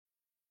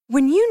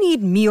When you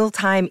need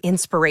mealtime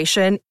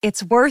inspiration,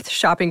 it's worth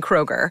shopping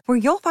Kroger, where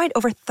you'll find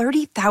over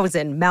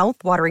 30,000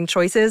 mouth-watering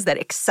choices that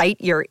excite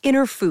your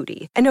inner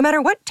foodie. And no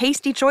matter what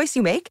tasty choice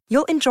you make,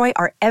 you'll enjoy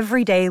our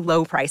everyday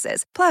low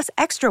prices, plus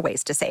extra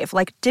ways to save,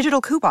 like digital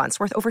coupons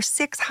worth over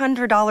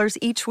 $600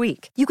 each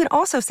week. You can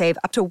also save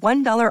up to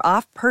 $1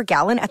 off per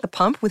gallon at the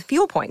pump with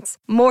fuel points.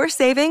 More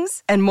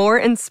savings and more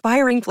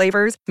inspiring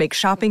flavors make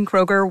shopping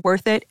Kroger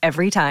worth it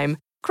every time.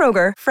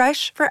 Kroger,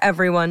 fresh for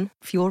everyone.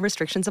 Fuel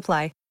restrictions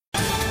apply.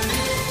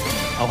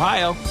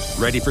 Ohio,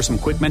 ready for some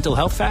quick mental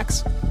health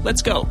facts?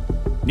 Let's go.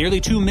 Nearly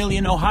 2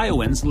 million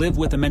Ohioans live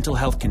with a mental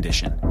health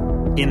condition.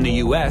 In the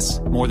U.S.,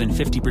 more than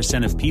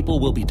 50% of people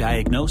will be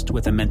diagnosed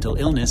with a mental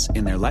illness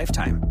in their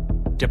lifetime.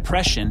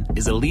 Depression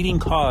is a leading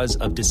cause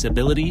of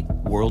disability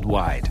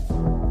worldwide.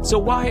 So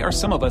why are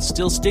some of us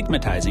still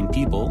stigmatizing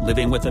people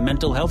living with a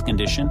mental health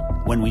condition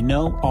when we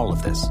know all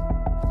of this?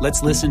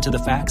 Let's listen to the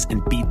facts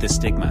and beat the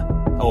stigma.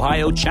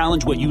 Ohio,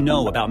 challenge what you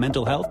know about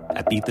mental health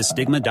at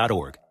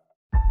beatthestigma.org.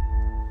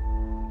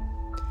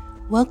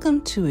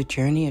 Welcome to A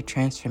Journey of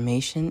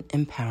Transformation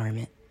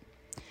Empowerment.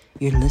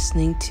 You're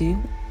listening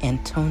to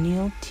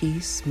Antonio T.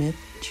 Smith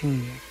Jr.,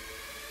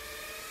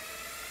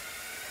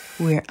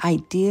 where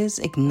ideas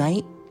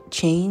ignite,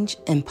 change,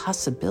 and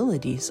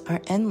possibilities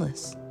are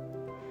endless.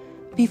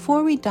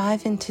 Before we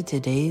dive into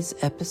today's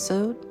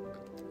episode,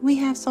 we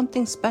have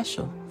something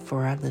special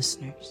for our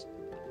listeners.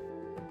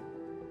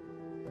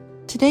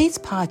 Today's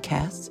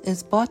podcast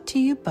is brought to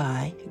you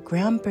by a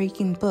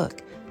groundbreaking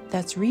book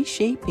that's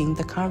reshaping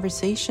the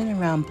conversation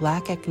around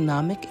Black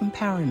economic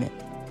empowerment.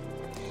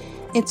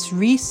 It's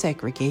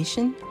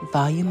Resegregation,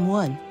 Volume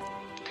 1,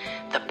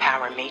 The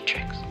Power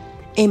Matrix,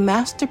 a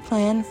master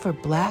plan for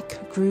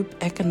Black group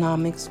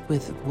economics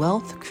with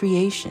wealth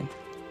creation,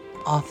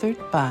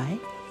 authored by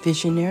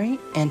visionary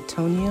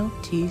Antonio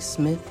T.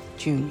 Smith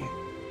Jr.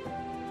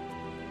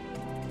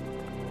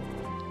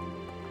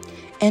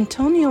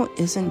 Antonio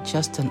isn't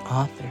just an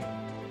author.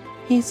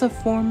 He's a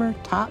former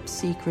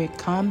top-secret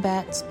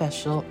combat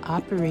special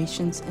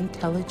operations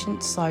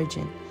intelligence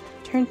sergeant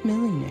turned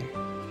millionaire.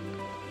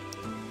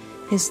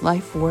 His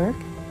life work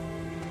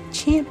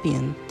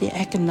championed the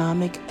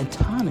economic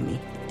autonomy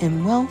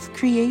and wealth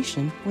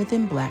creation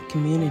within Black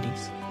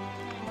communities.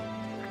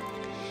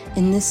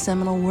 In this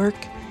seminal work,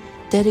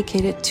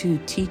 dedicated to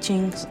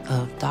teachings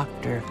of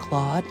Dr.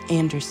 Claude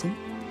Anderson,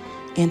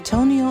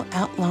 Antonio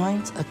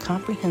outlines a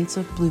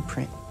comprehensive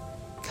blueprint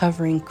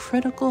covering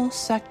critical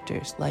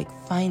sectors like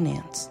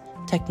finance,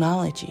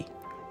 technology,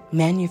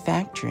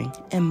 manufacturing,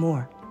 and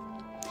more.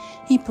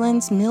 He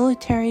blends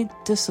military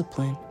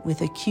discipline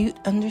with acute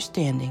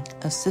understanding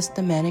of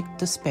systematic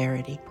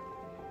disparity.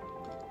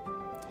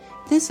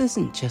 This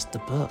isn't just a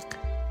book.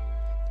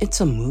 It's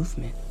a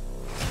movement,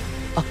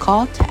 a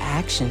call to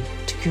action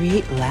to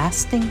create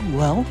lasting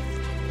wealth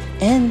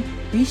and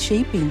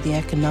reshaping the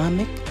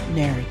economic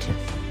narrative.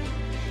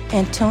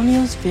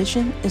 Antonio's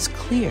vision is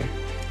clear.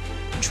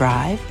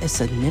 Drive a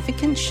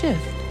significant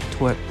shift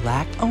toward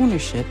Black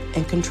ownership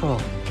and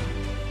control.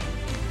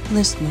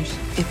 Listeners,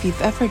 if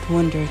you've ever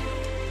wondered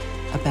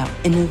about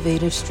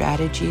innovative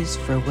strategies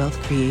for wealth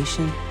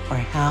creation or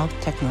how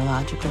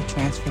technological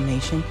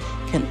transformation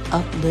can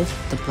uplift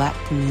the Black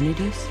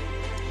communities,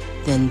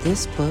 then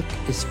this book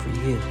is for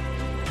you.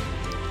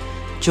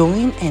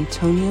 Join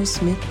Antonio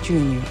Smith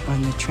Jr.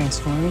 on the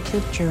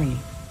transformative journey.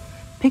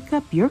 Pick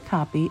up your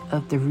copy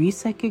of the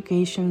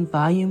Resegregation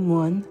Volume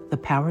 1, The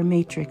Power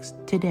Matrix,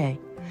 today,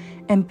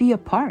 and be a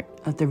part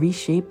of the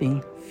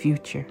reshaping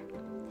future.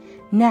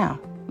 Now,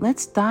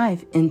 let's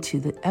dive into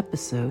the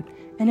episode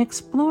and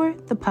explore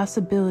the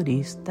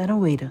possibilities that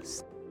await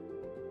us.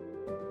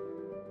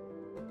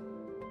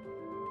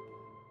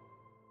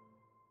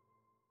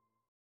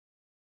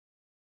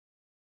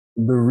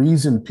 The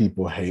reason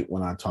people hate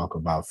when I talk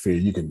about fear,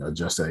 you can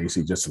adjust that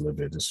AC just a little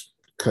bit, just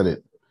cut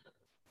it,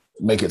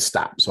 make it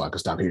stop so I can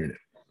stop hearing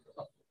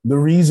it. The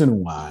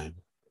reason why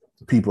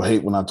people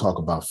hate when I talk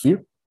about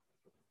fear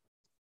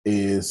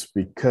is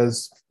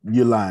because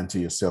you're lying to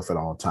yourself at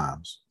all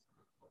times.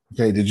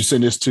 Okay, did you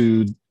send this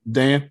to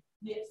Dan?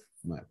 Yes.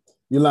 Right.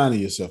 You're lying to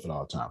yourself at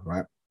all times,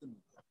 right?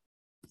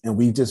 And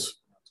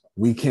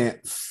we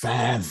can't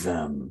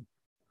fathom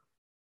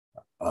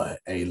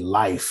a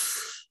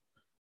life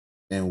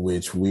in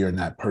which we are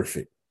not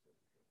perfect.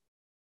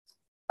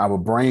 Our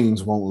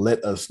brains won't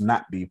let us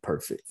not be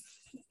perfect.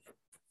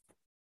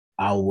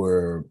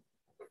 The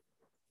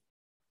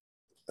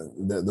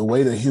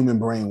way the human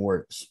brain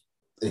works,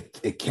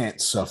 it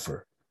can't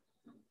suffer.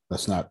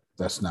 That's not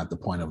the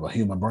point of a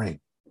human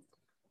brain.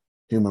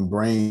 Human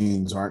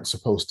brains aren't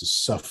supposed to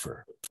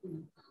suffer.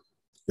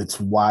 It's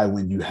why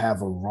when you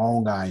have a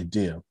wrong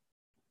idea,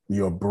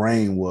 your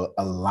brain will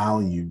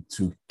allow you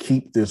to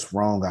keep this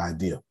wrong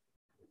idea.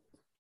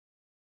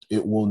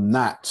 It will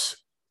not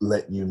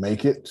let you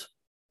make it.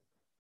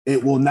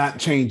 It will not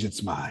change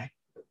its mind.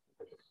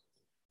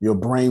 Your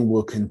brain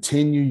will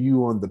continue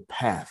you on the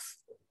path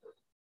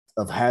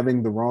of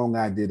having the wrong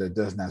idea that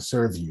does not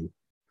serve you,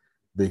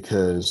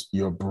 because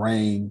your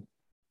brain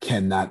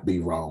cannot be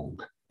wrong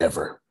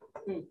ever.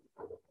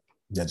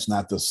 That's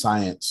not the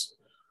science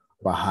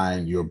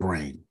behind your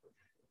brain.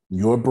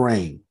 Your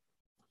brain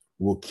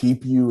will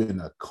keep you in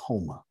a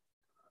coma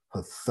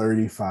for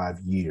 35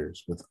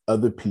 years with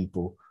other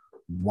people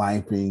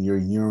wiping your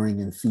urine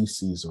and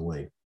feces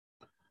away.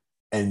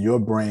 And your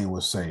brain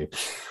will say,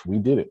 we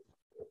did it.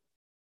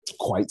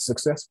 Quite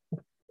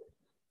successful.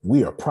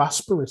 We are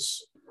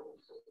prosperous,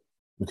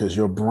 because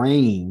your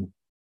brain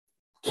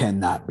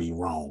cannot be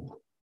wrong.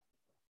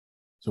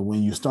 So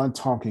when you start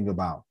talking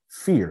about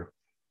fear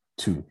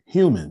to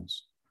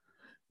humans,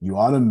 you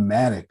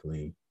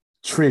automatically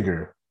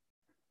trigger,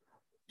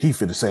 he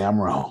finna say I'm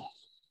wrong.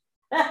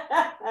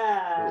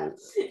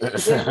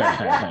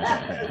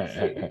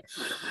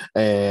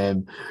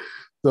 And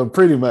so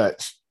pretty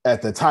much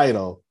at the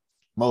title,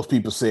 most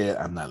people said,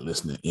 I'm not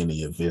listening to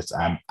any of this.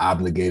 I'm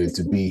obligated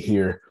to be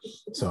here.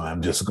 So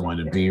I'm just going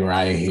to be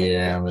right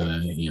here. I'm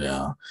going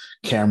to,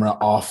 camera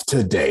off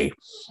today,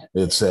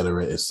 et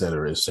cetera, et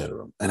cetera, et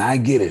cetera. And I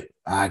get it.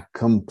 I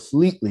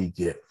completely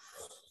get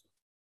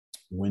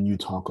when you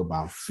talk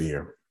about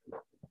fear.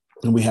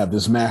 And we have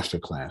this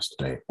masterclass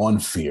today on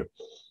fear.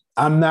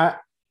 I'm going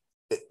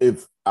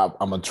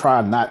to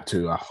try not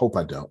to, I hope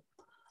I don't.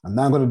 I'm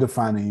not going to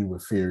define to you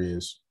what fear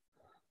is.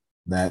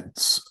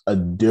 That's a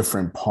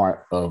different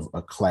part of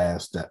a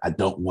class that I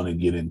don't want to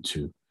get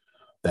into.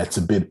 That's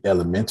a bit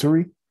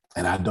elementary,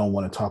 and I don't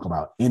want to talk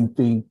about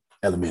anything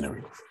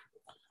elementary.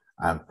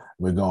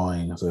 We're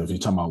going, so if you're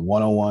talking about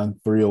 101,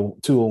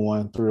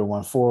 201,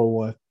 301,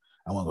 401,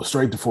 I want to go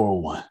straight to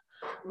 401.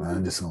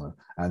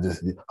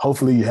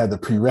 Hopefully you have the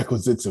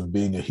prerequisites of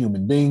being a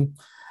human being,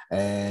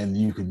 and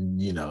you can,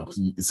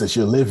 since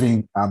you're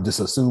living, I'm just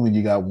assuming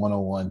you got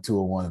 101,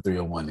 201, and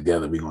 301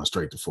 together. We're going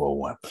straight to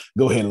 401.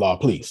 Go ahead, Law,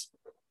 please.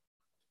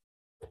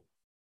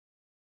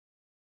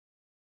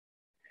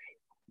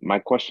 My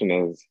question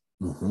is,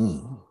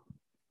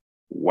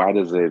 why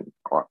does it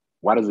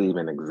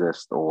even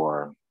exist,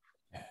 or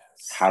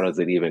how does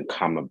it even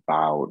come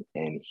about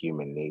in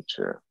human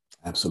nature?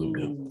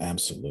 Absolutely.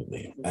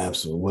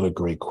 What a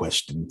great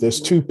question. There's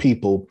two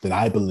people that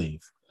I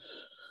believe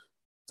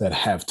that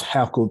have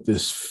tackled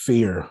this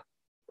fear.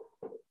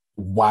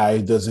 Why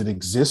does it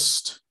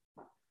exist?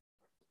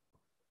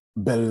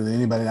 Better than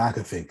anybody I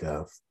could think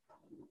of.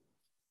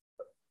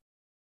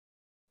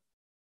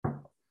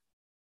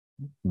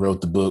 Wrote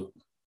the book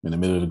in the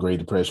middle of the Great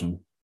Depression.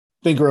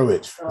 Think Grow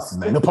Rich. That's his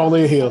name.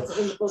 Napoleon Hill.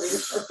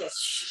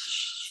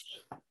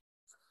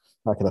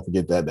 How can I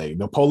forget that name?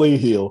 Napoleon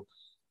Hill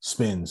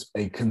spends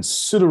a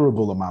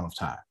considerable amount of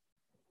time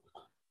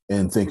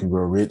in Think and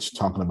Grow Rich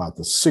talking about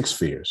the 6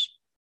 fears.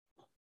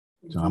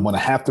 So I'm going to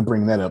have to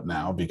bring that up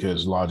now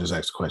because Law just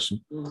asked a question.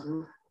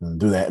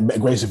 Do that.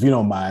 Grace, if you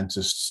don't mind,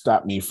 just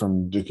stop me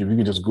from, if you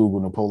can just Google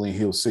Napoleon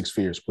Hill 6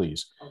 fears,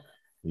 please.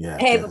 Yeah.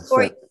 Hey,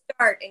 before you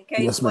start, in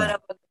case one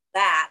of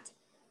that,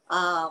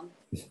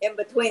 in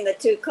between the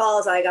 2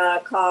 calls, I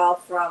got a call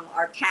from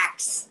our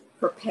tax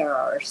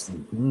preparers,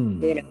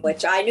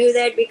 which I knew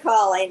they'd be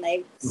calling.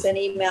 They sent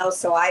emails,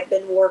 so I've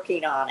been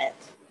working on it.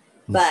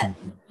 But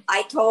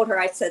I told her,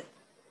 I said,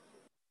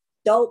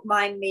 don't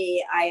mind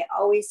me. I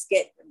always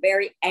get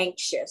very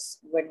anxious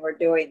when we're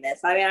doing this.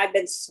 I mean, I've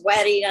been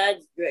sweating,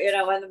 in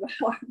the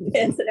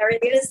armpits and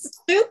everything. It's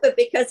stupid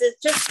because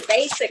it's just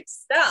basic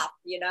stuff,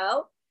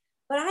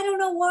 But I don't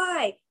know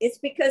why. It's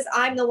because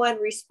I'm the one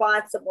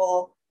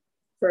responsible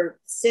for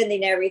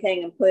sending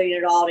everything and putting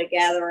it all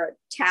together,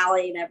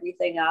 tallying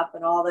everything up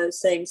and all those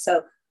things.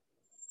 So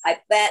I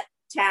bet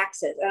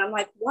taxes. And I'm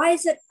like, why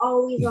is it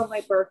always on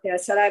my birthday? I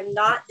said, I'm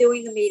not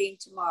doing the meeting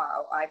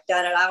tomorrow. I've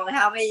done it, I don't know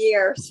how many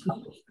years on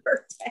my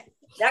birthday.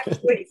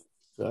 Next week.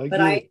 I'm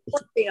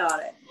working on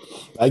it.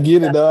 I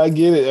get it, though. I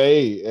get it.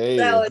 Hey.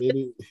 So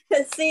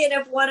seeing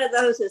if one of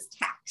those is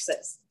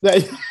taxes.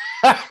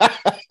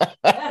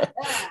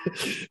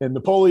 And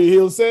Napoleon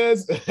Hill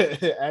says,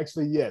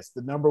 actually, yes,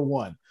 the number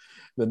one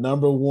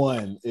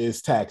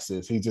is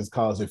taxes. He just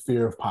calls it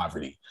fear of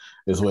poverty,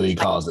 is what he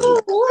calls it.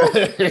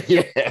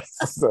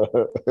 Yes.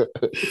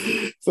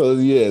 So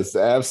yes,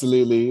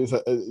 absolutely.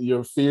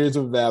 Your fears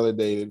are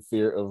validated.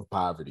 Fear of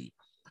poverty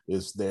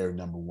is their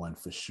number one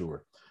for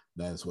sure.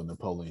 That's what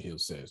Napoleon Hill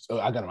says. Oh,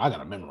 I got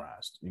it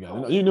memorized.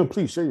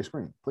 Please share your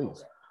screen,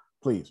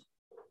 please.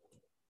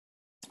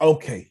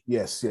 Okay,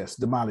 yes,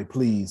 Damali,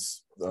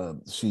 please.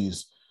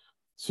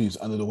 She's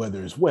under the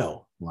weather as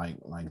well, like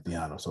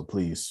Deanna. So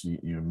please,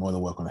 you're more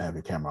than welcome to have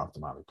your camera off,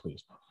 Damali,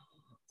 please.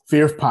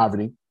 Fear of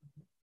poverty,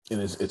 and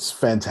it's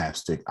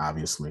fantastic,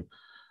 obviously,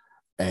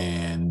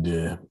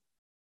 and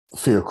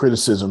fear of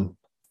criticism,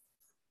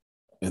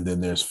 and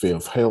then there's fear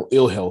of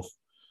ill health.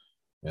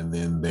 And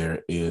then there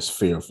is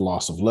fear of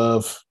loss of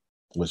love,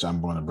 which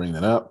I'm going to bring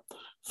that up.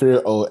 Fear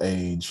of old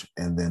age,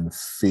 and then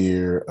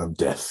fear of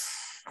death.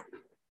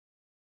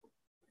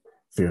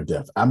 Fear of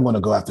death. I'm going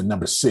to go after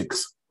number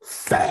 6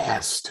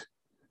 fast.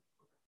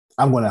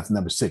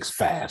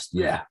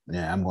 Yeah.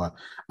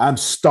 I'm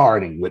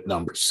starting with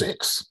number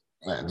 6.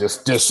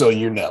 Just so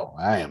you know,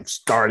 I am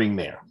starting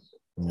there.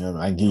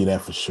 I give you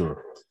that for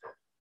sure.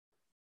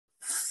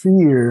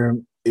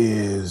 Fear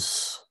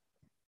is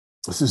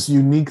this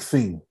unique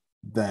thing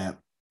that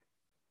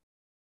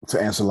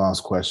to answer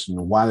Law's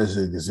question, why does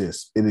it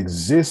exist? It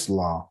exists,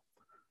 Law,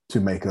 to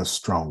make us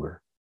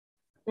stronger.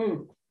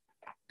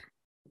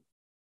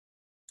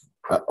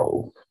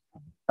 Uh-oh.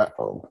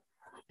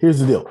 Here's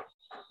the deal.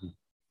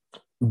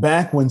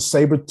 Back when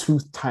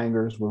saber-toothed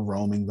tigers were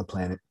roaming the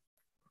planet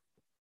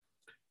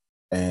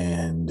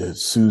and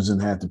Susan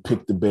had to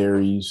pick the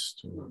berries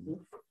to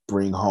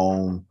bring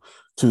home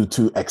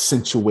to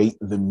accentuate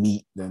the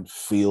meat that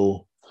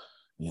feel,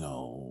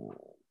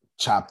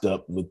 chopped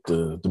up with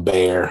the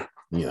bear.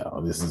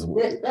 This is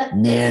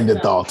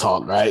Neanderthal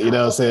talk, right? You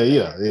know what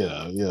I'm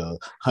saying?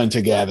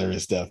 Hunter-gatherer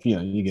and stuff.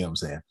 You get what I'm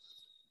saying?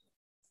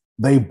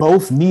 They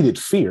both needed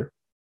fear,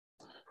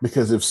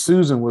 because if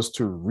Susan was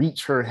to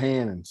reach her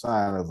hand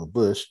inside of a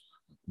bush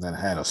that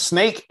had a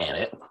snake in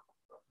it,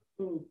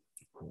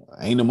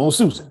 ain't no more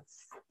Susan.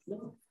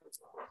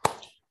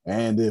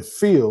 And if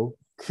Phil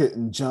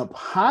couldn't jump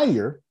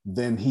higher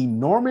than he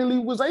normally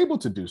was able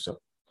to do so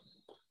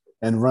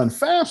and run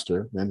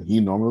faster than he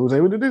normally was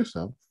able to do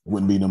so,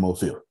 wouldn't be no more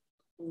Phil.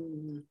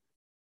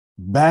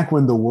 Back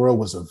when the world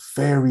was a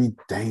very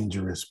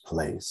dangerous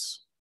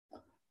place,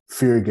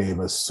 fear gave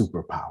us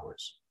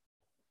superpowers.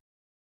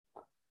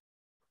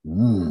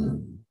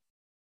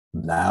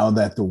 Now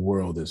that the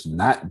world is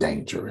not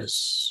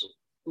dangerous,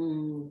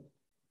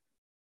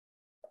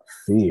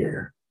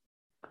 fear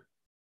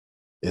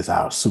is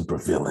our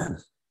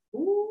supervillain.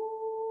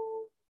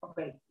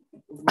 Okay.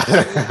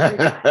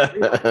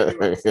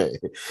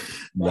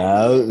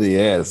 Now,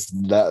 yes,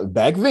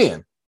 back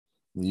then,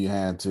 you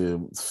had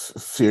to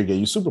fear gave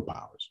you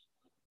superpowers.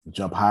 You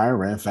jump higher,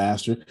 ran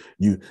faster.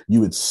 You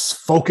would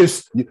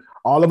focus.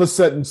 All of a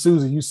sudden,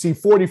 Susan, you see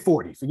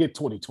 40-40. Forget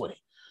 20-20.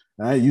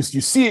 Right? You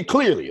see it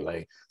clearly.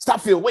 Like,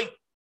 stop, Phil, wait.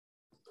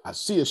 I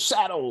see a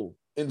shadow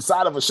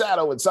inside of a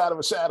shadow inside of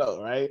a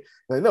shadow, right?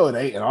 Like, no, it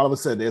ain't. And all of a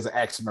sudden, there's an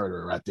axe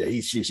murderer right there.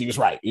 She was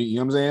right. You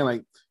know what I'm saying?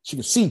 Like, she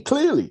can see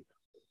clearly.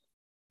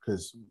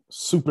 Because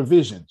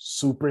supervision,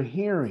 super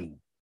hearing,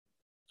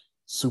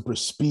 super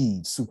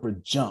speed, super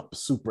jump,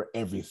 super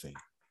everything.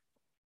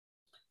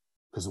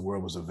 Because the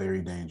world was a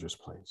very dangerous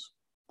place.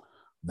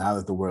 Now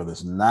that the world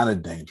is not a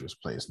dangerous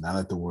place, now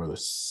that the world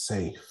is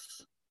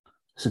safe,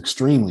 it's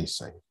extremely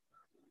safe.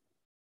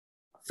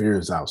 Fear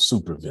is our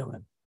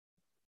supervillain.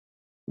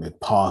 It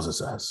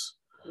pauses us.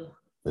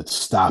 It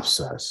stops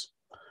us.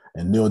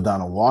 And Neale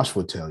Donald Walsch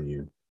would tell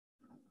you,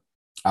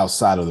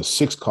 outside of the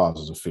 6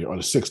 causes of fear or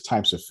the 6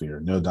 types of fear,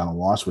 Neale Donald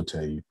Walsch would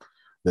tell you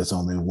there's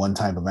only one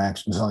type of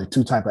action. There's only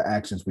 2 types of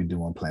actions we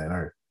do on planet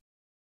Earth: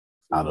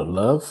 out of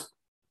love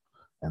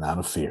and out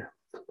of fear.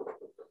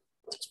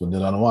 That's what Neale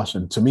Donald Walsch.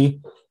 And to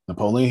me,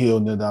 Napoleon Hill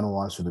and Neale Donald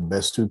Walsch are the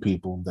best 2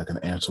 people that can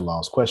answer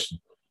Law's question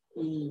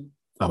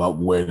about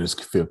where does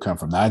fear come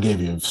from. Now, I gave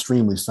you an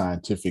extremely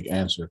scientific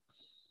answer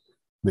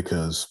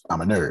because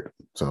I'm a nerd.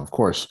 So, of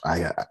course,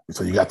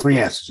 you got 3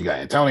 answers. You got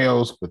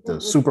Antonio's with the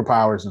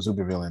superpowers and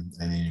supervillain,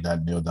 and then you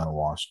got Neale Donald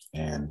Walsch,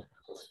 and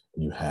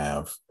you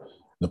have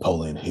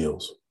Napoleon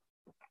Hill's.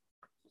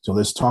 So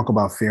let's talk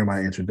about fear in my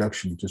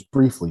introduction just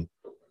briefly.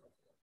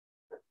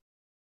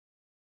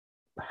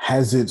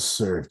 Has it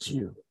served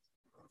you?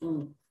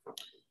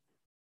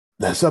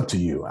 That's up to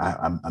you.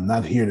 I'm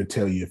not here to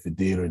tell you if it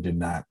did or did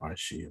not,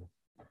 Arshia.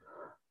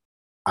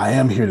 I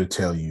am here to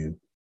tell you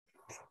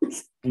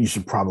you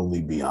should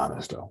probably be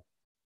honest, though.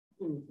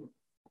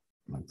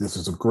 Like, this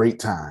is a great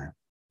time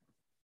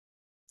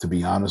to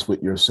be honest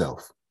with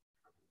yourself,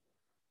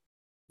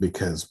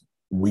 because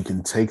we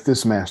can take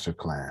this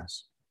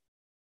masterclass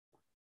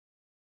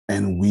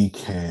and we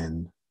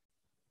can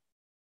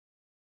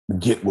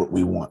get what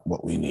we want,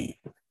 what we need.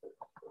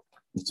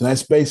 So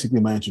that's basically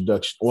my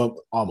introduction. Well,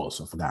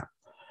 almost, I forgot.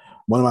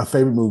 One of my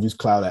favorite movies,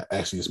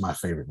 actually, it's my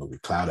favorite movie.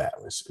 Cloud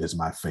Atlas is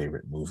my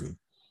favorite movie.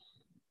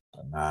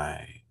 And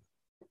I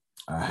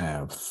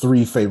have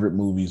 3 favorite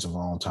movies of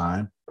all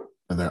time,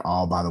 and they're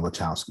all by the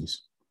Wachowskis.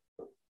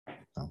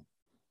 So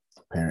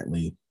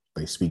apparently,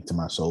 they speak to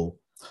my soul.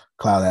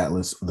 Cloud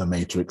Atlas, The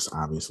Matrix,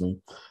 obviously,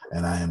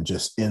 and I am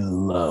just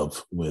in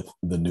love with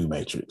the new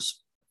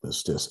Matrix.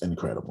 It's just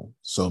incredible.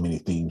 So many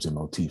themes and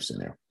motifs in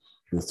there.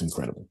 It's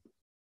incredible.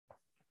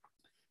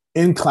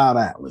 In Cloud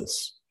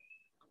Atlas,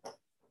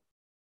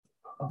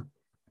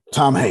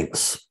 Tom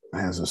Hanks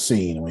has a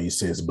scene where he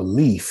says,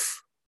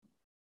 belief,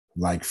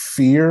 like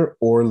fear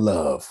or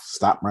love.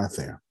 Stop right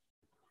there.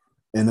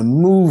 In the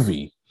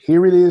movie,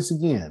 here it is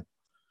again,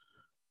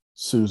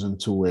 Susan,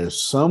 to where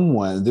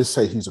someone, this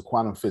say he's a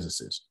quantum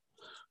physicist,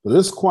 but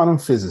this quantum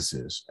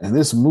physicist and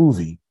this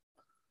movie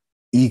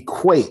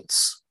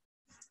equates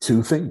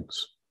 2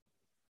 things,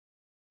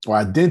 or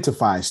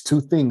identifies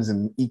 2 things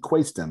and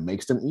equates them,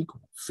 makes them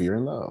equal: fear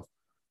and love.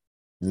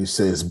 And he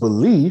says,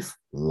 belief,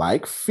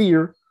 like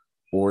fear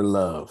or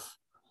love.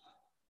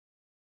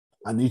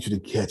 I need you to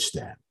catch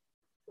that.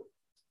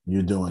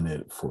 You're doing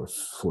it for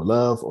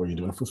love, or you're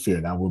doing it for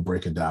fear. Now we'll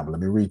break it down, but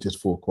let me read this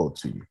full quote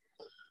to you.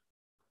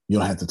 You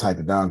don't have to type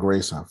it down,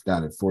 Grace. I've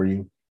got it for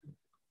you.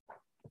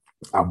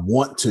 I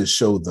want to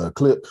show the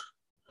clip,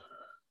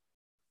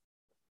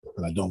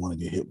 but I don't want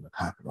to get hit with a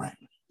copyright.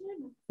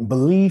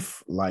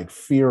 Belief, like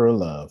fear or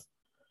love,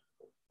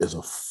 is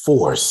a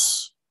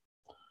force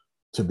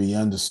to be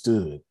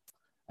understood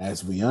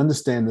as we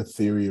understand the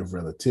theory of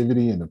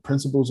relativity and the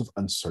principles of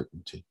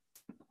uncertainty,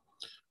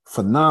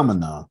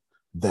 phenomena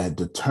that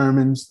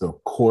determines the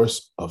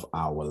course of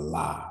our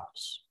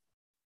lives.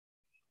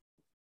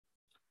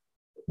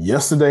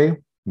 Yesterday,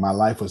 my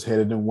life was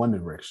headed in one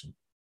direction.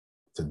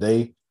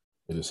 Today,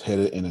 it is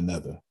headed in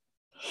another.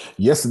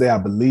 Yesterday, I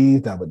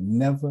believed I would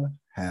never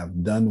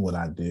have done what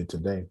I did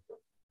today.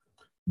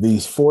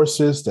 These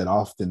forces that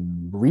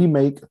often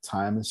remake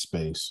time and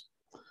space,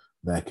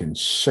 that can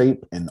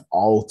shape and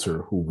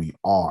alter who we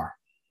are,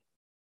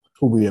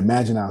 who we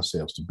imagine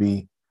ourselves to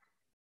be,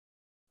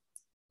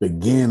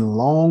 begin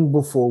long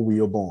before we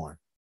are born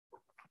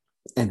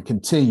and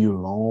continue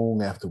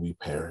long after we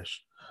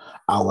perish.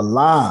 Our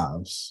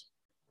lives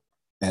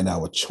and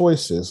our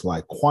choices,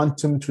 like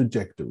quantum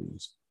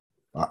trajectories,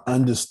 are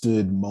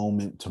understood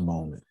moment to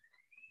moment.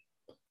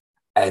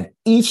 At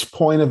each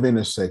point of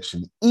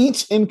intersection,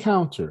 each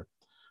encounter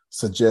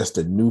suggests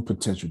a new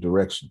potential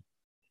direction.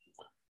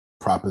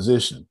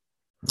 Proposition,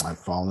 I've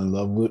fallen in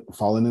love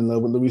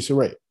with Louisa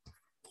Ray.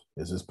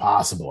 This is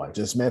possible. I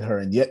just met her,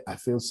 and yet I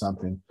feel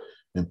something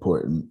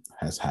important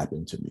has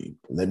happened to me.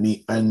 Let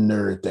me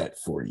unearth that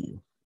for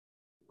you.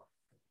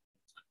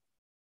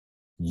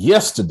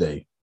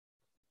 Yesterday,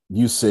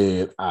 you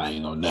said, I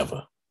ain't gonna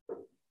never.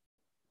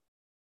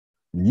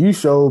 You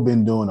sure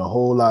been doing a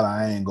whole lot of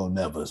I ain't gonna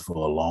nevers for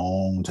a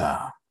long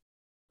time.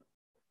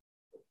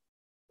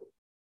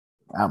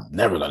 I'm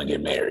never gonna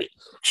get married.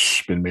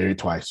 Been married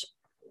twice.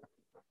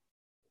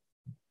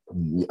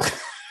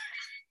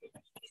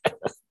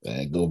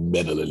 And go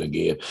meddling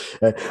again.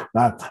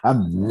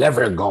 I'm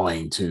never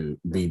going to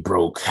be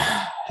broke.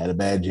 Had a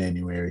bad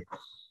January.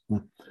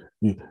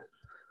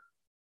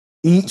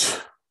 Each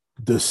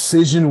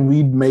decision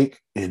we make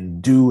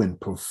and do and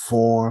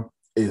perform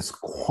is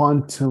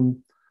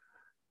quantum.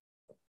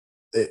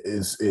 It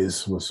is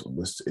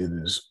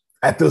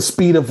at the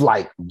speed of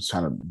light. I'm just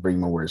trying to bring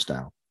my words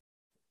down.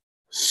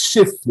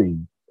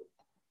 Shifting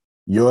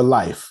your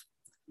life,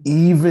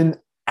 even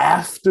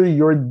after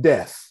your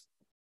death.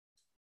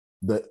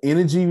 The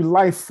energy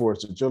life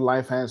force that your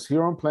life has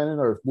here on planet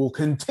Earth will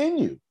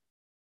continue.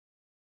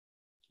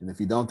 And if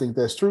you don't think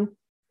that's true,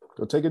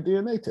 go take a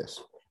DNA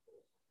test.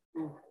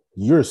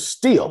 You're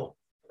still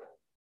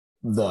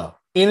the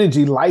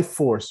energy life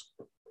force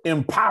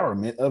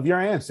empowerment of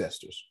your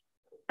ancestors.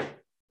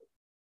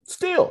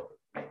 Still.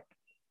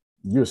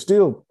 You're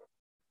still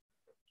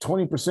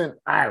 20%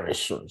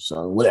 Irish or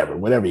so,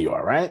 whatever you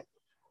are, right?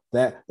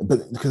 But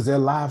because their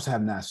lives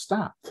have not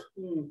stopped.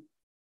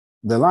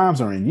 Their lives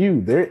are in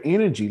you. Their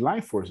energy,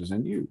 life force is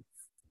in you.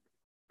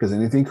 Because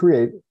anything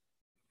created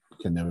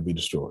can never be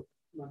destroyed.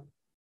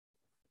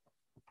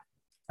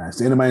 That's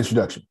the end of my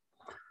introduction.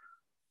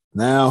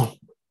 Now,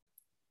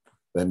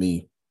 let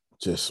me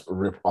just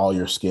rip all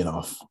your skin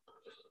off.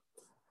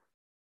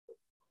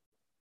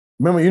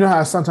 Remember, you know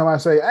how sometimes I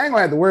say, I ain't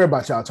gonna have to worry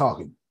about y'all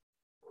talking.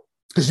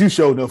 Because you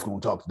sure enough gonna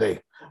talk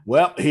today.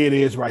 Well, here it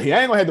is right here. I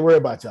ain't gonna have to worry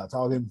about y'all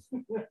talking.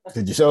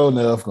 Because you sure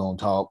enough gonna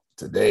talk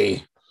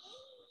today.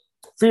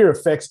 Fear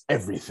affects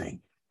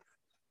everything.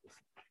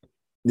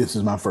 This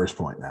is my first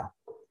point now.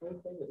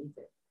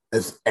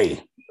 It's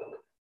A.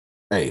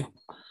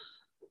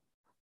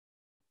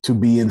 To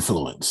be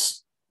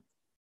influenced.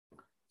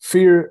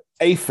 Fear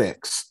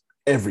affects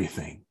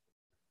everything.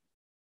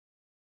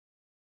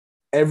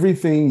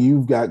 Everything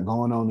you've got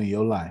going on in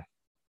your life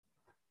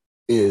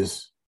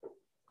is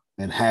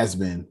and has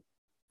been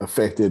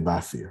affected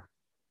by fear.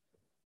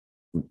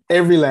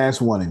 Every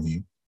last one of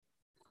you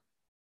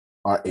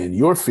are in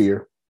your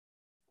fear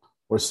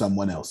or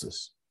someone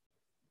else's.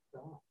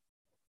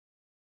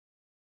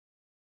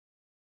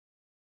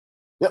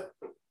 Yep.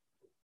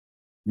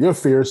 Your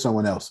fear is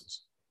someone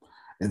else's.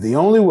 And the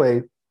only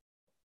way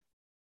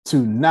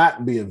to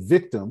not be a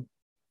victim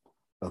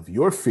of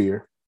your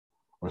fear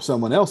or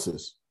someone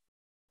else's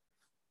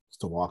is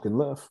to walk in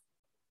love.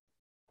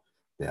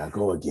 There I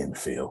go again,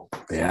 Phil.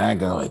 There I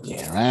go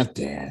again, right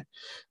there.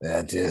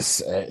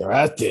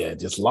 Right there,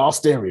 just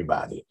lost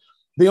everybody.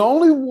 The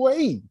only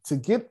way to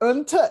get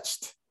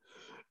untouched,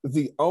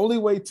 the only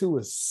way to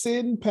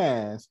ascend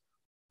past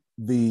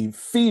the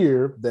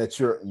fear that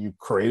you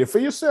created for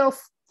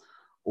yourself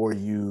or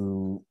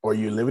you're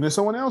living in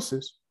someone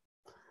else's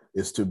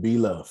is to be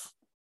love.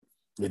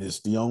 It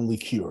is the only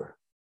cure.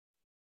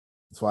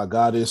 That's why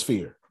God is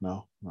fear.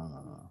 No.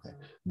 Okay.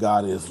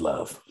 God is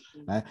love.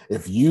 Right?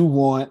 If you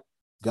want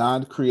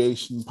God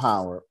creation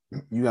power,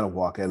 you got to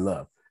walk at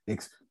love.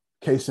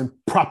 Case in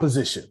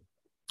proposition,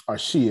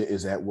 Arshia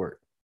is at work.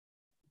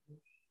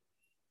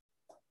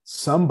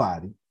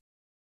 Somebody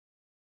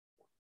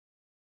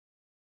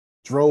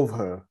drove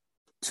her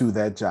to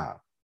that job.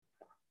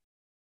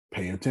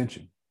 Pay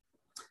attention.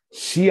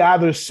 She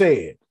either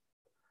said,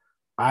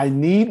 I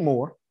need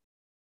more,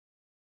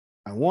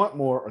 I want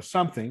more, or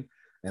something,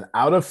 and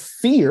out of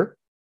fear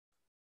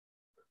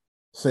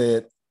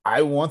said,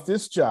 I want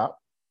this job,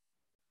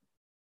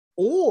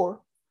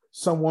 or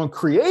someone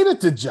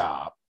created the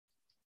job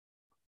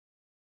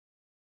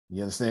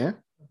You understand?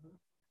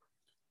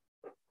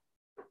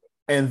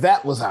 And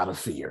that was out of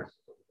fear.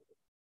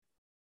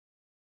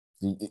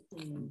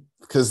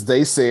 Because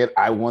they said,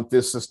 I want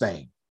this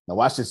sustained. Now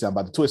watch this. I'm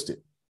about to twist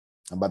it.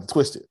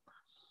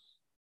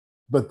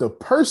 But the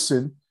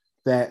person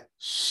that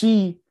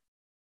she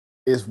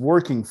is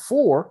working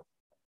for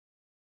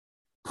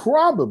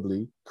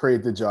probably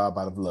created the job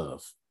out of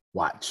love.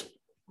 Watch.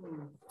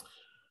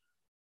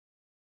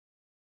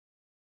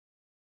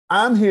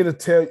 I'm here to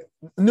tell you,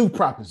 new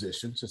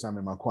proposition, since I'm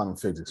in my quantum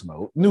physics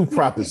mode, new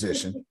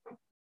proposition.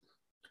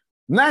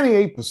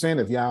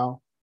 98% of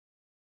y'all,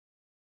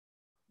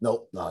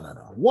 no,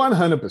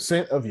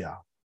 100% of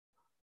y'all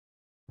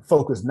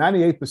focus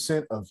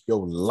 98% of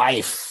your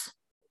life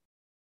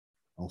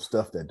on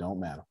stuff that don't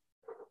matter.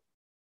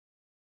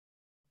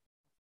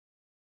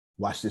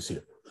 Watch this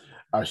here.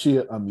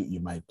 Arshia, unmute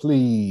your mic,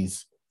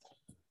 please.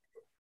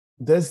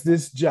 Does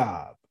this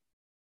job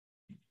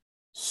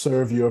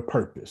serve your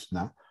purpose?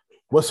 Now,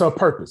 what's her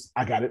purpose?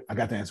 I got it. I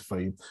got the answer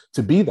for you.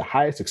 To be the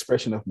highest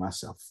expression of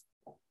myself.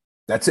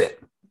 That's it.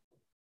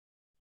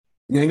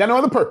 You ain't got no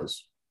other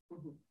purpose.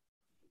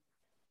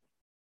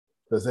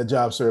 Does that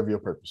job serve your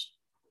purpose?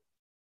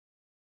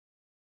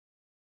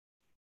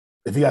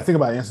 If you got to think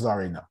about it, answers, I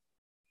already know.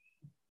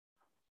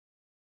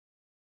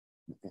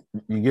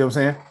 You get what I'm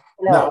saying?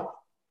 No.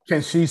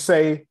 Can she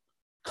say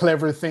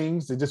clever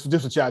things? Just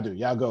what y'all do.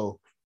 Y'all go,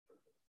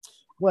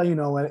 well, you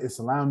know what? It's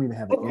allowing me to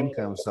have an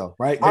income. So,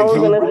 right? I was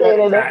going to say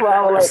that. That's why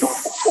I was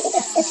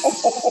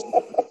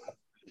like,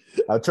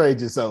 I'll trade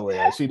you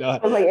somewhere. She know how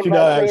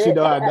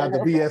not to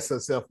BS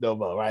herself no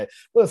more, right?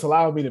 Well, it's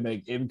allowing me to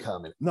make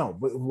income. No,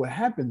 but what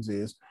happens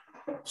is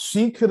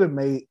she could have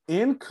made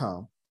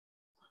income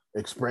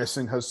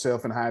expressing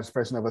herself and high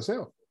expression of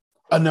herself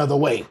another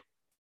way.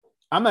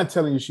 I'm not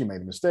telling you she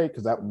made a mistake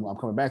because I'm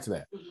coming back to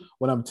that.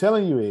 What I'm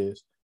telling you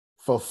is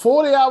for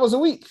 40 hours a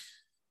week,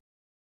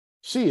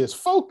 she is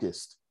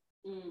focused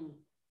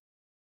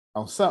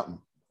on something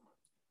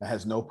that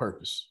has no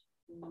purpose.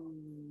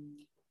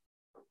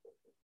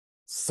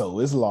 So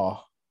is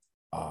law.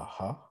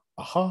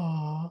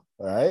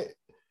 Right?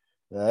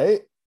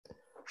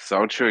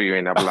 So true. You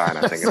ain't never lying.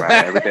 I think about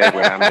it every day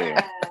when I'm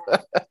there.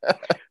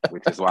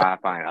 Which is why I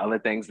find other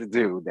things to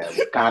do that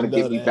will kind of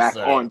get me back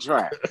on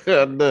track.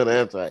 I know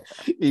that's right.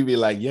 He'd be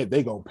like, yeah,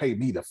 they gonna pay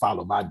me to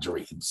follow my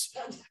dreams.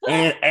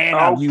 And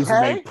I'm using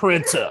a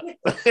printer.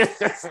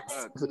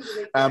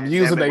 I'm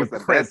using a printer.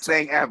 The best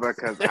thing ever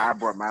because I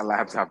brought my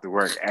laptop to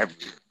work every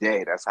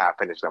day. That's how I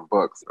finish them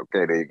books.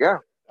 Okay, there you go.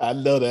 I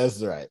know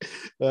that's right.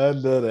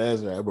 I'm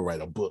gonna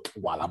write a book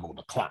while I'm on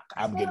the clock.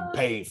 I'm getting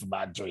paid for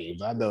my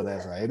dreams. I know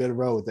that's right. Ain't nothing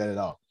wrong with that at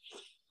all.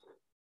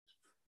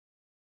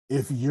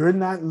 If you're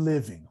not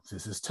living,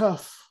 this is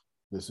tough.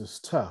 I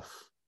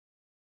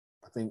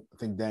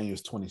think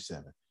Daniel's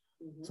 27.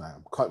 So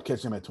I'm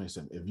catching him at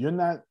 27. If you're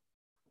not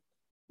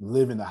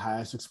living the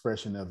highest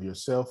expression of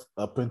yourself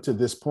up until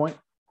this point,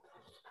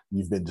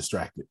 you've been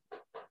distracted.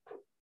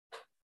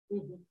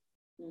 And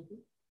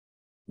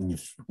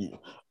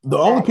the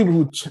only people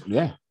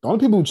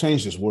who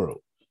change this world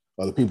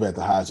are the people at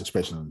the highest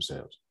expression of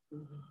themselves.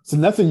 So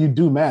nothing you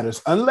do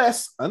matters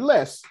unless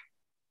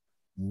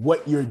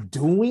what you're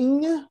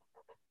doing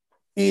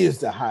is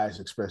the highest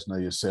expression of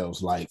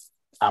yourselves. Like,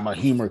 I'm a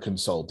humor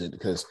consultant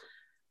because,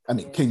 I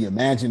mean, can you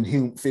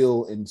imagine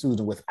Phil and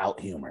Susan without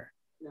humor?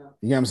 No.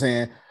 You know what I'm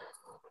saying?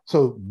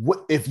 So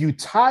if you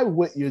tie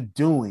what you're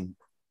doing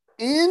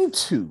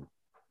into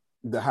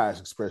the highest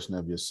expression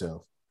of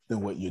yourself,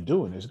 then what you're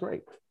doing is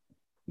great.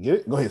 You get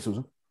it? Go ahead,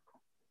 Susan.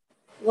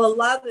 Well,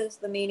 love is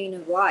the meaning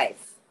of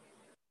life.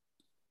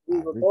 We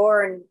were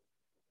born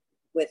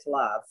with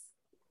love.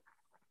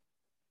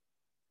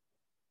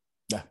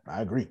 Yeah,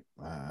 I agree.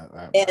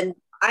 And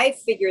I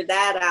figured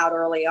that out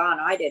early on.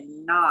 I did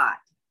not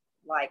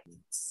like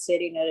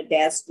sitting at a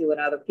desk doing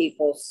other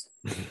people's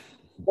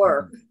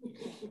work.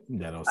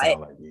 That don't sound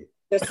like you.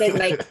 Just didn't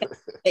make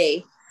sense to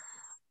me.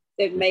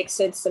 Didn't make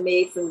sense to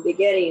me from the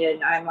beginning.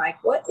 And I'm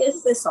like, what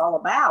is this all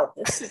about?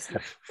 This is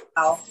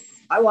how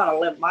I want to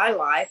live my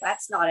life.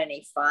 That's not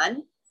any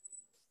fun.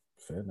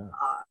 Fair enough.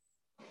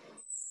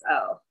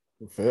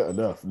 Fair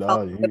enough.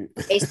 No,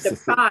 waste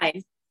of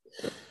time.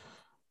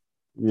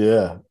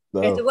 Yeah.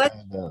 No, it was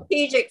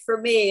strategic for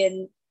me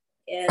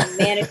in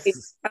managing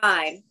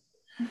time.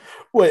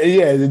 Well,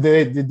 yeah,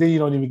 then you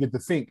don't even get to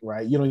think,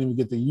 right? You don't even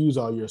get to use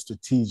all your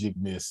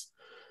strategicness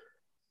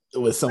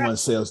with someone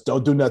else.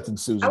 Don't do nothing,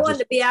 Susan. I wanted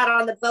to be out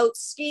on the boat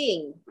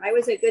skiing. I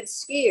was a good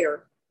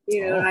skier,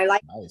 and I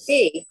like to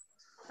ski.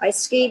 I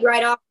skied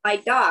right off my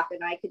dock,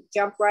 and I could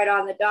jump right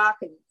on the dock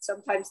and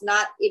sometimes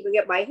not even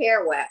get my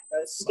hair wet. I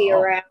would ski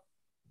around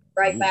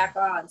right back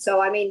on. So,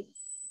 I mean,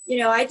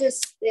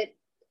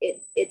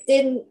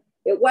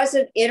 it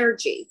wasn't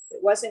energy.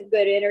 It wasn't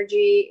good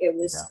energy. It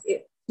was,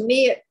 to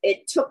me,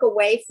 it took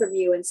away from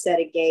you instead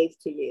of gave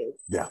to you.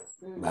 Yeah,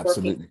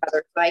 absolutely.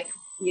 Like,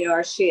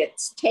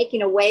 it's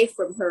taking away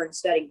from her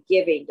instead of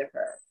giving to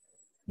her.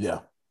 Yeah,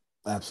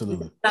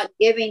 absolutely. If it's not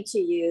giving to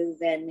you,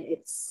 then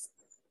it's,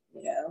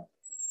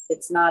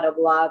 it's not of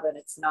love and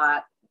it's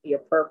not your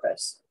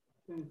purpose.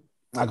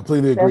 I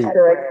completely agree. That's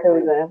correct,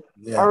 Susan.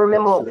 Yeah. I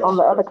remember on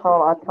the other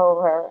call, I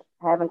told her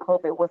having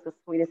COVID was the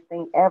sweetest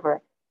thing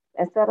ever.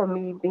 Instead of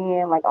me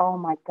being like, oh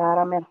my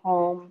God, I'm at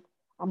home,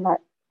 I'm not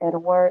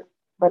at work,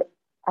 but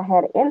I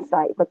had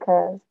insight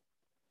because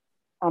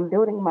I'm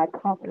building my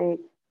company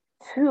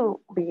to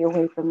be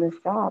away from this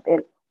job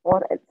in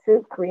order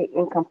to create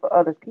income for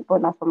other people,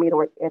 not for me to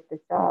work at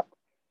this job.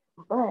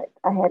 But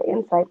I had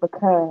insight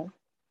because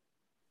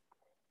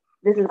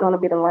this is going to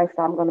be the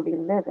lifestyle I'm going to be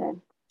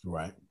living.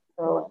 Right.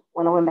 So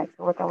when I went back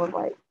to work, I was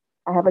like,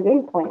 I have a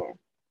game plan.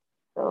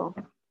 So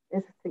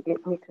this is to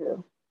get me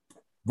to.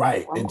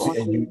 Right.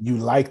 And you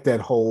like that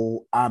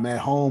whole I'm at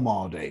home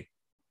all day.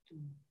 You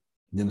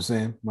know what I'm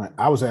saying?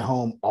 I was at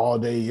home all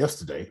day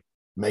yesterday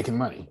making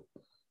money,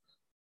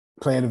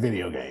 playing a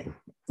video game.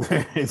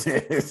 It's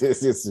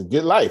a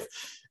good life.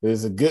 It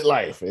is a good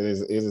life. It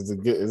is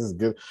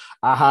good.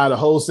 I hired a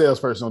whole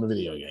salesperson on the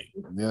video game.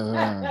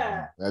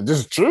 This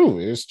is true.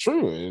 It's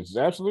true. It's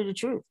absolutely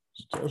true.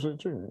 It's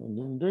absolutely true. I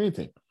didn't do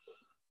anything.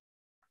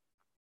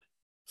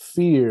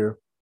 Fear,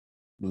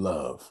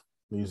 love.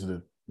 These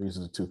are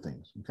the two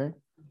things. Okay.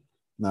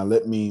 Now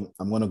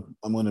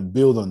I'm gonna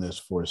build on this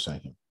for a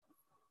second.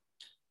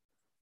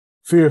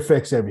 Fear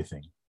affects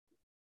everything.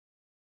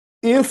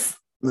 I'm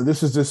going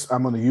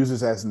to use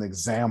this as an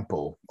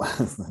example,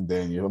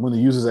 Daniel. I'm going to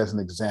use this as an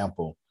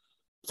example.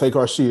 Take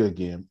Arshia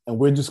again, and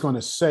we're just going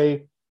to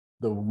say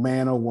the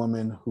man or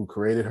woman who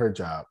created her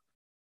job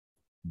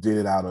did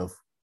it out of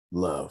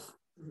love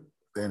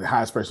and the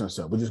highest expression of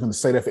self. We're just going to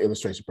say that for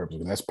illustration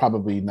purposes. That's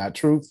probably not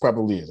true.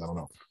 Probably is. I don't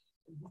know.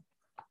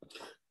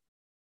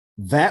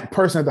 That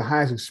person at the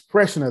highest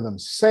expression of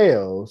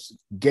themselves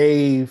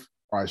gave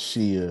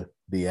Arshia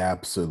the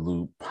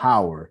absolute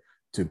power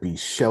to be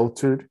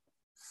sheltered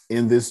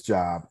in this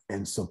job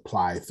and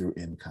supply through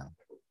income.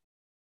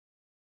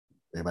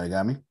 Everybody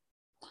got me?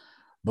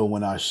 But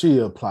when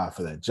Arshia applied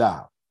for that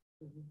job,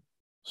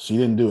 she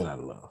didn't do it out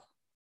of love.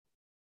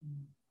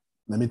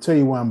 Let me tell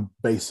you where I'm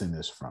basing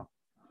this from.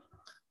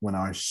 When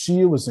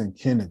Arshia was in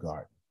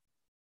kindergarten,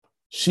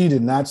 she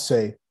did not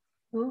say,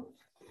 I'm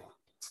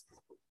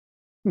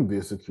gonna be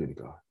a security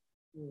guard.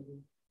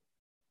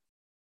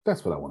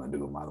 That's what I want to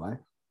do with my life.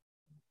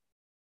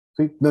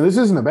 See, now this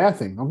isn't a bad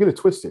thing. Don't get it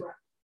twisted.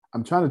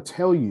 I'm trying to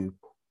tell you.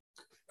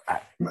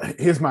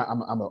 Here's my. I'm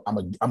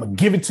gonna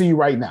give it to you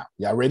right now.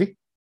 Y'all ready?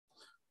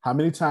 How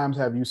many times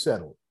have you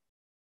settled?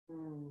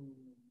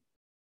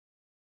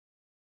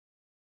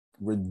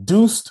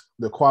 Reduced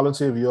the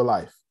quality of your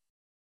life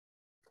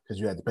because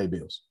you had to pay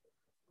bills.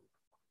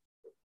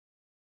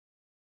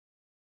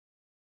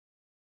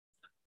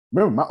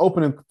 Remember, my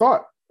opening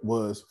thought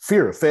was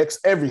fear affects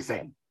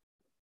everything.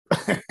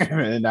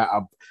 And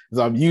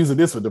I'm using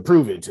this one to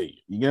prove it to you.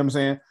 You get what I'm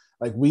saying?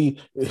 Like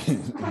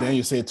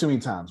Daniel said too many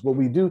times, what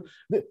we do,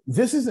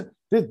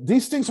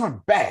 these things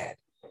aren't bad.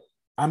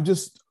 I'm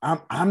just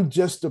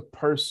a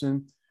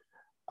person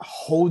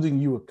holding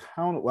you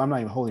accountable. Well, I'm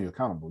not even holding you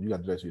accountable. You got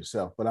to do that to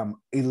yourself, but I'm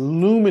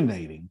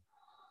illuminating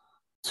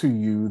to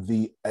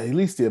you at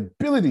least the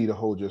ability to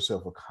hold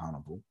yourself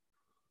accountable.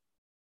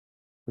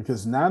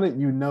 Because now that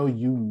you know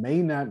you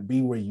may not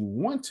be where you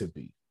want to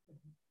be,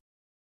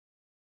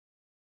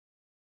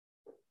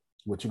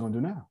 what you gonna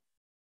do now?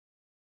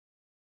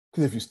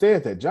 Because if you stay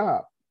at that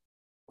job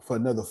for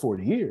another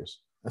 40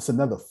 years, that's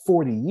another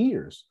 40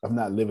 years of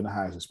not living the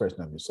highest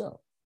expression of yourself.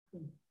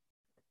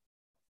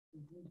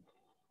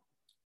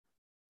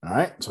 All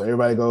right, so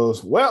everybody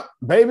goes, well,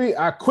 baby,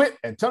 I quit.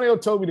 Antonio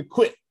told me to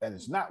quit. That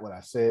is not what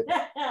I said.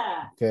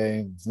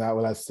 Okay, it's not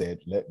what I said.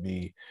 Let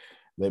me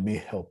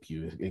help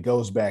you. It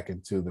goes back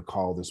into the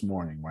call this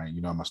morning, right?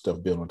 You know, my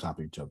stuff built on top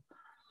of each other.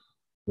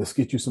 Let's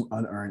get you some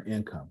unearned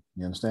income.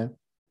 You understand?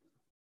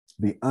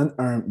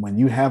 When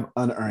you have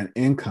unearned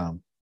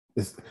income,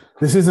 this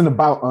isn't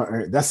about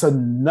unearned. That's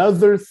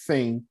another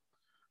thing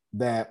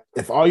that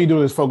if all you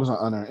do is focus on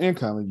unearned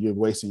income, you're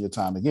wasting your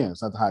time again.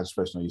 It's not the highest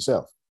expression of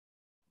yourself.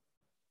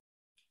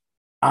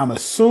 I'm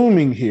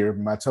assuming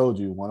here, I told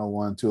you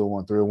 101,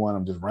 201, 301,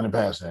 I'm just running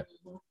past that.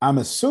 I'm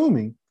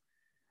assuming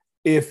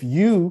if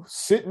you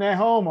sitting at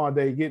home all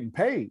day getting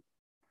paid,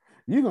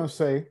 you're going to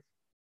say,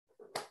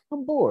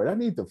 I'm bored. I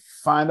need to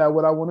find out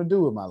what I want to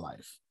do with my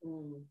life.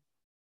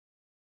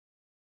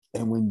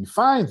 And when you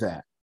find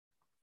that,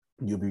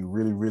 you'll be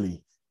really,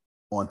 really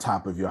on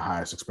top of your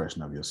highest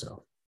expression of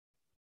yourself.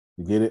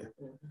 You get it?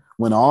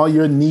 When all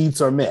your needs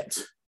are met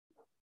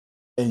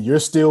and you're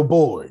still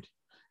bored,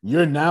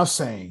 you're now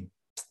saying,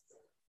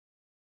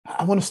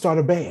 I want to start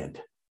a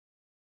band.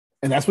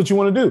 And that's what you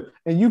want to do.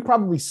 And you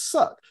probably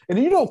suck. And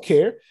you don't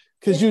care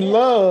because you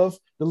love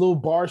the little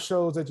bar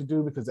shows that you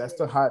do because that's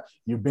the high.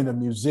 You've been a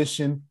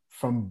musician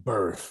from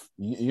birth.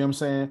 You know what I'm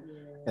saying?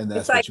 And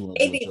that's it's what you want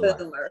to do. Baby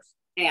boomers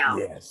now.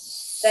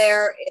 Yes.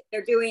 They're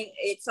doing,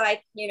 it's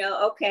like,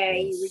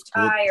 okay, you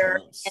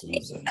retire.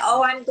 And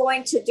I'm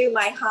going to do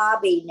my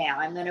hobby now.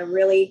 I'm going to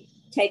really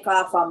take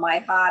off on my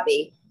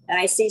hobby. And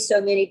I see so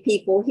many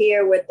people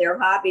here with their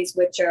hobbies,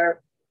 which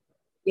are,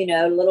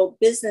 little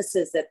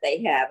businesses that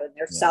they have, and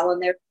they're selling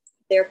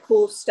their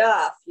cool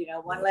stuff. You know,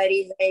 one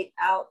lady's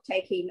out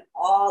taking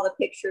all the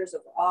pictures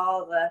of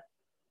all the,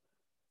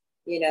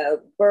 you know,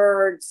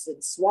 birds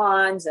and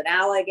swans and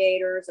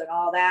alligators and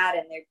all that.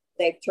 And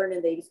they've turned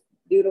into these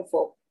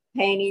beautiful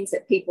paintings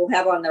that people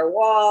have on their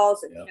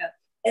walls. And, you know,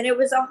 and it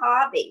was a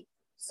hobby.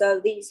 So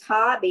these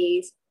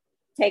hobbies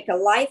take a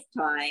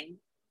lifetime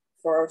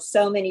for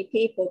so many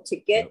people to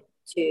get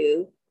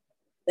to,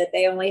 that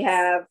they only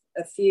have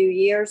a few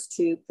years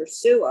to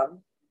pursue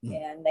them.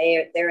 And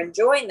they're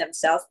enjoying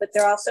themselves, but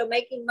they're also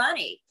making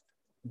money.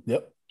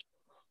 Yep.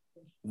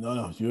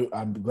 No,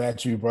 I'm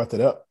glad you brought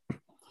that up.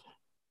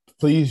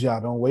 Please,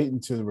 y'all, don't wait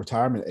until the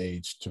retirement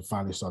age to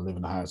finally start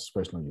living the highest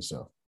expression of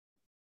yourself.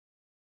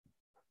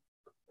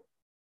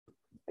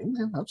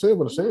 Amen. I've said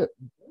what I said.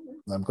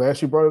 I'm glad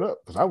she brought it up,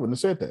 because I wouldn't have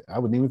said that. I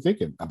wouldn't even think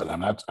it. But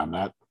I'm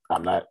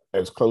not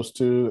as close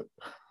to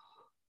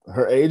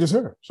her age as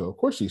her. So of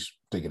course she's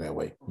thinking that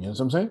way. You know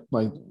what I'm saying?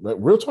 Like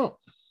real talk.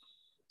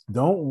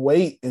 Don't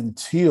wait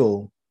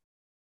until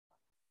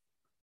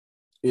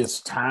it's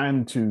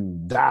time to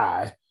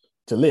die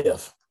to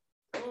live.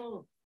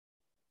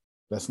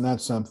 That's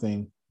not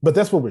something, but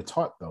that's what we're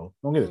taught, though.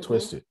 Don't get it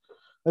twisted.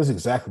 That's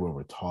exactly what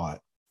we're taught.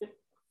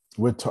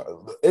 We're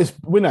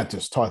not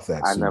just taught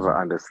that. I never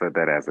understood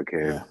that as a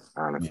kid,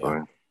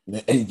 honestly.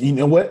 Yeah. And you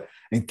know what?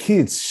 And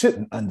kids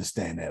shouldn't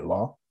understand that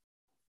law.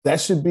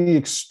 That should be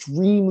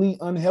extremely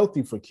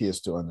unhealthy for kids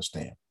to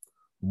understand.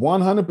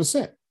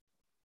 100%.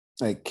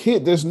 Like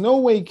there's no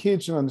way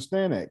kids should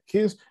understand that.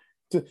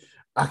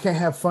 I can't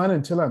have fun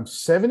until I'm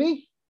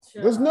 70.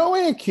 Sure. There's no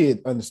way a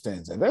kid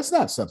understands that. That's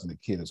not something a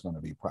kid is going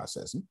to be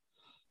processing.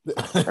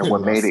 And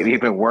what made it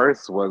even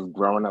worse was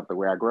growing up the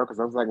way I grew up,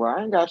 because I was like, well,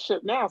 I ain't got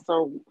shit now,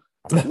 so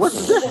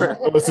what's the difference?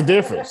 What's the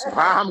difference?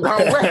 I'm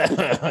going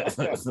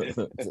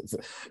with.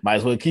 Might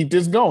as well keep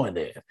this going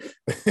there.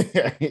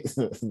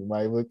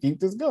 Might as well keep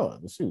this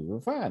going. Shoot,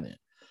 we're fine then.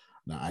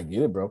 No, I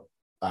get it, bro.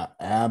 I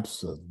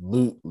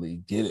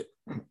absolutely get it.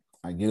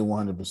 I get it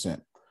 100%.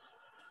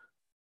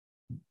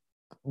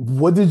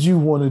 What did you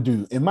want to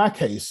do? In my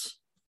case,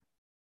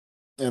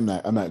 I'm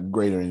not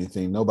great or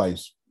anything.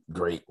 Nobody's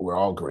great. We're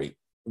all great.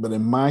 But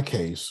in my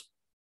case,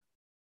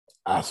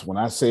 when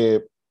I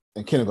said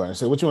in kindergarten, I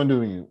said, what you want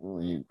to do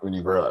when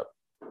you grow up?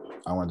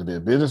 I wanted to be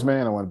a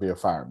businessman. I want to be a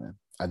fireman.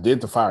 I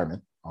did the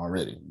fireman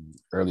already,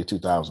 early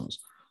 2000s.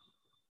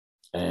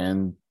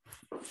 And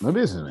I'm a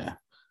businessman.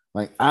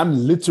 Like,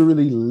 I'm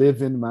literally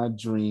living my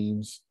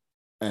dreams,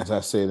 as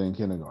I said in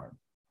kindergarten.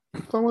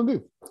 That's all I want to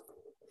do.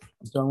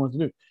 That's all I want to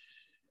do.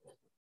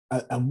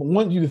 I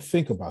want you to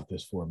think about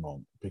this for a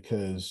moment,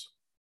 because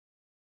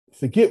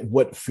forget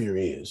what fear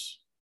is.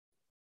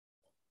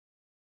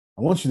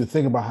 I want you to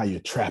think about how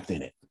you're trapped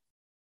in it.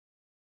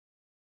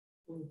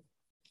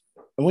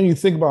 And when you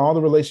think about all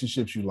the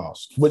relationships you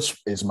lost, which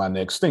is my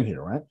next thing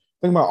here, right?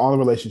 Think about all the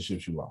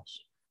relationships you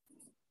lost.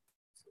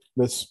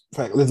 Let's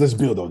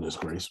build on this,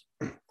 Grace.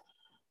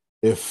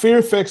 If fear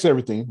affects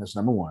everything, that's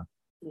number one.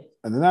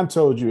 And then I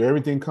told you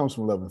everything comes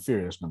from love and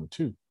fear, that's number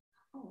two.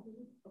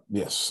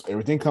 Yes,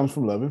 everything comes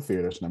from love and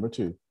fear, that's number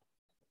two.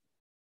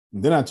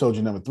 And then I told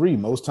you number three,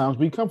 most times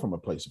we come from a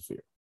place of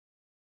fear.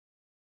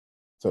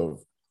 So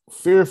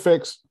fear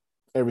affects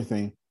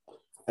everything.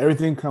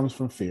 Everything comes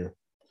from fear.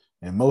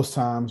 And most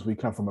times we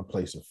come from a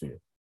place of fear.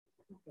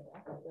 Okay, I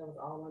thought that was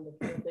all under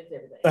fear affects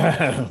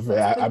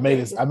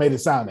everything. I made it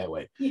sound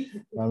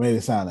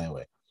that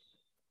way.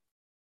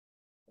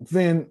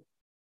 Then,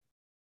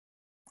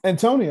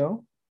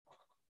 Antonio,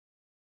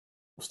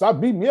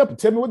 stop beating me up and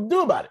tell me what to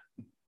do about it.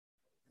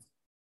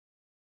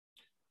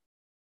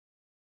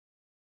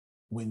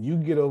 When you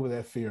get over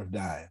that fear of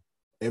dying,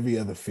 every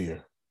other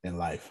fear in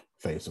life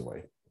fades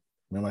away.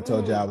 Remember I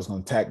told you I was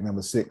going to attack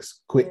number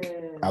 6 quick?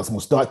 Yeah. I was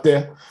going to start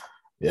there.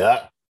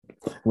 Yeah.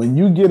 When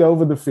you get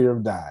over the fear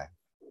of dying,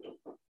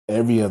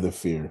 every other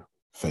fear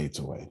fades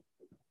away.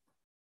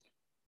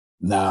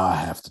 Now I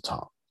have to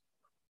talk.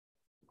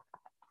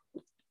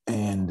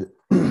 And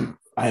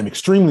I am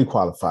extremely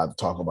qualified to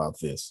talk about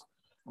this,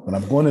 but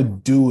I'm going to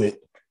do it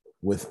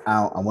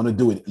I want to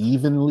do it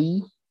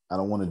evenly. I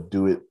don't want to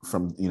do it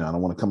from, I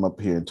don't want to come up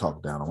here and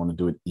talk down. I want to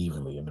do it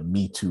evenly in a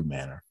Me Too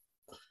manner.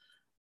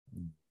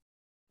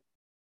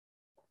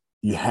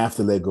 You have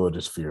to let go of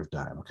this fear of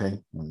dying, okay?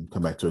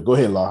 Come back to it. Go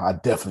ahead, Law. I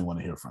definitely want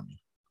to hear from you.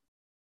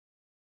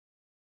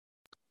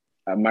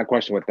 My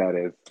question with that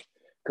is,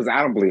 because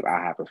I don't believe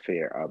I have a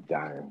fear of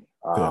dying.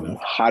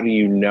 How do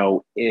you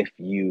know if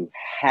you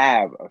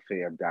have a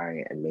fear of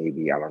dying? And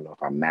maybe, I don't know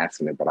if I'm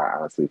masking it, but I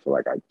honestly feel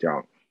like I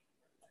don't.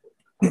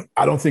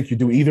 I don't think you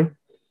do either,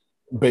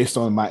 based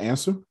on my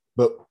answer,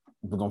 but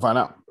we're going to find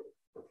out.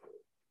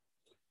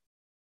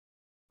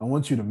 I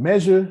want you to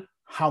measure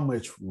how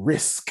much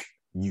risk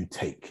you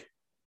take.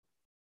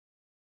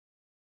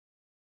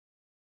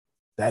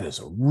 That is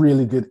a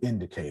really good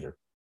indicator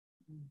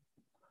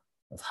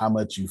of how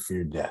much you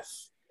fear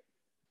death.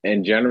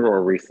 In general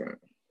or recent?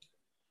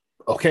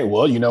 Okay,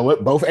 well, you know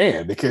what? Both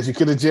and, because you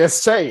could have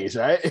just changed,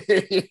 right?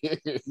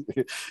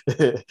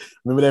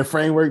 Remember that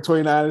framework,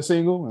 29 and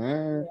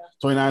single?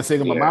 29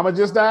 single, my mama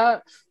just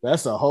died.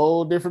 That's a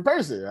whole different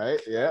person, right?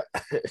 Yeah.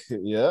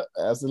 Yeah,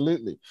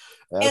 absolutely.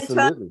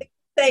 Absolutely.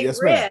 Take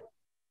yes, risk,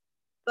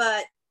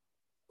 but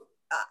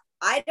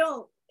I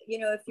don't,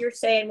 if you're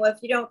saying, well, if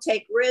you don't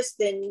take risks,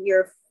 then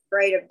you're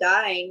afraid of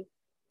dying.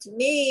 To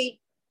me,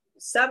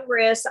 some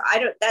risks,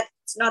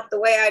 that's not the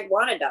way I'd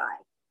want to die.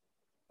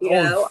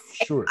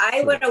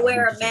 I want to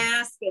wear a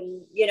mask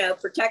and,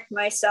 protect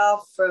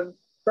myself from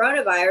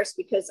coronavirus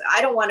because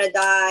I don't want to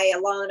die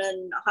alone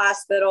in a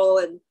hospital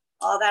and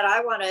all that.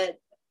 I want to,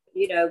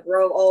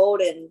 grow old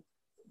and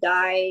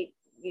die,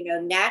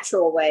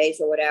 natural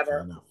ways or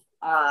whatever.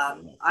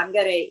 I'm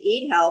going to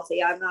eat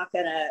healthy. I'm not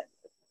going to,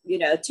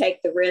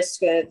 take the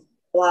risk of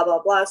blah,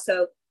 blah, blah.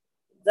 So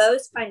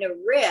those kind of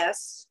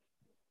risks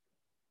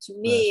to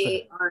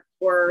me aren't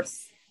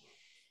worth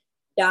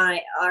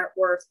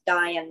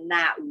dying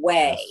that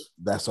way.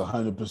 That's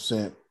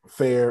 100%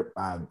 fair.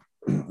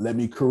 Let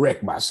me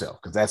correct myself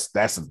because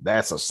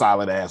that's a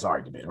solid ass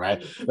argument,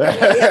 right?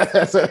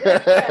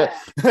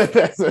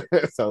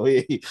 So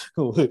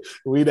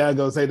we not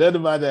gonna say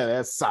nothing about that.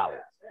 That's solid.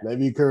 Let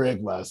me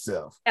correct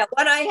myself. Now,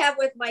 what I have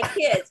with my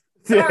kids.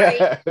 Sorry,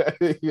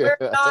 we're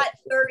not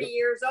 30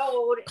 years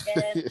old,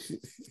 and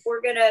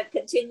we're gonna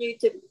continue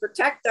to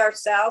protect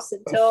ourselves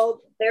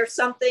until there's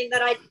something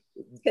that I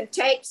can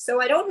take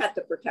so I don't have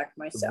to protect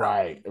myself.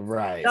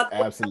 Right.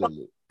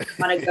 Absolutely. I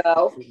want to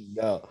go.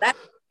 No. That's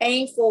a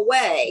painful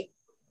way.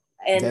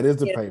 And that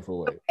is a painful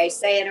way. Okay,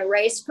 say in a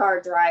race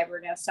car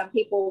driver. Now, some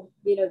people,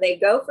 they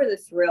go for the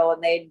thrill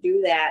and they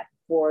do that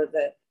for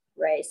the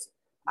race.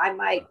 I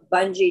might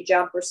bungee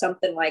jump or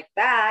something like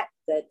that.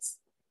 That's,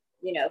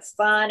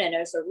 fun and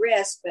there's a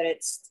risk, but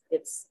it's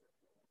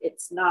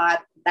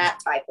not that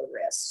type of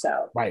risk.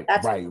 So right.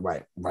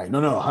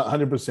 No,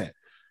 100%.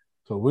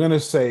 So we're gonna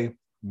say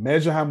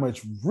measure how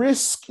much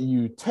risk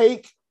you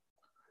take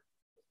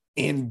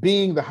in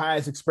being the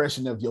highest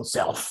expression of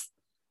yourself.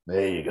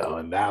 There you go.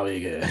 And now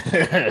we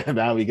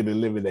can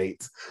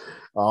eliminate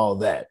all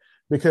that.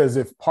 Because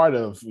if part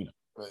of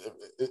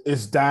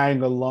it's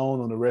dying alone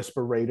on the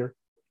respirator,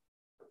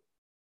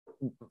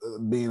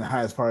 being the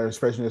highest part of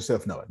expression of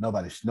yourself, no,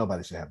 nobody should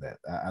have that.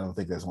 I don't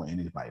think that's on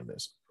anybody's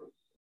list.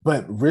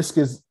 But risk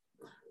is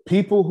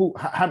people who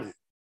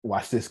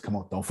watch this. Come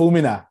on, don't fool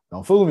me now.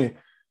 Don't fool me.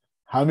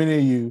 How many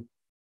of you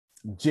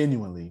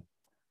genuinely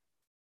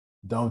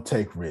don't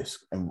take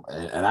risk? And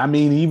I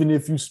mean, even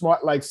if you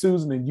smart like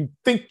Susan and you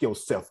think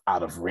yourself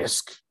out of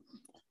risk,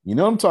 you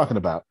know what I'm talking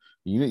about.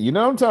 You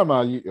know what I'm talking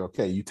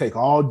about. You take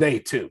all day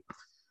too,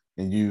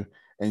 and you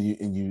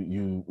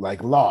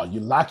like law. You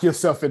lock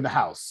yourself in the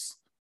house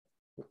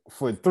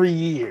for 3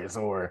 years,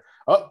 or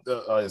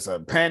it's a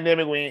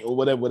pandemic or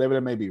whatever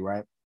that may be.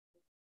 Right.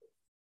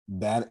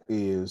 That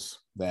is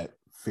that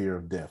fear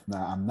of death.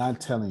 Now, I'm not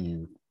telling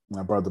you.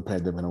 I brought the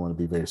pandemic. I want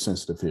to be very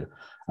sensitive here.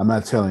 I'm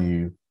not telling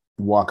you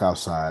walk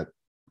outside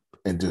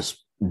and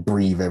just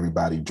breathe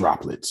everybody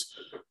droplets.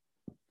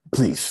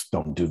 Please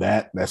don't do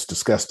that. That's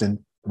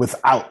disgusting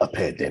without a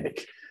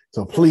pandemic.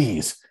 So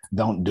please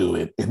don't do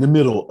it in the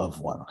middle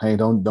of one. Hey,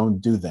 don't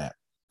do that.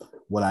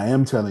 What I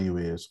am telling you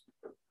is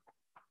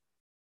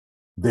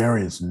there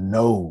is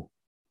no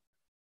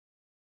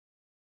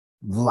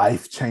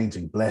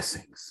life-changing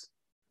blessings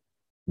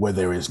where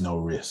there is no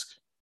risk.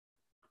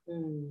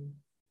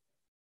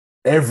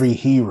 Every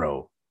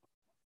hero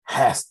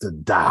has to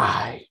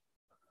die.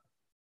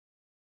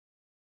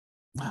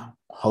 Now,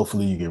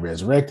 hopefully you get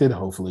resurrected.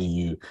 Hopefully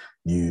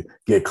you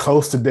get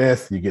close to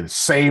death. You get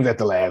saved at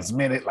the last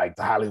minute, like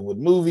the Hollywood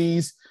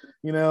movies,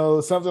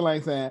 something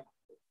like that.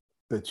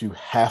 But you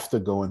have to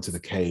go into the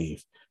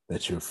cave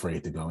that you're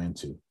afraid to go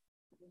into.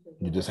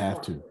 You just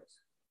have to.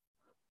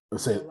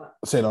 Say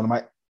it on the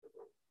mic.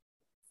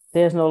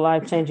 There's no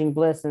life-changing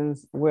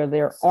blessings where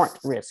there aren't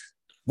risks.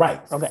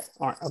 Right. Okay.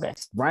 All right. Okay.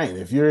 Right.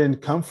 If you're in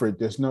comfort,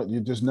 there is no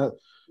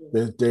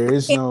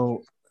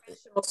professional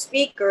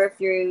speaker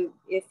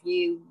if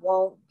you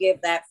won't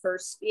give that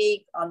first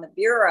speak on the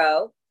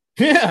bureau.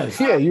 Yeah.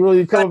 You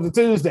really come up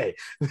to Tuesday.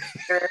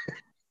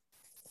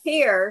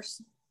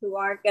 Peers who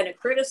aren't going to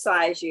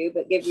criticize you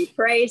but give you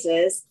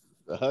praises.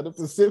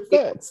 100%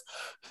 facts.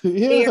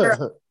 Yeah.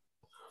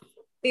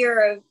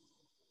 Fear of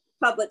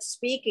public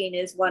speaking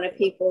is one of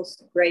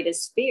people's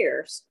greatest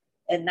fears,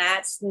 and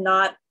that's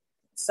not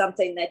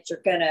something that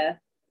you're going to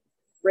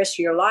risk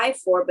your life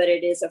for, but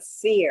it is a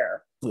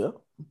fear. Yeah.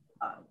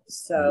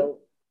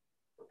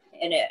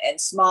 And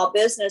small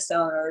business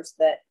owners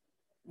that,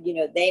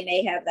 they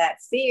may have that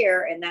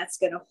fear, and that's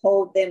going to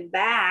hold them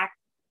back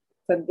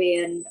from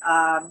being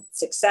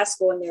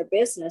successful in their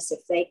business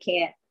if they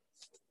can't,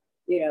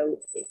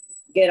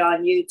 get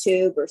on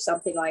YouTube or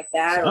something like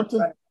that, or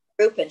run a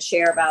group and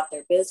share about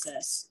their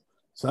business.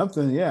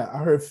 Something, yeah. I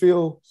heard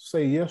Phil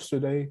say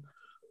yesterday,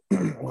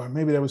 or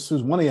maybe that was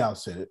Susan. One of y'all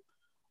said it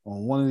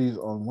on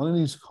one of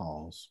these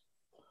calls.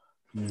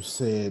 You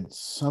said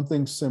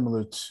something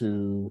similar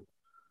to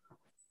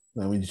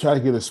when you try to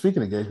get a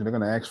speaking engagement, they're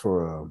going to ask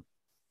for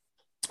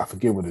I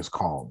forget what it's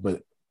called,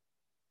 but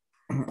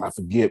I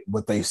forget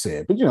what they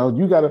said. But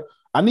you gotta.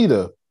 I need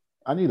a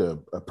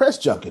press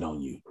junket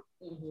on you.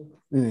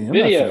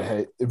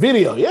 Video.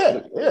 Video,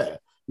 yeah.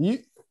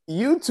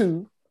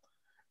 YouTube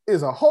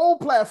is a whole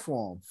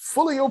platform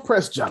full of your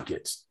press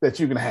junkets that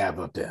you can have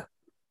up there.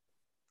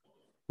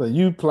 So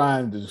you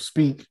plan to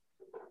speak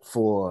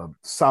for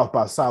South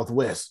by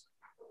Southwest,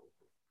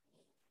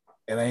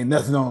 and ain't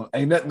nothing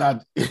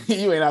out.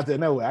 You ain't out there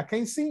nowhere. I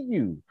can't see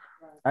you.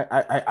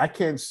 I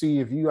can't see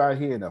if you out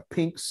here in a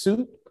pink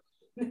suit.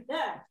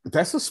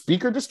 That's a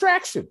speaker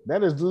distraction.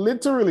 That is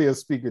literally a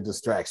speaker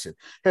distraction.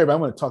 Hey, everybody,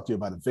 I'm going to talk to you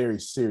about a very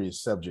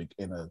serious subject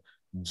in a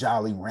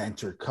Jolly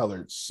Rancher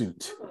colored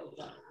suit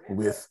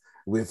with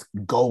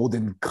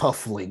golden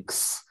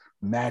cufflinks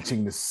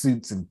matching the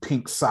suits and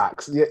pink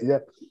socks. Yeah.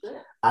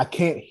 I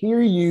can't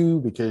hear you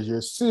because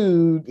your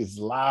suit is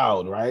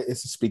loud, right?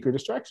 It's a speaker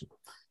distraction.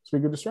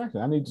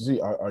 I need to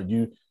see, are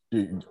you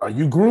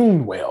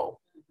groomed well?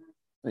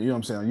 You know what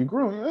I'm saying? Are you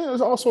groomed? There's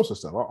all sorts of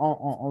stuff.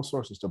 All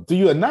sorts of stuff. Do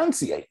you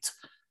enunciate?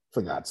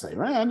 For God's sake,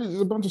 right?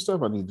 There's a bunch of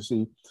stuff I need to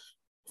see.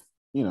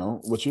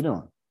 What you're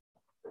doing.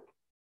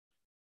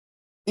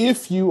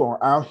 If you are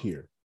out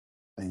here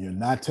and you're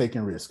not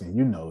taking risks, and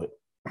you know it,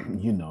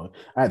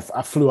 I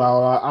flew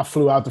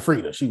out to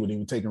Frida. She wasn't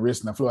even taking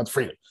risks, and I flew out to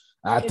Frida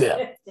out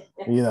there.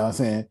 You know what I'm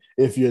saying?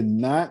 If you're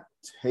not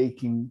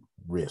taking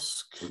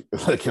risk,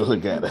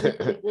 look at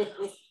it.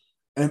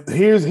 And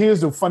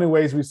here's the funny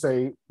ways we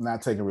say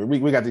not taking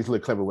risk. We got these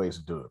little clever ways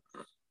to do it.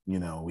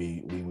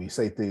 We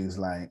say things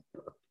like,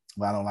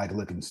 well, I don't like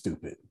looking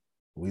stupid.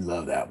 We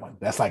love that one.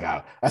 That's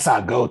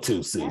our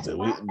go-to,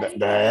 Susan.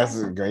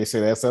 That's Grace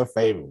said that's her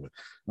favorite one.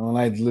 I don't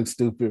like to look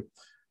stupid.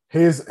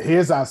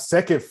 Here's our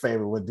second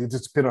favorite one. It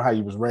just depends on how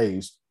you was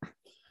raised.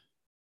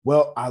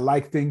 Well, I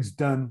like things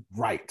done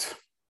right.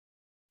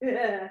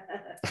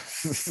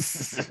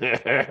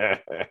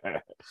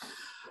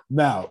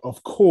 Now,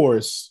 of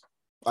course,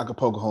 I could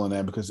poke a hole in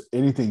that because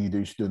anything you do,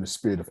 you should do in the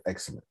spirit of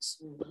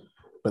excellence.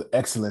 But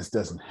excellence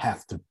doesn't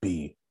have to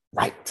be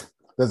right.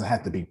 Doesn't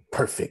have to be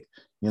perfect.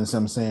 You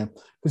understand what I'm saying?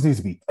 This needs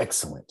to be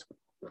excellent.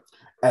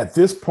 At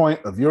this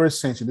point of your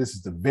ascension, this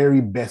is the very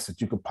best that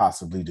you could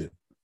possibly do.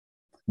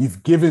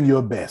 You've given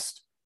your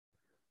best.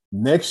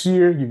 Next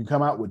year, you can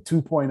come out with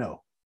 2.0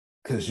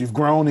 because you've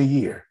grown a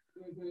year.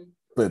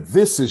 But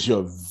this is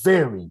your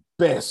very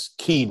best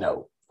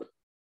keynote.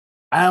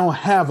 I don't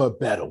have a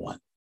better one.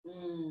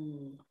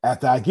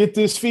 After I get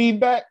this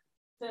feedback,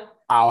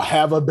 I'll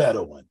have a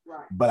better one.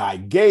 Right. But I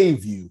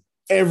gave you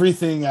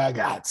everything I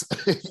got.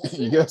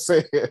 You know what I'm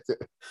saying?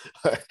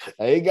 I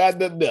ain't got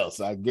nothing else.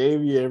 I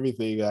gave you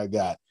everything I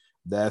got.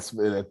 That's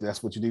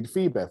what you need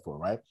feedback for,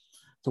 right?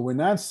 So we're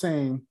not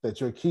saying that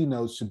your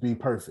keynotes should be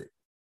perfect.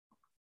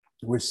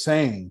 We're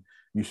saying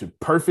you should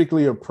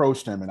perfectly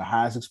approach them in the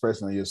highest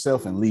expression of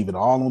yourself and leave it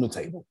all on the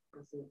table.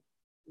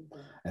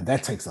 And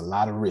that takes a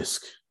lot of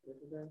risk.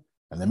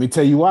 And let me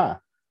tell you why.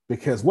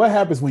 Because what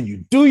happens when you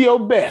do your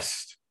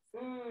best?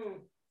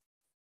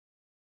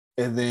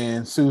 And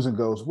then Susan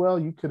goes, well,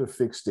 you could have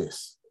fixed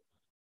this.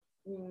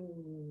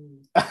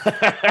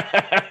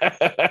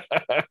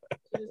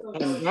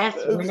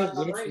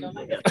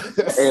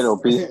 It'll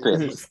be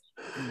fixed.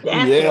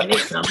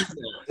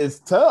 It's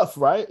tough,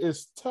 right?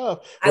 It's tough.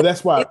 But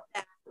that's why.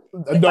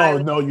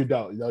 No, you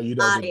don't. No, you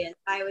don't.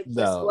 I would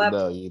just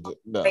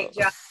great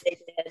job they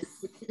did.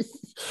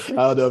 I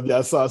don't know if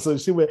y'all saw. So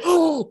she went,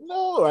 oh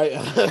no, right?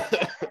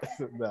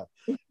 No.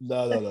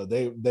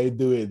 They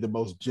do it the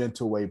most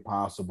gentle way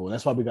possible. And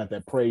that's why we got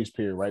that praise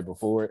period right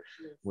before it.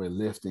 We're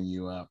lifting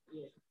you up,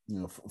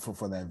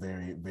 for that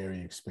very,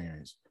 very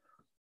experience.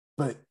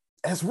 But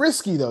that's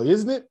risky though,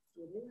 isn't it?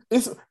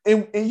 It's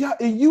and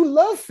you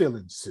love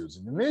feeling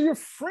Susan, and they're your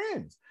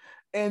friends,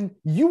 and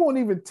you won't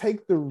even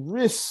take the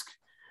risk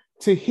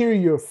to hear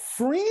your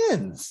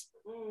friends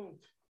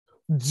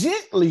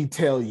gently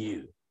tell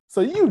you. So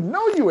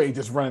you ain't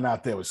just running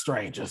out there with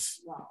strangers.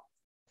 No.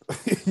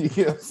 You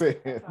know what I'm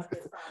saying?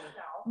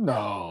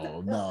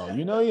 No,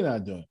 you're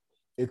not doing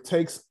it. It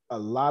takes a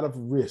lot of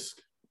risk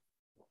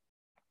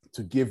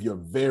to give your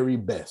very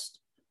best,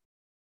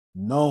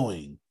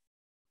 knowing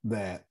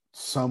that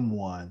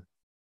someone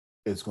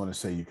is going to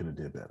say you could have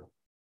did better.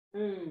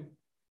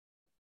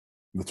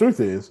 The truth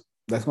is,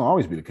 that's going to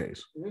always be the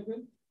case.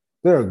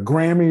 There are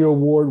Grammy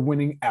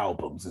Award-winning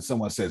albums, and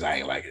someone says, I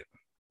ain't like it.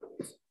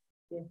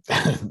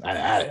 I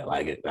didn't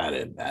like it. I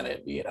didn't.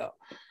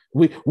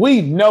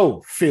 We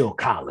know Phil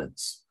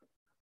Collins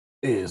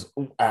is.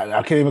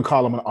 I can't even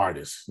call him an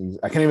artist.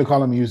 I can't even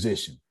call him a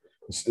musician.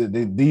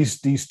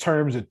 These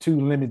terms are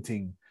too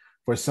limiting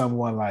for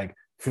someone like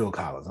Phil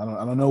Collins. I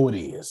don't know what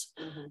he is.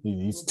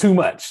 He's too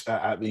much.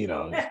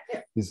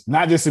 He's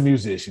not just a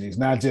musician. He's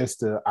not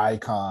just an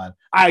icon.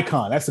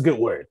 Icon. That's a good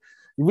word.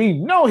 We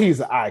know he's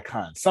an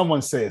icon.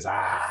 Someone says,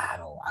 I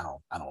don't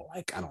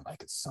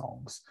like his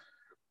songs.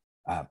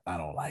 I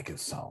don't like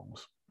his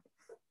songs.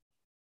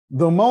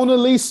 The Mona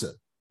Lisa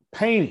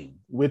painting,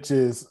 which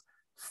is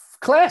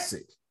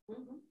classic.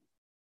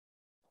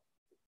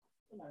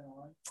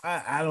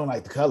 I don't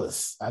like the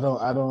colors. I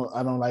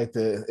don't like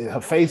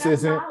her face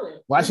isn't.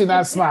 Why she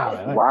not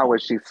smiling? Why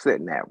was she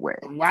sitting that way?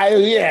 Why?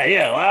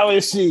 Yeah. Why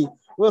was she?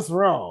 What's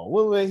wrong?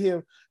 What with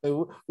him?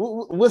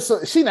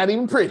 She not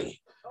even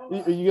pretty. You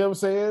know what I'm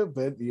saying?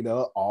 But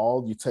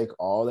you take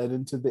all that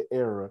into the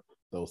era.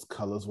 Those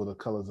colors were the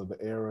colors of the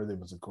era. There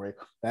was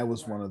that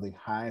was one of the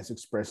highest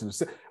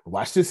expressions.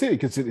 Watch this here,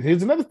 because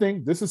here's another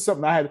thing. This is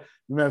something I had.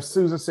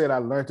 Susan said I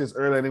learned this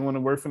early. I didn't want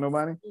to work for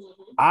nobody.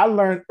 Mm-hmm. I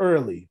learned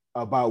early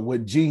about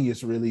what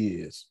genius really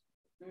is.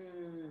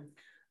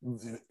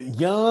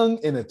 Young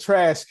in a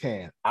trash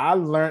can. I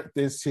learned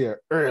this here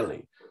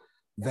early.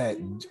 That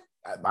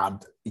I'm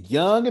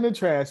young in a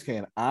trash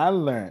can. I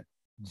learned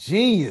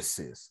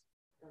geniuses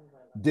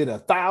did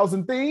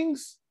 1,000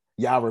 things.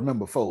 Y'all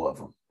remember 4 of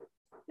them.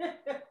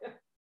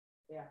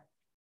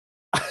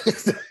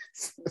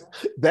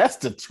 That's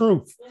the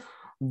truth.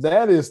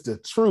 That is the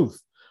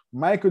truth.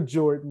 Michael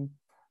Jordan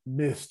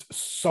missed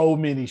so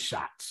many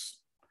shots.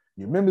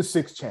 You remember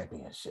 6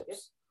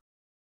 championships.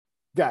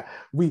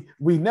 We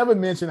never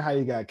mentioned how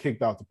he got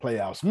kicked off the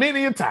playoffs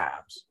many a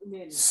times.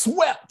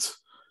 Swept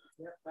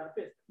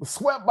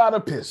by the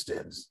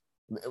Pistons.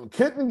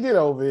 Couldn't get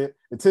over it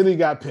until he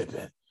got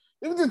Pippen.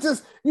 It was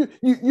just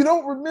you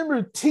don't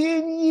remember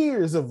 10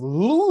 years of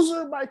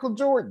loser Michael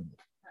Jordan.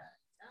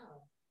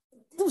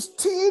 It was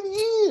 10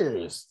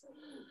 years.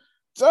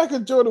 Michael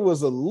Jordan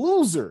was a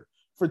loser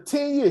for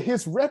 10 years.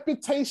 His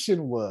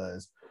reputation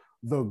was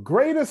the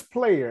greatest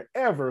player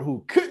ever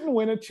who couldn't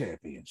win a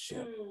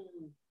championship.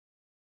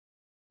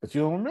 But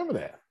you don't remember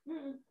that.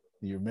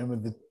 You remember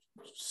the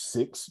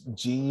 6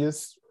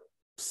 genius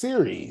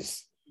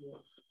series.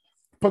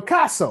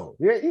 Picasso.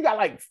 Yeah, you got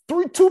like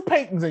 2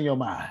 paintings in your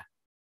mind.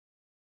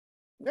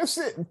 That's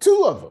it.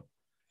 2 of them.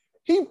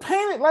 He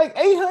painted like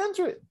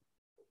 800.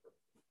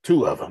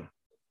 2 of them.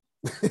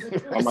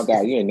 Oh my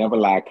God, you ain't never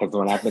lied, because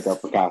when I think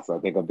of Picasso,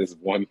 I think of this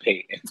one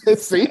painting.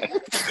 See?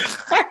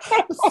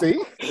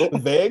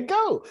 There you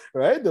go.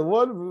 Right?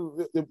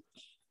 The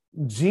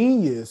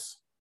genius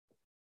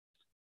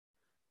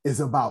is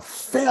about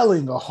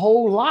failing a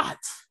whole lot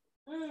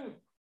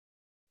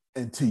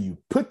until you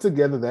put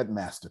together that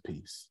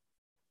masterpiece.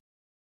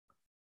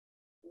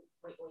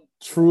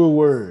 Truer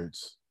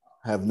words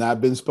have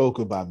not been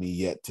spoken by me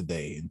yet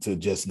today until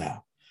just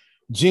now.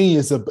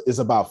 Genius is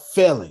about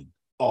failing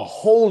a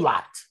whole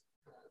lot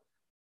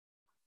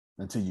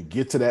until you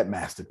get to that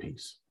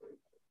masterpiece.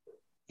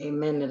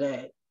 Amen to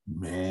that.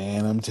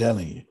 Man, I'm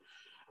telling you.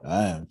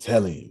 I am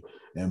telling you.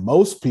 And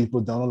most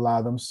people don't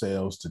allow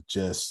themselves to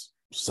just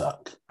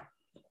suck.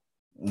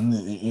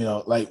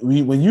 Like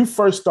when you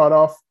first start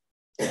off,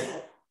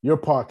 your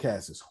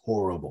podcast is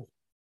horrible.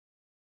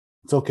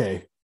 It's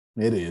okay.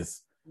 It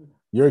is.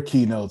 Your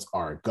keynotes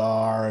are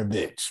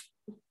garbage.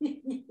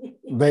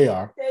 They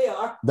are.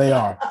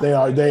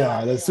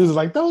 As Susan's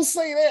like, don't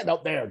say that. No,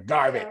 they're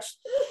garbage.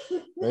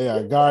 They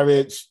are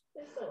garbage.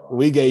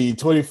 We gave you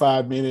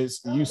 25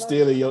 minutes. You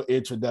still in your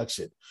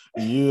introduction.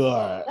 You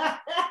are.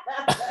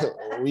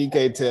 We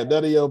can't tell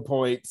none of your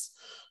points.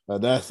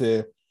 That's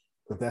it.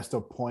 But that's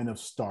the point of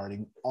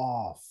starting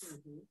off.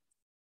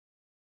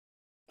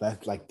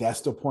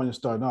 That's the point of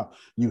starting off.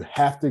 You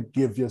have to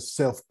give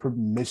yourself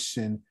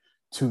permission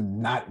to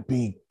not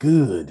be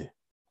good,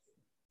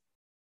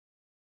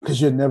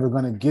 because you're never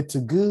going to get to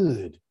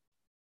good.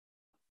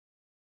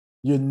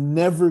 You're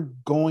never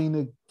going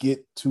to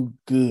get to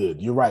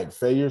good. You're right.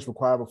 Failure is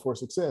required before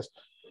success.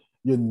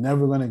 You're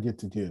never going to get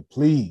to good.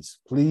 Please,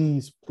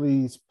 please,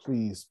 please,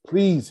 please,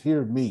 please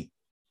hear me.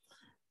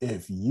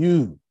 If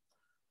you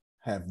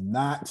have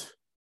not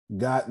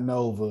gotten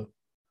over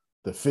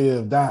the fear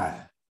of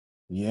dying,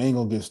 you ain't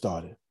going to get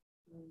started.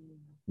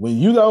 When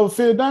you got over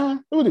fear of dying,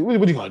 what are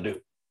you going to do?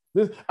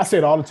 I say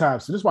it all the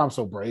time. So this is why I'm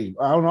so brave.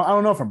 I don't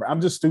know if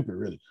I'm just stupid,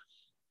 really.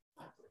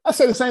 I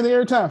say the same thing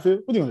every time, Phil.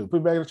 What are you going to do? Put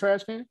it back in the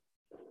trash can?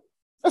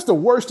 That's the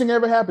worst thing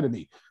ever happened to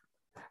me.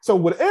 So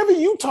whatever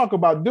you talk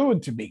about doing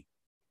to me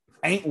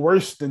ain't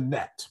worse than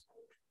that.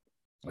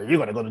 You're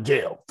going to go to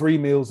jail 3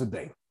 meals a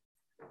day.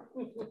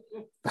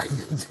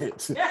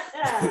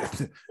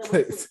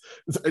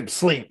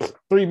 Sleep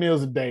 3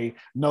 meals a day,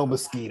 no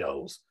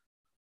mosquitoes.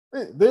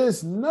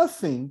 There's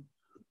nothing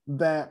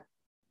that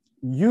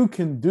you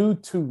can do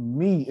to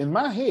me in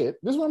my head.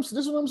 This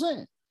is what I'm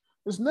saying.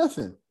 There's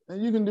nothing that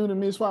you can do to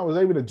me. That's why I was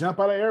able to jump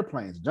out of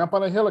airplanes, jump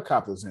out of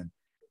helicopters,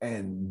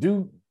 and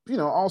do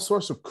all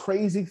sorts of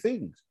crazy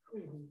things.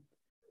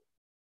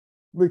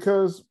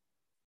 Because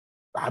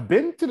I've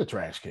been to the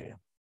trash can.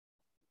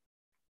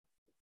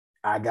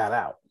 I got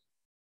out.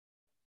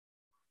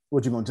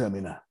 What you gonna tell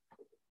me now?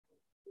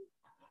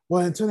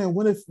 Well, Antonio,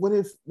 what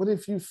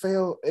if you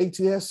fail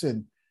ATS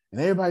and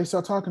everybody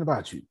start talking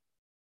about you?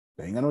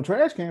 They ain't got no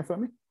trash can for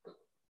me.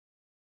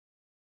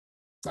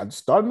 I just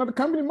start another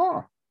company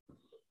tomorrow.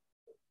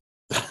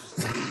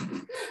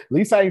 At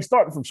least I ain't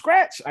starting from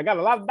scratch. I got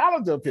a lot of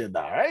knowledge up here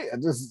now, right?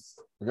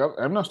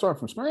 I'm not starting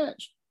from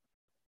scratch.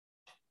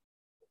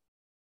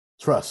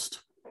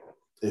 Trust.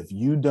 If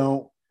you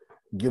don't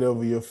get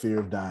over your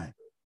fear of dying,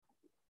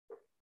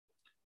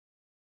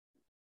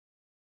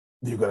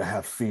 you're going to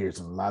have fears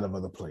in a lot of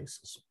other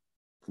places.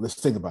 Let's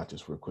think about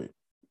this real quick.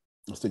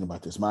 Let's think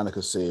about this.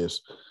 Monica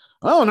says,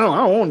 "Oh no, I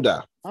don't want to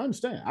die." I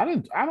understand.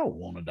 I don't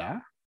want to die.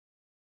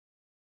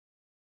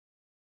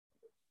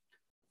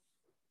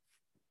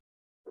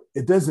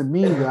 It doesn't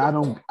mean that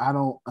I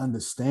don't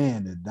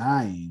understand that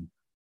dying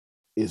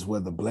is where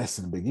the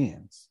blessing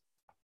begins.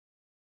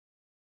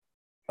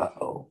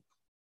 Uh-oh.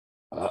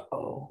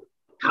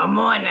 Come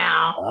on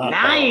now.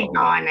 Now you're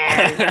going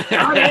there.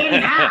 Oh, there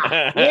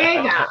now. There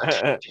you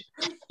go.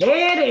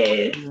 There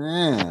it is.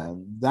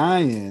 Man,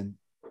 dying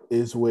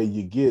is where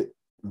you get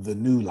the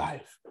new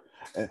life.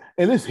 And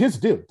here's the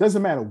deal. It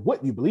doesn't matter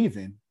what you believe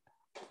in.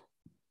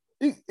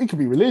 It could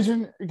be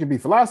religion. It could be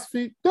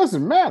philosophy.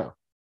 Doesn't matter.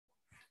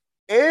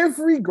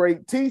 Every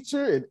great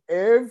teacher and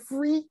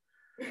every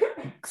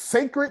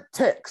sacred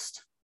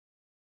text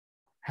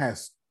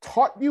has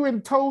taught you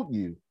and told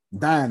you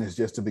dying is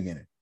just the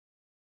beginning.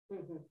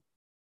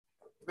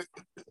 Mm-hmm.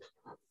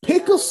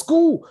 Pick a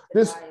school.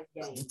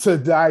 To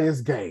die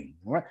is gain,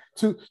 right?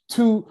 To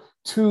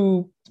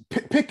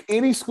pick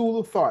any school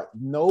of thought.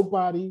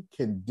 Nobody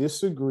can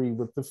disagree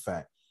with the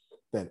fact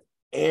that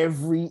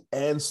every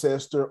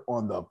ancestor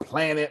on the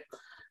planet,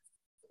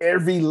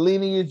 every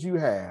lineage you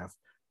have,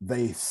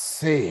 they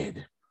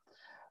said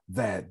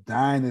that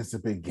dying is the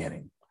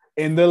beginning.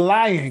 In The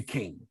Lion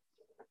King,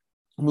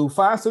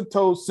 Mufasa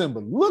told Simba,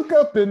 "Look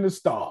up in the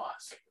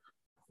stars.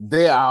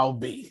 There I'll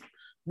be."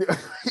 You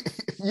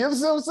know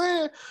what I'm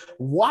saying?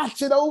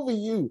 Watch it over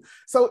you.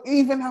 So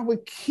even our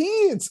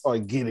kids are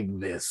getting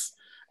this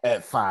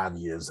at 5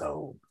 years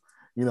old.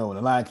 You know, when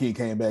The Lion King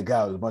came back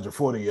out, it was a bunch of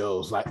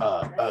 40-years like,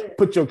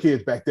 put your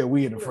kids back there,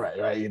 we in the front,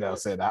 right? You know what I'm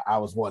saying? I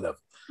was one of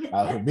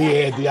them.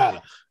 Me and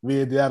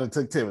Deanna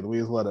took Timothy.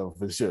 We was one of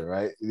them for sure,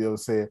 right? You know what I'm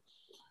saying?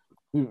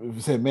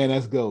 We said, man,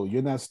 let's go.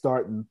 You're not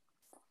starting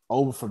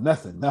over from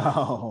nothing. No,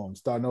 I'm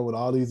starting over with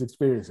all these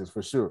experiences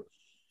for sure.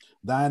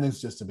 Dying is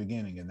just the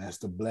beginning, and that's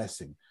the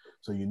blessing.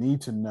 So you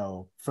need to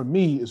know, for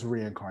me, it's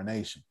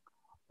reincarnation.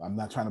 I'm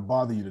not trying to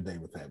bother you today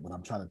with that. What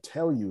I'm trying to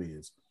tell you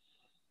is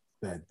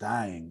that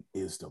dying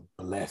is the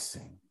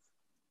blessing.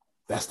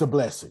 That's the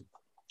blessing.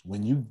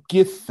 When you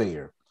get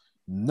there,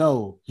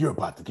 know you're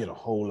about to get a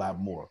whole lot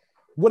more.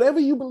 Whatever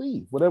you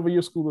believe, whatever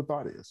your school of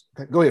thought is.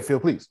 Okay? Go ahead, Phil,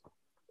 please.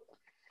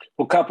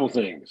 Well, a couple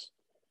things.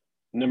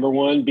 Number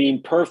one,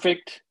 being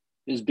perfect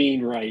is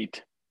being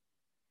right.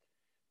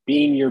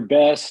 Being your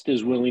best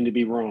is willing to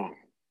be wrong.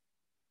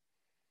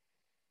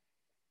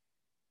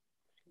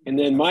 And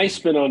then my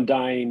spin on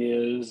dying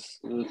is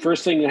the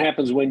first thing that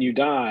happens when you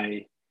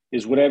die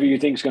is whatever you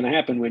think is going to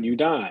happen when you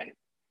die.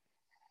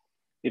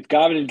 If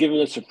God had given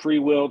us a free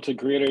will to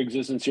create our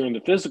existence here in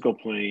the physical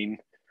plane,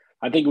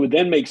 I think it would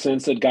then make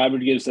sense that God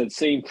would give us that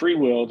same free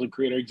will to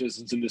create our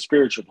existence in the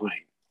spiritual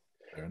plane.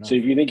 So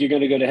if you think you're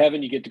going to go to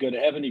heaven, you get to go to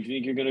heaven. If you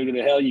think you're going to go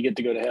to hell, you get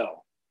to go to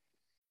hell.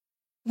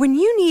 When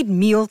you need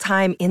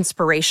mealtime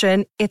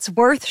inspiration, it's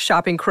worth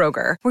shopping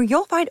Kroger, where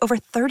you'll find over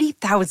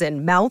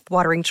 30,000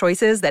 mouth-watering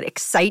choices that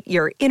excite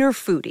your inner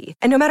foodie.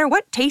 And no matter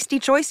what tasty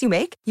choice you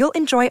make, you'll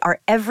enjoy our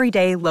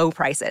everyday low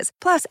prices,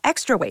 plus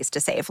extra ways to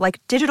save,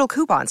 like digital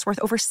coupons worth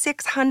over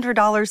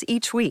 $600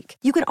 each week.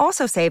 You can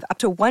also save up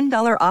to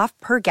 $1 off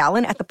per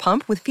gallon at the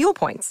pump with fuel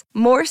points.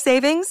 More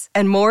savings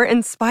and more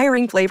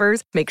inspiring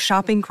flavors make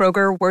shopping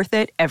Kroger worth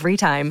it every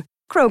time.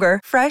 Kroger,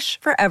 fresh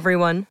for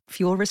everyone.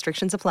 Fuel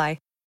restrictions apply.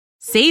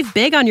 Save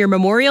big on your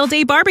Memorial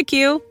Day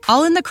barbecue,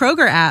 all in the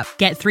Kroger app.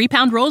 Get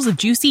 3-pound rolls of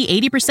juicy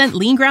 80%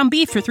 lean ground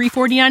beef for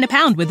 $3.49 a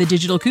pound with a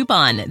digital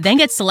coupon. Then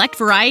get select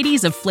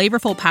varieties of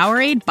flavorful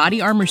Powerade,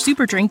 Body Armor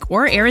Super Drink,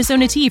 or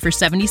Arizona tea for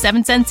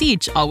 77 cents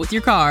each, all with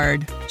your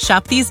card.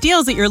 Shop these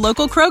deals at your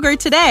local Kroger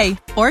today,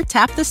 or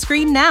tap the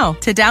screen now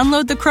to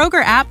download the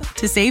Kroger app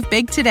to save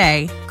big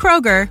today.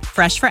 Kroger,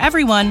 fresh for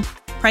everyone.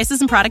 Prices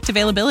and product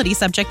availability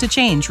subject to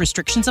change.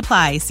 Restrictions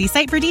apply. See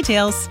site for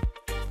details.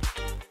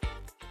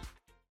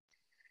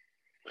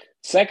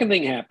 Second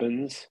thing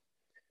happens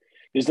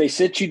is they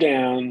sit you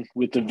down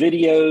with the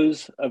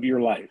videos of your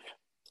life.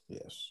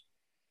 Yes.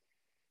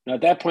 Now,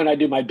 at that point, I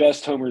do my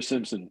best Homer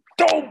Simpson.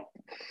 Don't!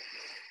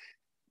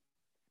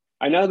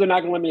 I know they're not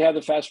going to let me have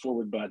the fast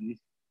forward button.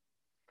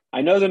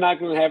 I know they're not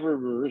going to have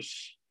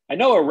reverse. I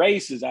know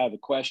erase is out of the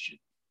question.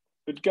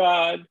 But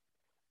God,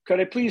 could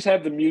I please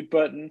have the mute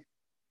button?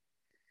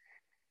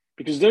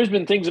 Because there's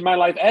been things in my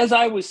life, as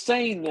I was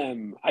saying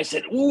them, I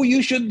said, "Oh,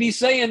 you shouldn't be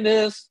saying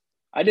this."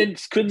 I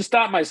couldn't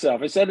stop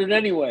myself. I said it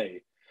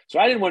anyway. So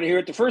I didn't want to hear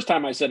it the first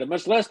time I said it,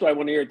 much less do I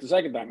want to hear it the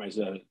second time I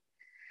said it.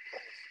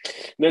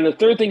 And then the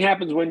third thing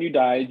happens when you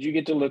die is you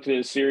get to look at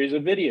a series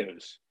of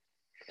videos.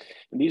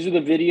 And these are the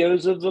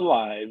videos of the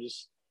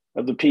lives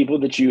of the people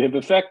that you have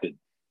affected.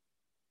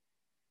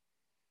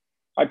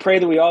 I pray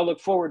that we all look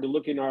forward to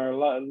living our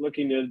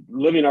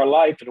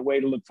life in a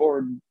way to look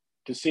forward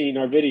to seeing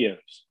our videos.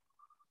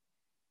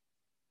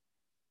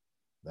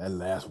 That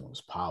last one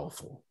was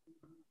powerful.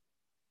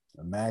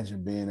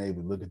 Imagine being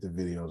able to look at the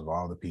videos of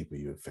all the people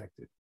you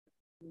affected.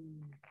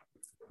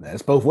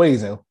 That's both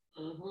ways, though.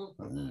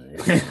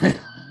 Mm-hmm.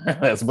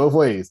 That's both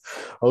ways.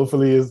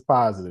 Hopefully it's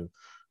positive.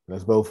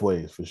 That's both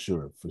ways for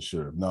sure.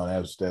 No,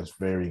 that's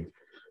very,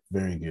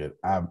 very good.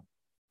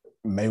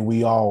 May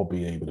we all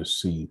be able to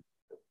see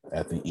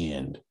at the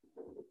end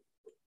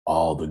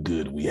all the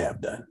good we have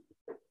done.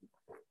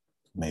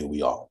 May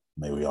we all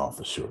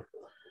for sure.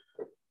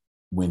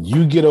 When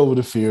you get over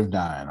the fear of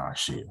dying,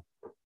 Arshia,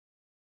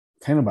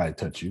 can't nobody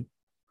touch you.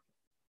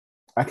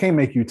 I can't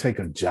make you take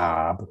a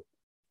job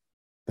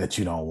that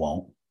you don't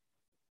want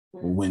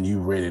when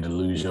you're ready to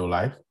lose your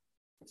life.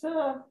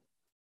 Sure.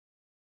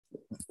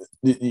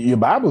 Your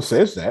Bible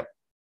says that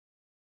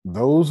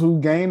those who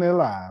gain their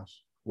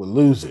lives will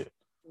lose it.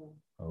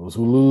 Those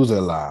who lose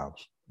their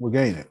lives will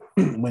gain it.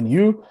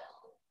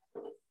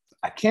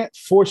 I can't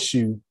force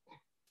you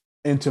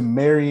into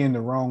marrying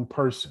the wrong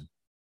person.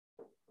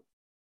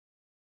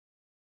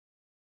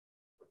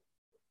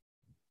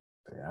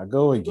 There I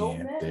go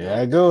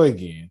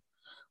again.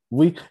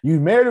 You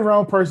marry the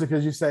wrong person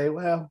because you say,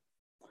 well,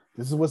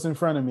 this is what's in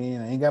front of me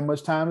and I ain't got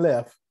much time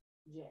left.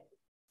 Yeah.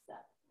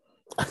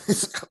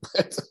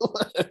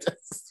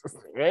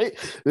 Right?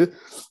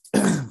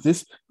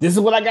 This is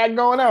what I got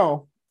going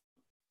on.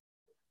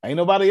 Ain't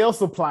nobody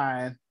else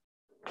applying.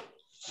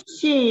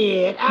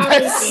 Shit.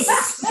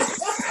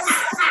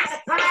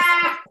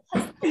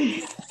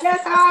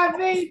 That's how I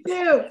mean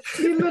too.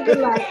 You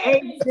looking like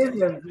 8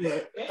 different.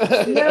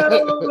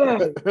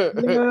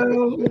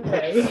 No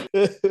way.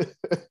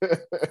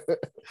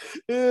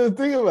 Yeah,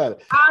 think about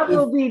it. I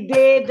will be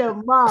dead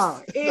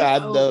tomorrow. I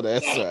know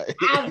that's right.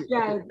 I'm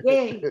trying to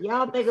say,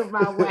 y'all think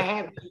about what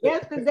happened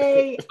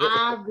yesterday.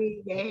 I'll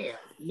be there.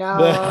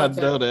 I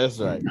know that's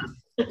right.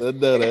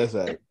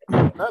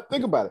 Now,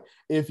 think about it.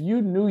 If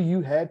you knew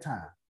you had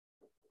time,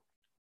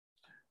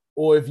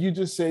 or if you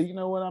just say, you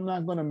know what, I'm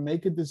not going to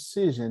make a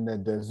decision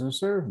that doesn't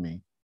serve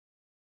me,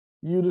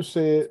 you'd have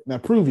said, now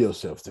prove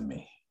yourself to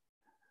me.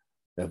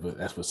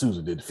 That's what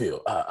Susan did to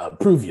Phil.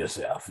 Prove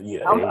yourself.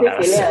 Yeah.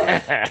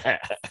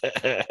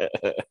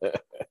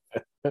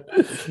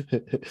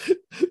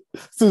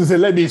 Susan said,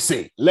 let me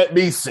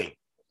see.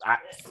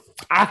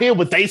 I hear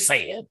what they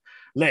saying.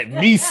 Let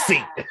me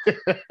see.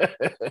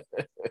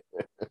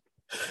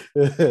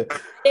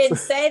 Didn't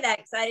say that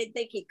because I didn't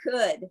think he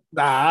could.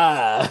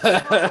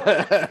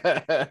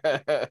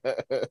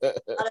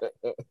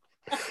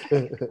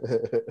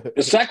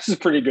 The sex is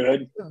pretty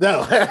good.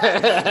 No.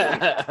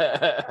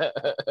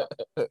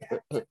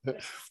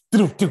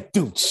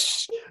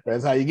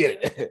 That's how you get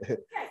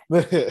it.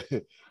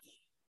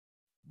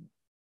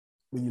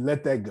 When you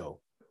let that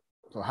go.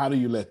 So how do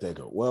you let that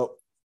go? Well,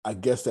 I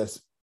guess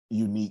that's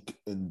unique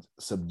and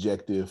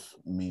subjective,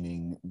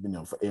 meaning,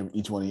 for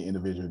each one of your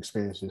individual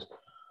experiences.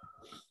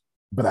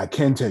 But I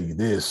can tell you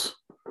this.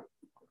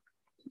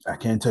 I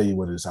can tell you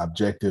what is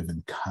objective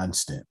and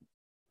constant,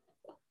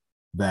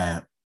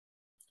 that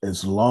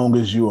as long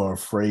as you are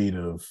afraid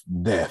of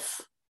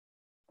death,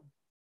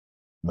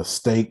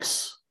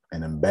 mistakes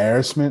and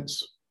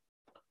embarrassments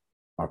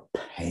are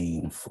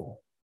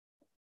painful.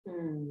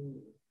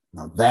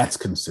 Now that's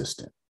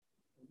consistent.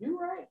 You're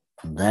right.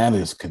 That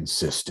is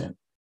consistent.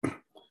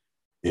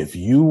 If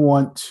you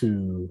want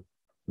to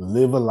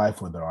live a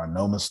life where there are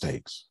no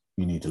mistakes,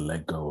 you need to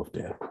let go of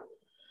death.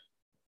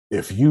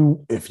 If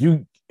you're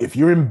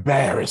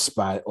embarrassed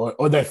by it,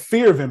 or that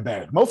fear of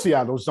embarrassment, most of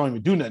y'all don't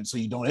even do nothing, so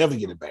you don't ever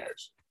get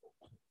embarrassed.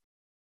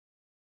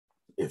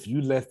 If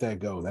you let that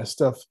go, that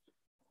stuff,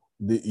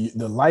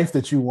 the life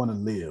that you want to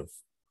live,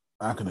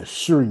 I can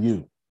assure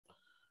you,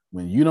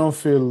 when you don't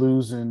feel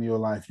losing your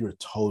life, you're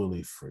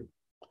totally free.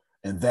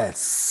 And that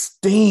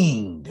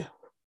sting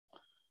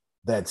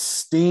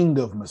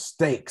of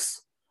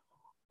mistakes,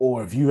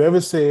 or if you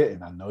ever said,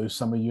 and I know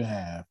some of you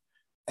have,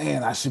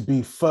 and I should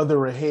be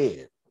further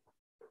ahead.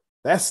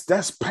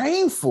 That's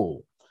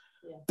painful.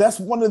 Yeah. That's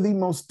one of the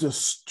most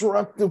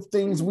destructive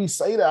things we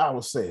say to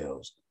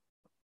ourselves.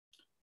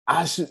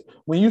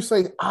 When you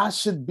say I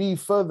should be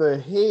further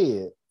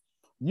ahead,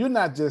 you're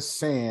not just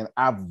saying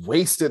I've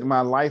wasted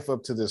my life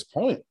up to this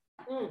point.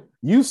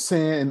 You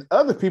saying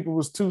other people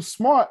was too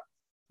smart.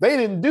 They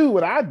didn't do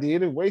what I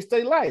did and waste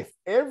their life.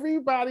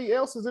 Everybody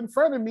else is in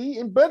front of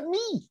me but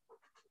me.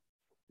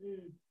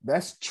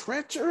 That's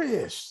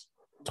treacherous,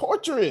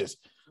 torturous.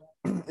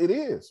 It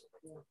is.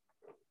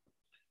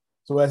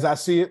 So as I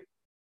see it,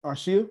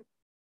 Arshia,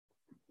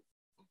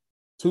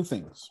 2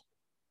 things.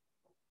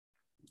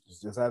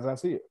 Just as I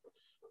see it.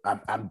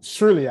 I'm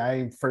surely I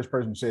ain't the first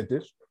person who said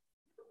this,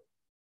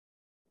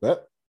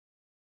 but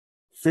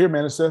fear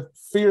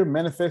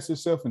manifests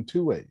itself in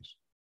 2 ways.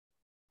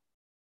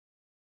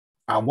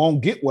 I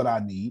won't get what I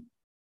need,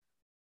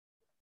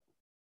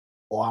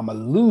 or I'm going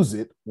to lose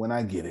it when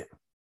I get it.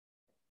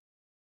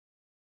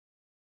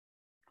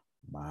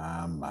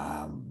 My.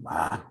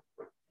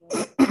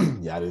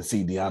 Y'all didn't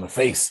see Deanna's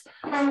face.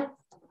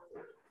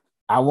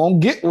 I won't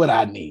get what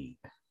I need,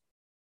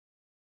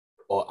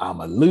 or I'm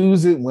going to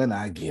lose it when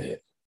I get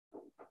it.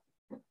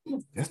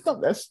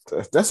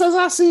 That's as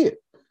I see it.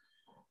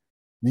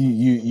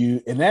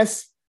 You and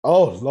that's,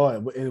 oh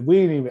Lord,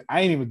 I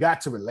ain't even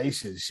got to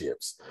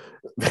relationships.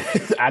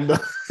 I know.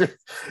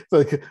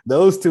 So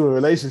those 2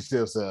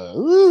 relationships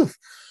are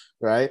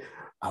right.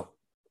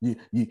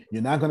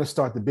 You're not going to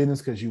start the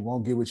business because you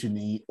won't get what you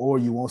need, or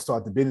you won't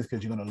start the business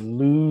because you're going to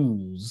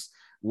lose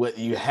what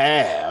you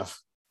have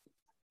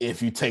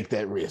if you take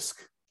that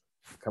risk.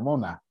 Come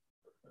on now.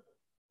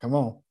 Come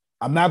on.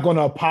 I'm not going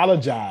to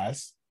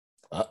apologize.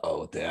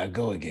 Uh-oh, there I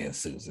go again,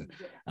 Susan.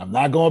 I'm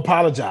not going to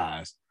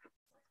apologize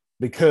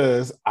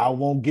because I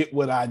won't get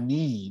what I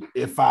need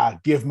if I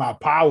give my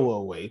power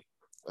away.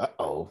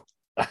 Uh-oh.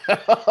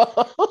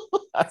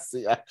 I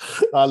see.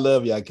 I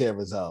love y'all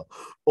cameras on.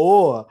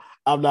 Or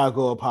I'm not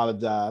going to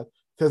apologize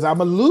because I'm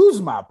going to lose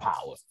my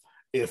power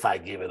if I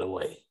give it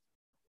away.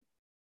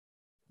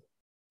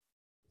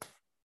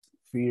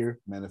 Fear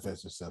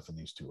manifests itself in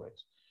these two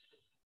ways.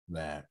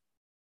 That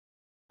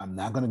I'm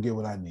not going to get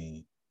what I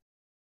need,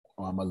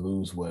 or I'm going to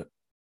lose what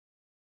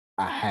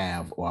I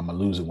have, or I'm going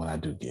to lose it when I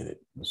do get it.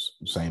 It's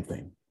the same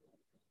thing.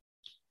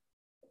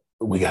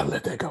 We got to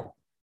let that go.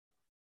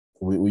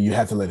 You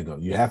have to let it go.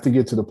 You have to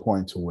get to the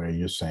point to where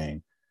you're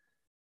saying,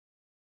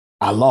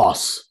 I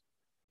lost,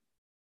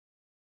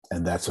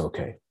 and that's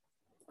okay.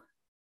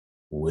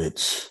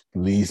 Which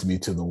leads me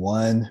to the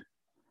one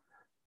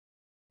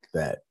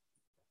that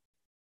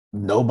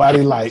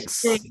nobody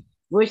likes.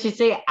 What she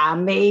say? I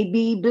may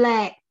be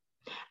black,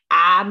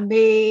 I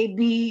may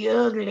be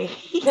ugly,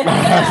 but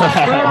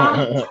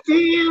I'm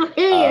still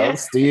here. I'm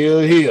still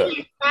here.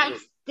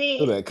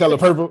 Look at that, Color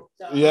Purple.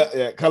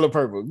 Yeah, Color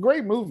Purple.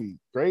 Great movie.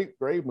 Great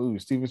movie.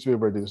 Steven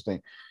Spielberg did his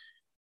thing.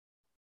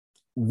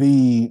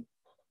 The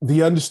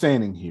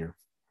understanding here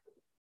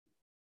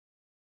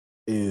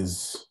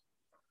is,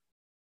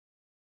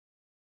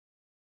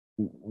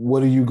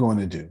 what are you going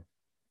to do?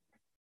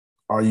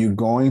 Are you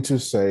going to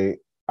say,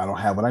 I don't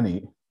have what I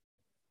need,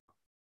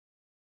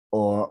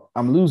 or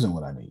I'm losing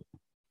what I need?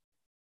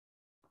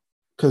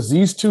 Because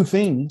these two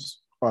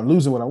things are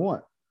losing what I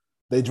want.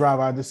 They drive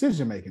our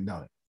decision making,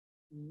 don't it?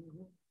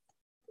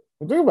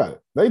 Well, think about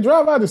it. They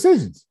drive our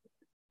decisions.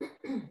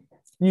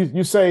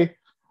 You say,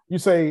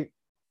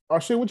 oh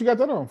shit, what you got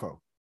that on for?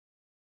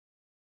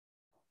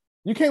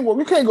 You can't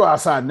go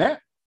outside in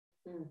that.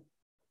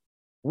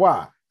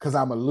 Why? Because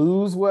I'm gonna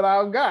lose what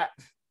I got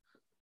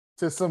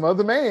to some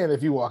other man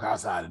if you walk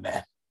outside in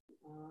that.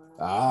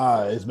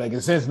 It's making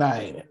sense now,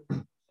 ain't it?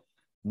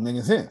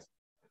 Making sense.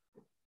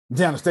 You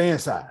trying to stay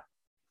inside.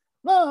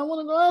 No, I want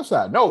to go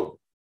outside. No,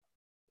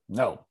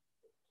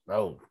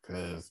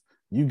 because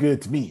you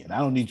good to me, and I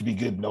don't need you to be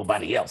good to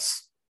nobody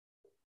else.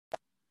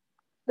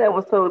 That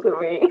was so to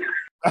me. You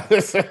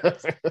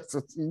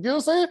know what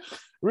I'm saying?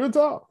 Real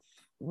talk.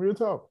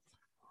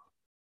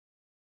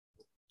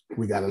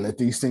 We got to let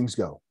these things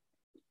go.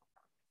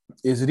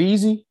 Is it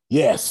easy?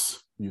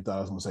 Yes. You thought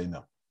I was going to say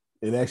no.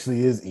 It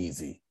actually is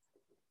easy.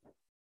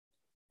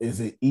 Is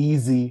it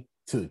easy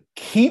to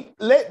keep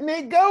letting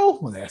it go?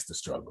 Well, that's the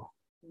struggle.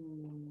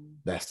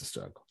 That's the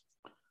struggle.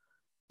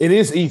 It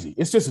is easy.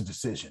 It's just a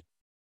decision.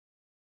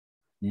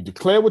 You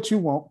declare what you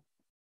want.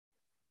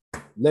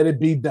 Let it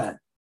be done.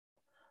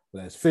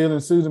 But as Phil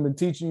and Susan been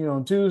teaching you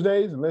on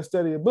Tuesdays, and let's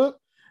study a book,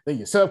 then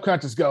your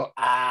subconscious go,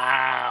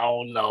 I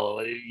don't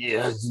know.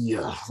 Yeah.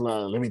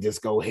 Let me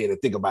just go ahead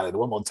and think about it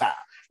one more time.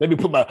 Let me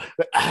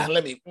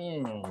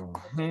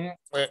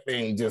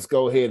just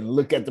go ahead and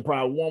look at the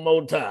problem one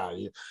more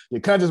time.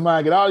 Your conscious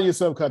mind, get all your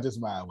subconscious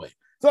mind away.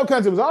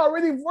 Subconscious was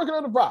already working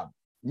on the problem.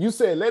 You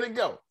said, let it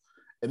go.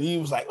 And he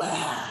was like, hold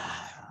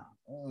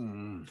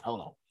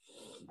on.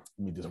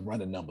 Let me just run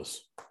the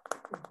numbers.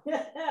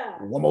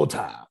 One more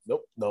time.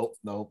 Nope.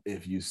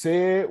 If you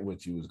said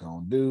what you was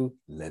going to do,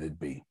 let it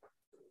be.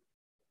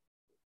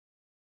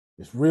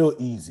 It's real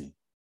easy.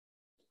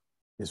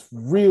 It's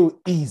real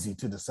easy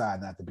to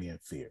decide not to be in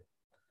fear.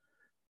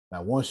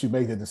 Now, once you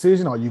make the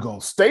decision, are you going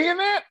to stay in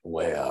that?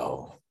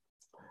 Well,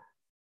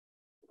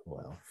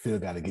 Phil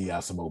got to give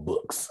y'all some more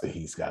books.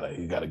 He's got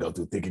to go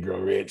through Think and Grow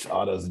Rich,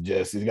 all those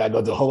suggestions. You got to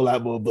go through a whole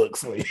lot more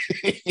books.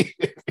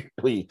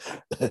 We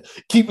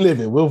keep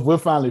living. We'll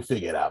finally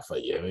figure it out for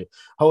you. A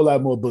whole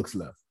lot more books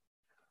left.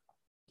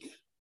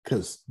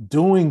 Because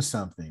doing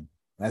something,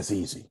 that's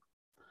easy.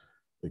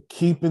 But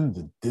keeping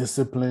the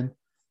discipline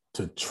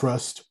to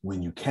trust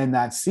when you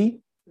cannot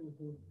see,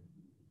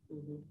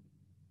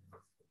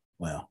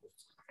 well,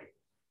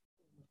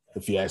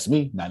 if you ask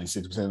me,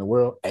 96% of the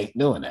world ain't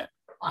doing that.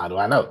 How do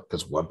I know?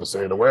 Because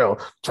 1% of the world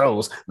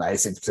controls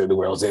 96% of the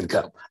world's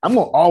income. I'm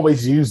going to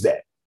always use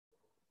that.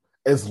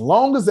 As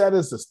long as that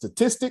is a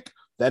statistic,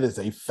 that is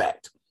a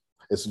fact.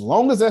 As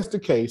long as that's the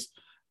case,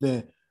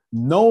 then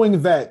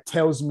knowing that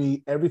tells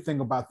me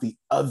everything about the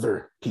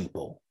other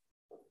people.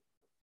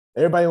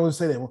 Everybody always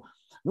say that, well,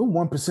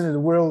 1% of the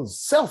world is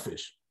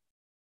selfish.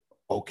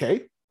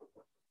 Okay.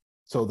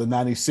 So the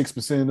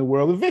 96% of the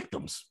world are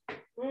victims.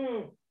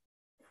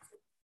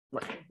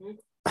 Right.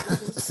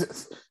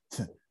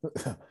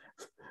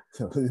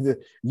 So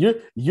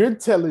you're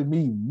telling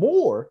me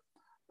more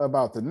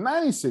about the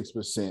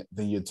 96%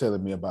 than you're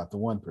telling me about the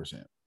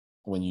 1%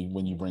 when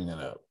you bring that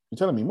up. You're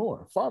telling me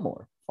more, far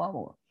more.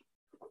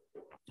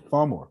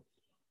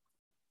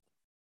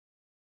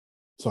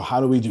 So how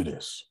do we do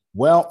this?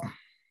 Well,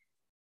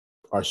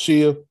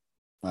 Arshia,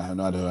 I have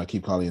no idea. I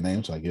keep calling your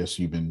name, so I guess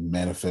you've been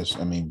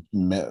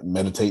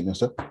meditating and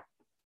stuff.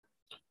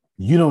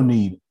 You don't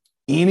need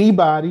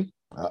anybody,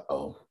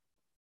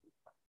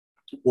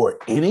 or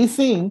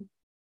anything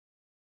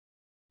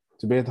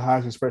to be at the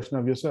highest expression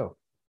of yourself.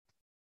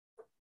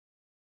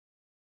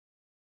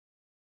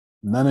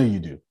 None of you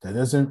do. That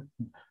doesn't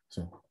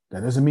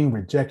mean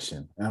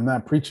rejection. And I'm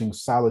not preaching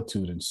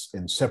solitude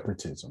and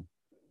separatism.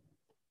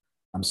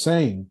 I'm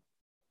saying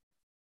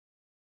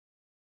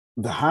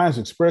the highest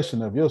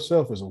expression of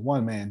yourself is a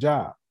one-man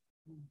job.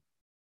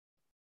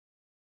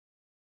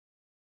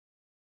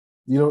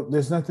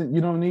 There's nothing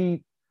you don't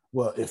need.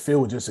 Well, if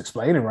Phil would just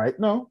explain it right.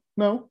 No.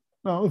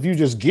 If you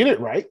just get it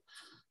right,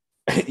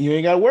 you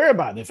ain't got to worry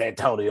about it. If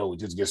Antonio would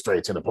just get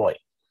straight to the point.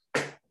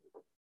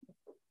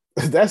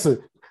 That's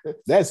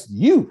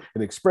you,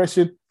 an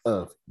expression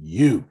of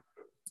you.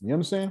 You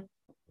understand?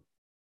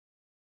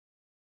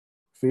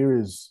 Fear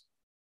is,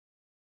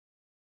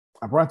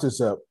 I brought this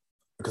up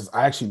because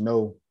I actually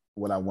know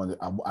what I wanted.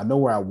 I know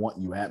where I want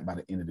you at by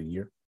the end of the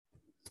year.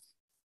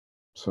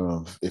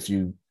 So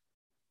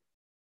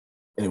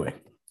anyway,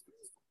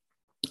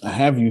 I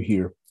have you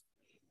here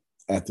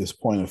at this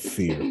point of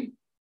fear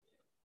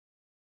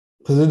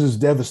because it is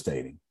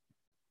devastating,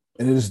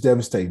 and it is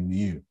devastating to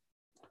you.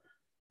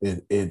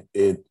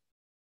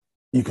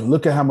 You can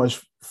look at how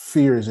much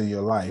fear is in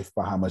your life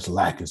by how much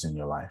lack is in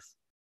your life.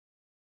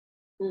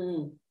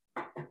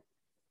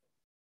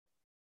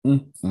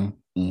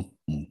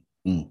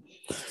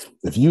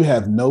 If you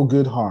have no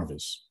good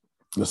harvest,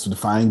 let's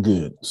define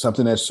good,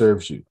 something that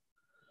serves you.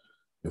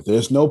 If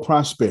there's no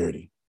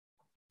prosperity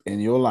in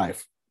your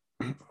life,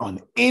 on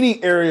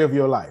any area of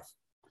your life,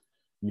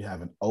 you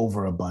have an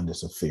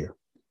overabundance of fear.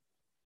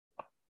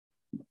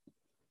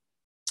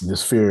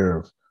 This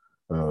fear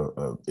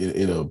of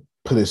it'll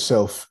put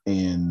itself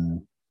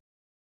in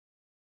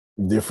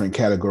different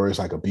categories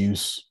like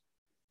abuse.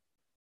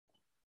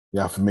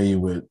 Y'all familiar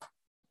with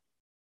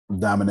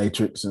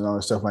dominatrix and all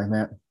that stuff like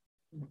that?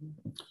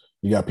 Mm-hmm.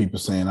 You got people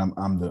saying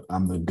I'm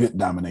the good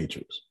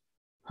dominatrix.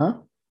 Huh?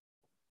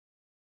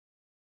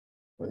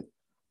 Wait,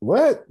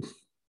 what?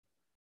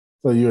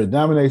 So you're a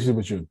dominatrix,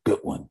 but you're a good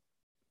one.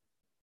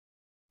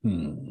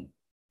 Okay.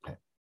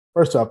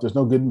 First off, there's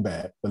no good and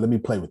bad, but let me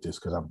play with this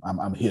because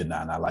I'm here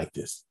now and I like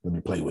this. Let me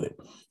play with it.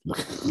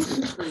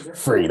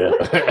 Frida.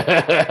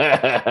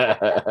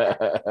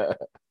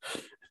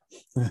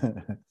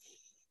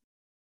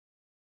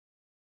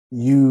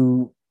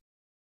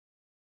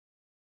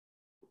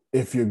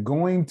 If you're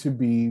going to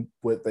be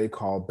what they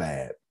call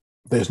bad,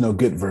 there's no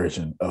good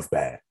version of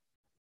bad.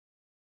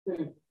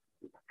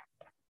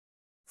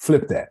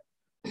 Flip that.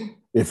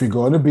 If you're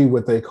going to be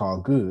what they call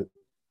good,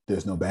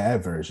 there's no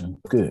bad version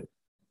of good.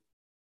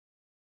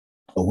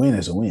 A win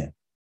is a win.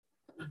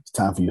 It's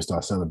time for you to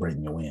start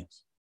celebrating your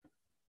wins.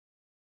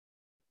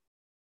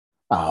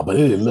 But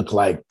it didn't look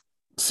like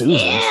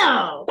Susan's.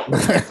 Ew.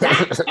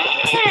 That's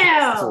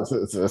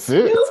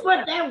it. You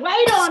put that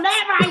weight on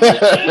that right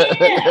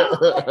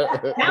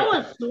there. That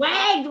was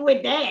swagged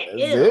with that.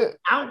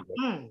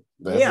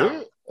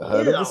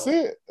 That's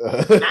it.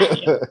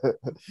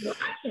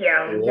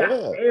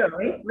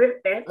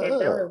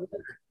 100%.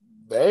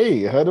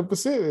 Hey,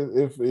 100%.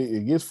 If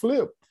it gets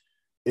flipped.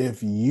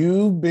 If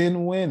you've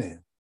been winning,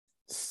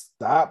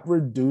 stop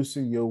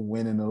reducing your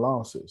winning to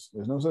losses.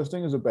 There's no such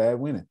thing as a bad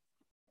winning.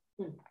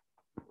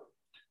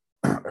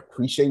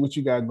 Appreciate what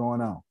you got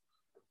going on.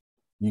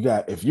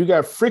 If you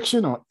got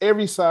friction on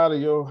every side of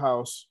your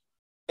house,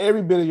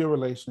 every bit of your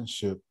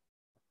relationship,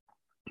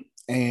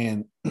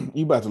 and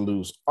you about to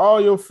lose all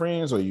your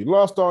friends or you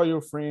lost all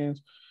your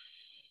friends,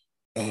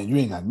 and you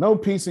ain't got no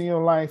peace in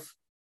your life,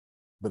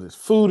 but it's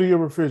food in your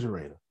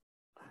refrigerator,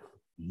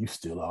 you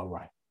still all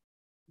right.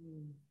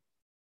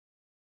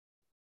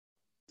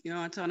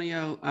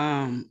 Antonio,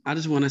 I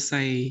just want to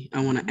say,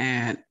 I want to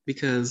add,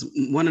 because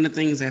one of the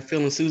things that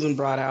Phil and Susan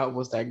brought out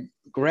was that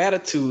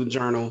gratitude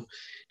journal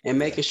and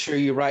making sure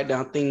you write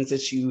down things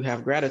that you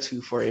have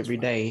gratitude for every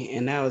day.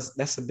 And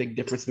that's a big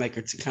difference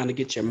maker to kind of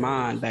get your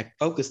mind back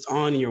focused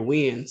on your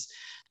wins.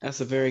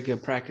 That's a very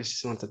good practice.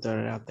 Just want to throw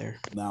it out there.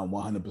 No,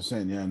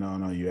 100%. Yeah,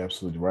 no, you're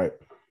absolutely right.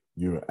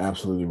 You're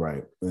absolutely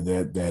right.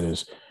 That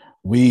is,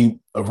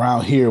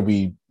 around here,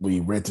 we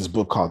read this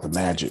book called The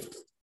Magic.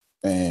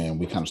 And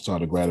we kind of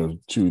started a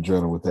gratitude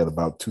journal with that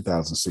about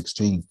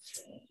 2016.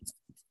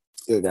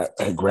 It got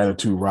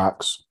Gratitude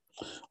Rocks.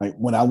 Like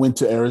when I went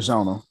to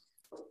Arizona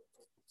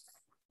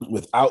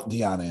without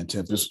Deanna and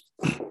Tempest,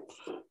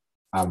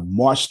 I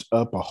marched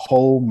up a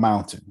whole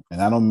mountain.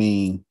 And I don't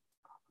mean,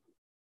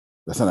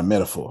 that's not a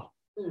metaphor.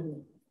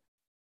 Mm-hmm.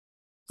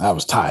 I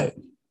was tired.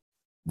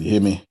 You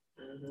hear me?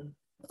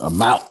 Mm-hmm. A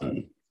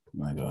mountain.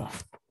 Like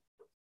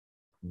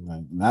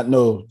not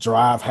no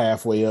drive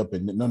halfway up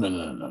and no.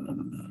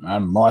 I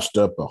marched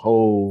up a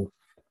whole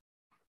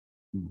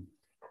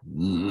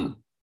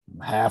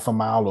half a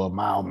mile or a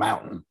mile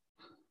mountain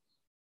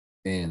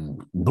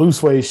in blue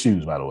suede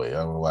shoes, by the way.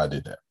 I don't know why I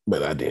did that,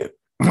 but I did.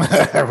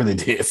 I really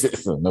did.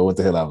 So know what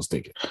the hell I was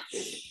thinking.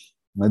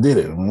 I did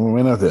it. I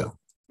went out there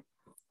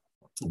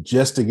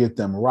just to get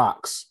them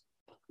rocks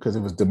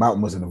because the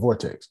mountain was in the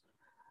vortex,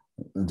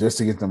 just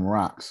to get them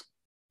rocks,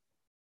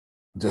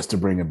 just to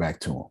bring it back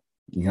to him.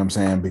 You know what I'm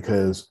saying?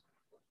 Because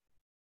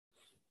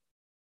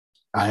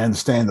I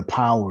understand the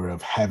power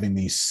of having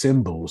these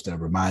symbols that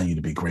remind you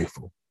to be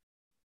grateful.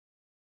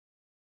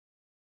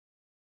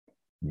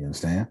 You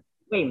understand?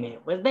 Wait a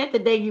minute. Was that the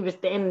day you were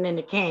standing in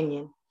the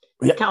canyon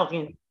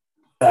talking?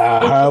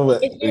 The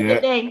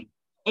day,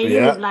 and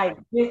you was like,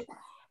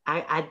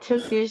 I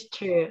took this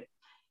trip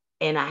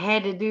and I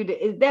had to do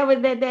the. That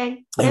was that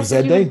day? It was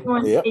that day.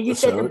 Yep, and you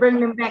said to bring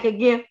them back a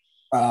gift.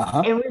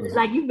 And we was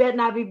like, you better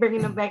not be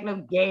bringing them back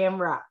no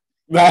damn rock.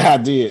 I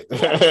did.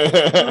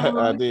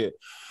 I did.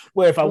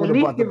 Well, if I would have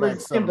brought them back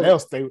something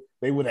else,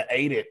 they would have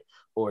ate it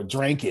or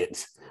drank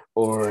it,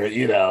 or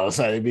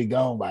so they'd be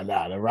gone by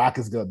now. The rock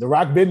is good. The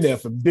rock been there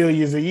for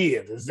billions of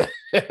years.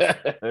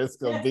 It's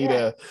gonna be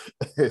there.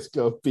 It's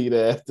gonna be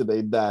there after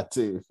they die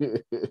too.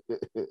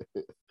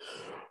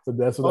 So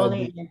that's what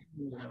I did.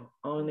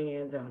 Only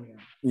Antonio.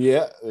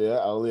 Yeah,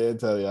 only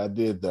Antonio. I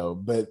did though,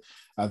 but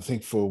I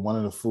think for one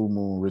of the full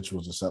moon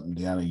rituals or something,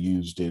 Deanna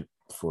used it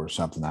for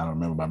something. I don't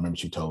remember, but I remember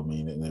she told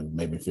me, and it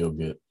made me feel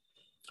good.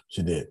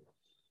 She did.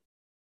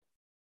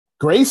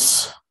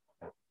 Grace,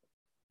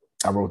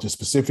 I wrote this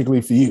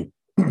specifically for you.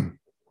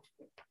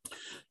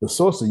 The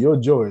source of your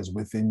joy is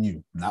within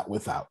you, not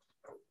without.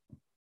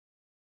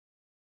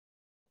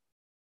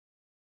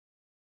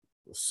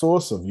 The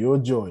source of your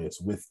joy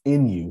is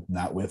within you,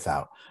 not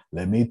without.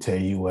 Let me tell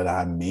you what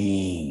I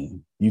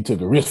mean. You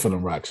took a risk for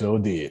them rocks, so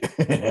did.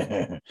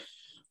 Let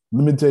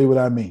me tell you what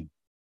I mean.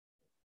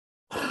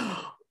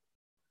 I'm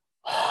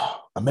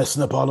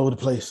messing up all over the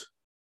place.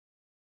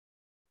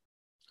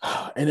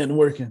 Ain't nothing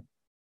working.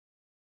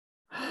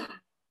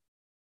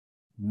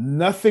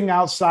 Nothing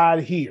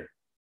outside here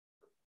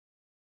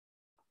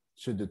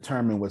should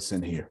determine what's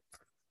in here.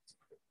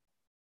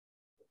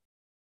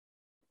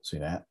 See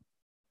that?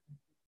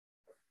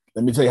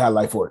 Let me tell you how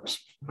life works.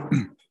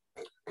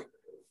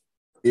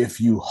 If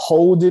you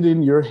hold it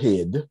in your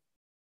head,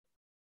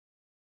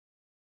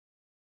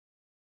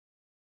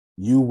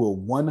 you will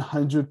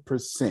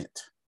 100%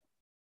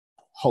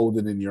 hold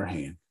it in your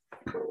hand.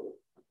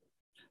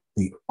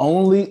 The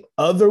only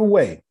other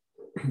way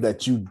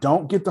that you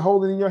don't get to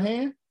hold it in your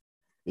hand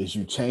is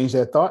you change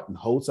that thought and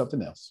hold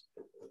something else.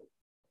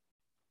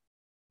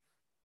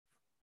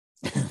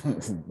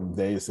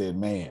 Dave said,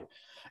 man,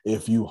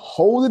 if you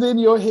hold it in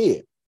your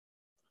head,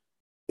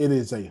 it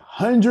is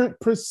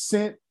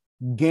 100%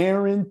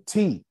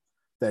 guarantee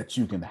that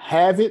you can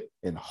have it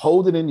and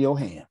hold it in your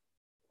hand.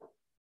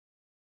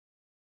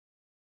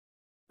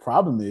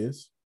 Problem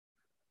is,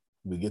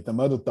 we get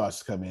them other thoughts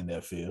to come in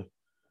there, Phil.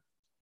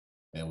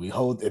 And we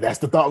hold it. That's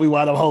the thought we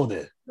wind up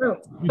holding.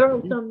 Throw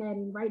something at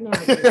him right now.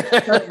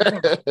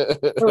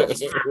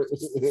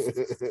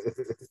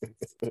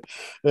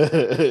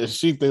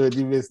 She threw it,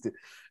 you missed it.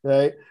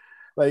 Right?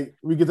 Like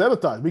we get the other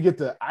thoughts. We get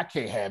the I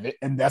can't have it.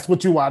 And that's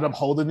what you wind up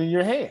holding in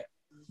your hand.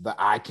 The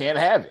I can't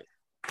have it.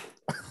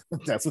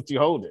 That's what you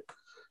hold it.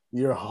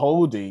 You're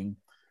holding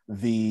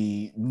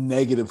the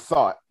negative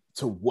thought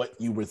to what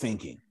you were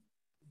thinking.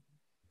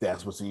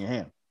 That's what's in your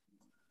hand.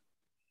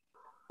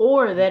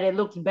 Or that it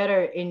looks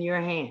better in your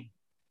hand.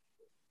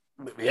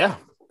 Yeah.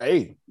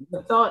 Hey.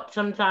 The thought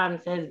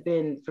sometimes has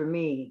been for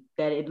me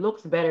that it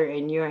looks better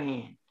in your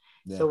hand.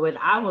 Yeah. So what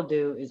I will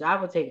do is I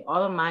will take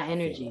all of my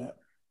energy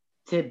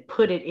to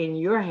put it in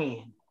your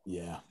hand.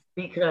 Yeah.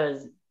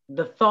 Because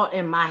the thought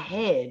in my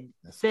head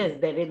says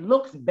that it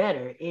looks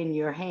better in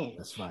your hand.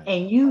 That's right.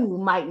 And you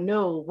might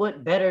know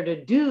what better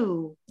to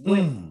do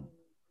with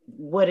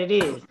what it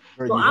is.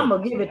 So I'm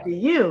going to give it to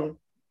you.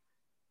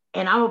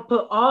 And I will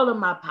put all of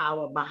my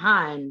power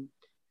behind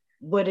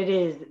what it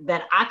is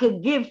that I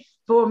could give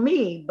for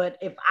me. But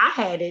if I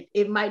had it,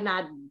 it might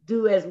not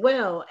do as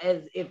well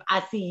as if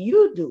I see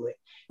you do it.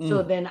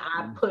 So then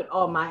I put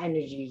all my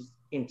energies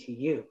into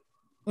you.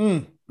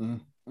 You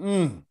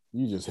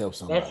just help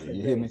somebody.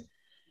 You hear me?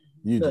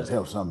 You just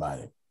help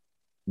somebody.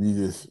 You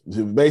just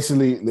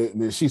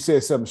basically, she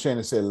said something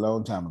Shannon said a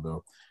long time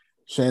ago.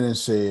 Shannon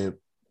said,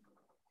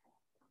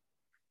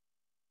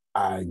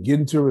 I get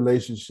into a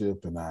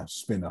relationship and I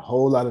spend a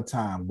whole lot of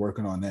time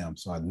working on them,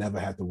 so I never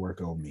have to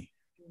work on me.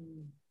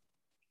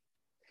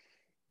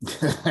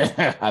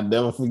 I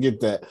never forget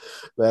that.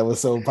 That was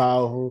so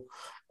powerful.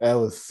 That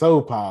was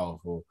so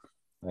powerful.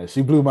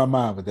 She blew my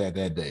mind with that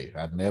day.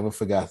 I never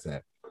forgot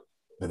that.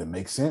 But it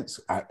makes sense.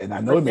 And I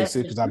know it makes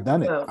sense because I've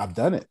done it. I've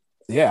done it.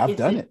 Yeah, I've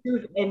done it.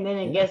 And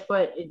then guess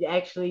what? It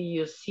actually,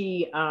 you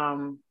see,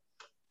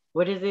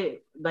 what is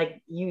it?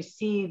 Like you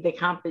see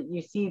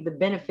the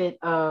benefit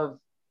of,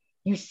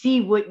 you see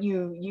what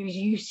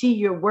you see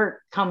your work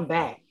come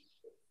back.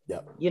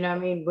 Yep. You know what I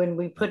mean? When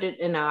we put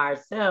it in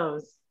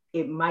ourselves,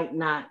 it might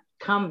not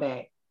come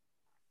back.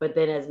 But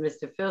then as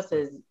Mr. Phil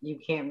says, you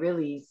can't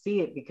really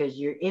see it because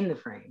you're in the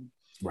frame.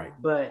 Right.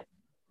 But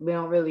we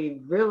don't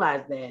really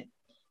realize that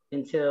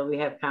until we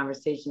have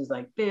conversations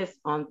like this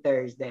on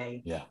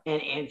Thursday. Yeah.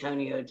 And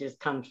Antonio just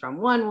comes from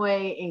one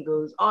way and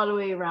goes all the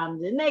way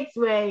around the next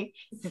way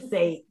to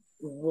say,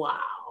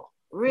 wow,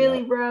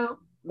 really, bro?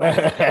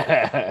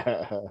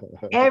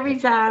 Every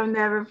time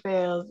never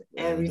fails.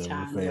 Every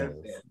time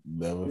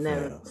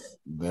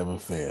never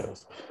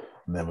fails.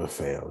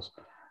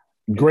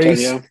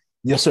 Grace, Antonio?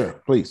 Yes,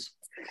 sir. Please.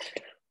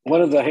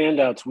 One of the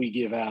handouts we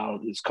give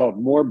out is called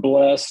 "More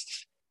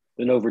Blessed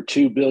Than Over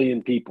 2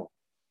 Billion People,"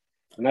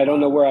 and I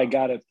don't know where I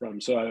got it from.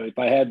 So if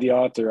I had the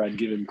author, I'd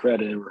give him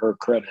credit or her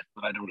credit,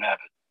 but I don't have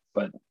it.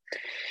 But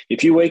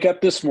if you wake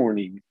up this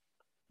morning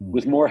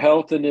with more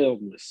health than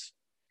illness,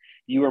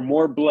 you are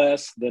more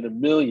blessed than 1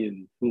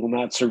 million who will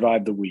not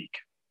survive the week.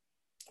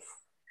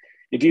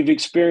 If you've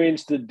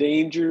experienced the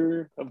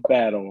danger of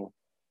battle,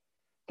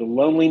 the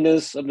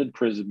loneliness of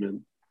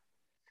imprisonment,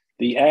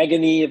 the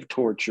agony of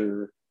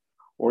torture,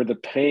 or the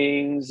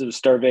pangs of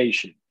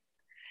starvation,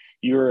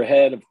 you are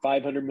ahead of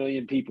 500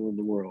 million people in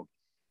the world.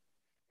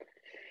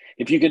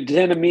 If you could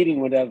attend a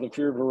meeting without the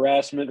fear of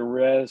harassment,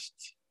 arrest,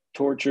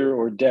 torture,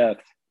 or death,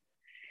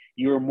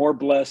 you are more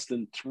blessed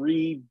than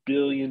 3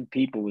 billion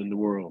people in the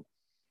world.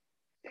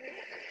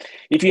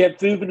 If you have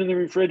food in the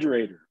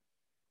refrigerator,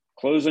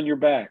 clothes on your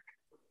back,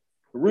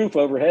 a roof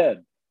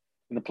overhead,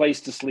 and a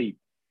place to sleep,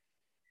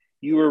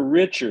 you are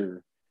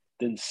richer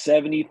than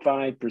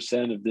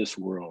 75% of this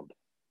world.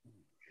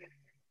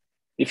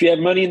 If you have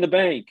money in the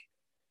bank,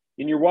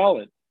 in your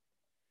wallet,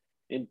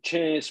 and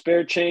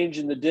spare change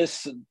in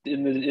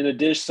a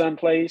dish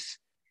someplace,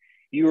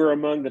 you are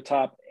among the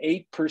top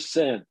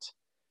 8%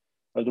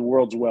 of the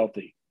world's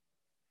wealthy.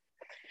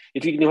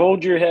 If you can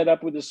hold your head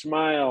up with a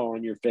smile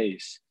on your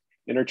face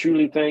and are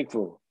truly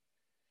thankful,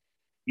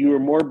 you are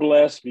more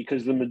blessed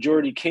because the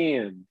majority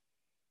can,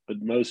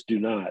 but most do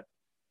not.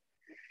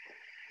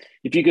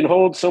 If you can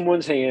hold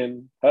someone's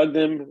hand, hug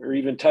them, or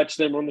even touch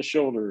them on the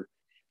shoulder,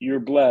 you're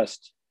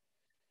blessed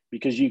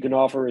because you can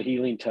offer a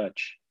healing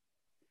touch.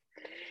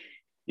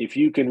 If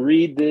you can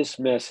read this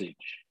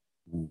message,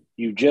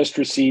 you just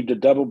received a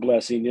double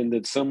blessing in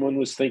that someone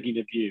was thinking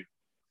of you.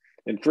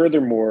 And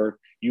furthermore,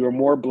 you are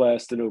more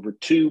blessed than over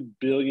 2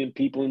 billion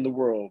people in the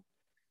world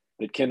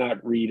that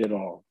cannot read at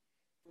all.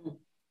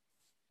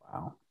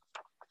 Wow.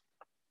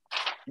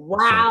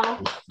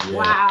 Wow, yeah.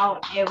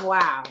 Wow, and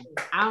wow.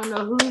 I don't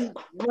know who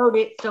wrote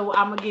it, so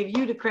I'm going to give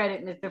you the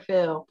credit, Mr.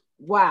 Phil.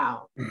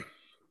 Wow.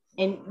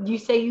 And you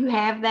say you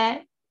have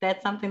that?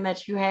 That's something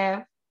that you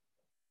have?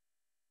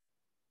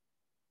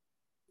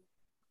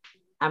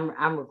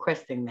 I'm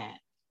requesting that.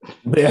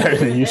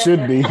 Yeah, you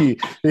should be.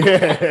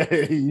 Yeah,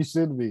 you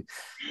should be.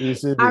 You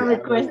should be. I'm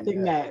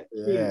requesting that.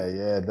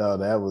 Yeah. No,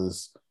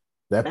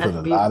 that put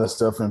a lot of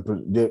stuff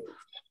in.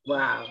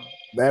 Wow.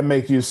 That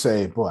makes you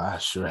say, boy, I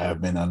sure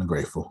have been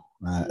ungrateful.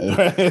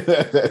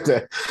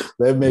 That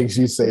makes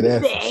you say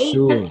that for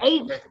sure.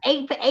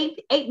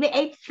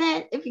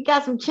 8% if you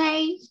got some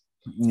change.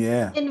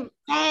 Yeah. In the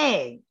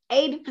bag,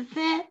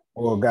 80%.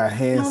 Or got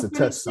hands to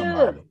touch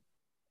somebody.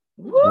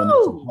 When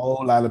there's a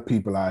whole lot of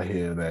people out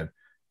here that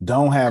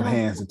don't have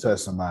hands to touch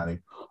somebody,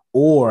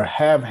 or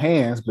have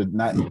hands but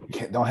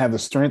don't have the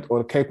strength or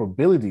the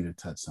capability to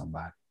touch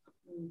somebody.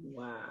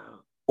 Wow.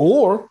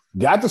 Or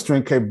got the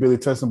strength, capability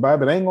to touch somebody,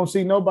 but ain't gonna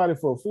see nobody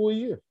for a full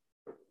year.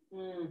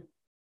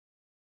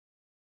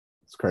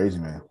 It's crazy,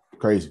 man.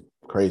 Crazy.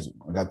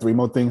 I got 3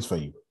 more things for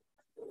you.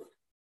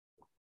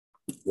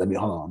 Hold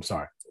on. I'm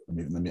sorry. I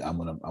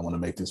want to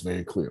make this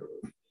very clear.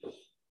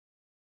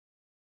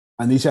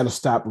 I need y'all to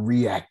stop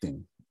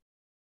reacting.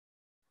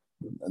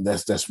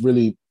 That's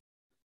really,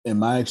 in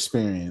my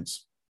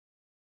experience,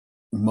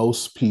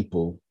 most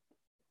people,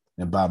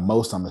 and by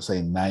most I'm gonna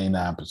say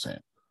 99%.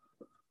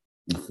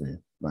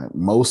 Like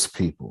most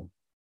people,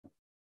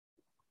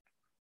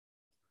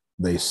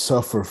 they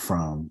suffer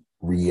from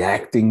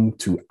reacting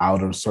to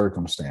outer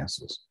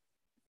circumstances,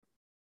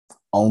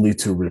 only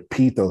to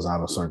repeat those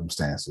outer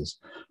circumstances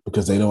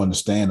because they don't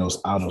understand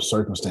those outer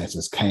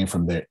circumstances came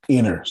from their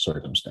inner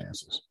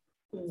circumstances.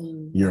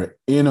 Your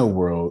inner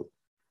world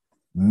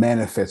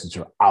manifests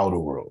your outer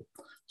world.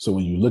 So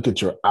when you look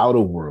at your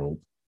outer world,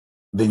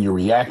 then you're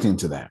reacting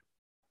to that.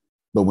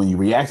 But when you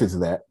reacted to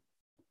that,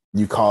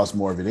 you caused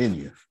more of it in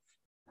you.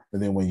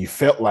 And then when you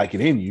felt like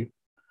it in you,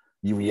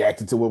 you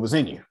reacted to what was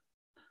in you.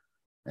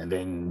 And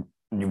then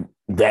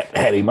that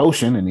had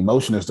emotion, and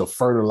emotion is the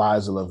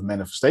fertilizer of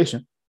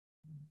manifestation.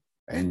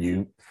 And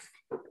you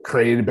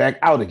created it back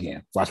out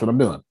again. Watch what I'm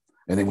doing.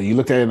 And then when you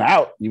looked at it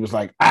out, you was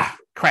like,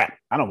 crap,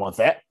 I don't want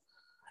that.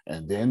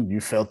 And then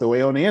you felt the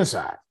way on the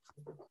inside.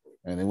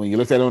 And then when you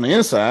looked at it on the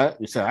inside,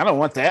 you said, I don't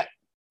want that.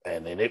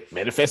 And then it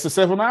manifests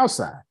itself on the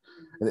outside.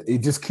 It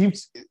just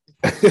keeps,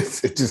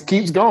 it just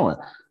keeps going.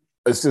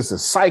 It's just a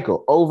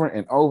cycle over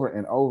and over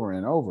and over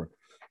and over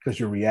because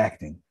you're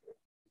reacting.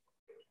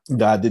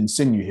 God didn't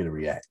send you here to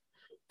react.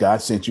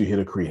 God sent you here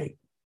to create.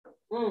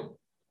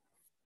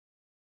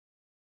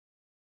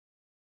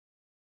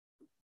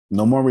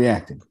 No more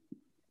reacting.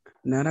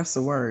 No, that's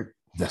the word.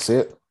 That's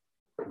it.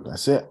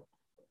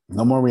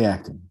 No more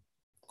reacting.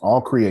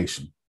 All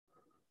creation.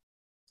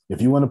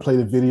 If you want to play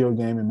the video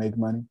game and make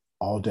money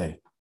all day,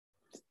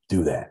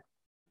 do that.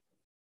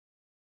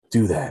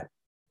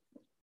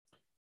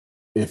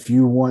 If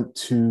you want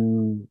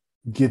to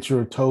get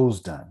your toes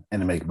done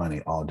and make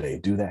money all day,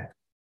 do that.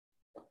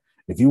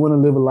 If you want to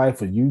live a life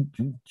where you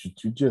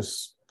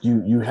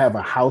have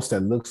a house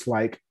that looks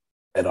like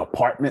an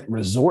apartment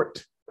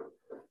resort,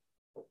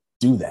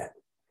 do that.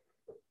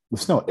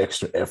 There's no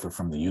extra effort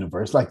from the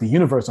universe. Like the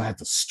universe don't have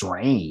to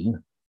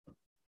strain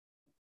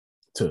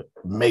to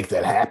make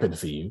that happen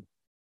for you.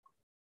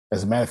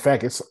 As a matter of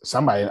fact, it's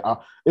somebody,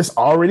 it's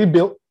already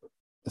built.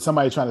 And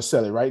somebody trying to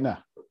sell it right now.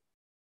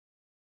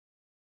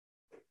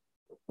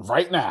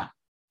 Right now.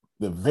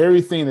 The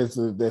very thing that's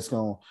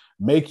going to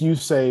make you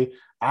say,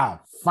 I've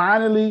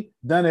finally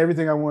done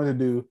everything I wanted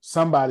to do.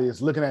 Somebody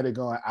is looking at it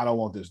going, I don't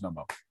want this no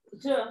more.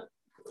 Yeah.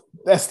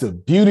 That's the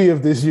beauty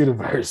of this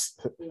universe.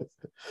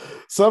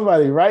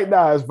 Somebody right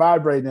now is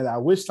vibrating that I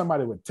wish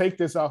somebody would take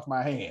this off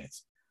my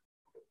hands.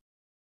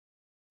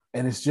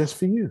 And it's just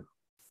for you.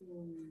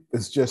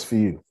 It's just for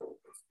you.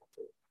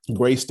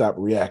 Grace stopped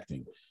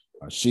reacting.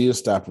 Shia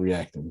stopped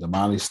reacting.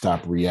 Damali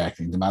stopped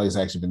reacting. Damali's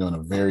actually been doing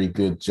a very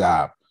good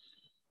job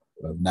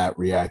of not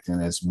reacting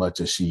as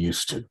much as she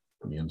used to.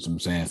 You know what I'm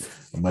saying?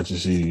 As much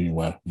as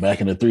back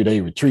in the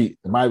 3-day retreat,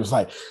 Damali was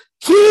like,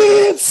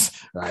 kids!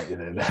 Right.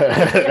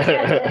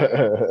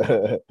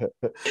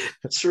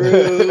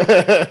 True.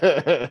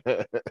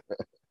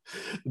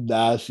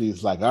 Now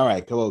she's like, all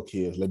right, come on,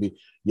 kids.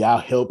 Y'all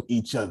help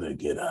each other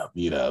get up,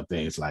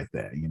 things like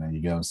that. You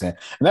get what I'm saying?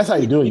 And that's how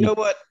you do it. You know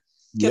what?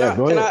 Can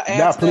I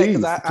ask that?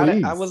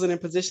 Because I wasn't in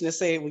position to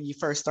say it when you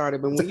first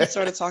started, but when you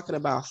started talking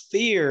about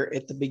fear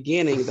at the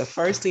beginning, the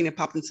first thing that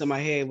popped into my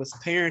head was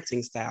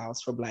parenting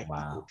styles for Black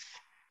people.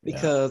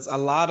 Because a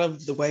lot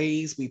of the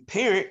ways we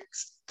parent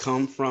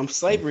come from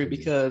slavery,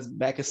 because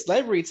back in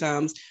slavery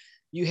times,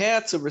 you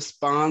had to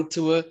respond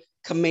to a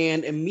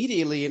command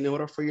immediately in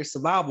order for your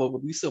survival,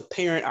 but we still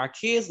parent our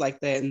kids like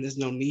that, and there's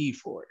no need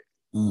for it.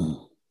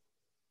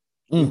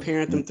 You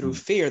parent them through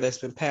fear that's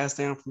been passed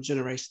down from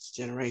generation to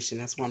generation.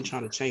 That's why I'm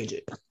trying to change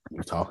it.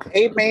 You're talking.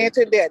 Amen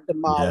to that,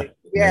 Damali.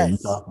 Yeah.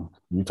 Yes.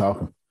 You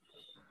talking.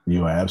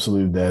 You are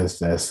absolutely.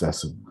 That's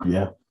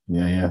yeah.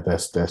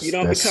 That's. You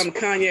don't become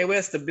Kanye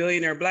West, the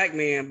billionaire Black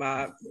man,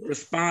 by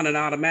responding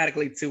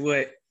automatically to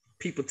what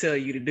people tell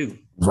you to do.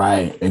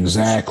 Right.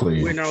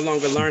 Exactly. We're no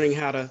longer learning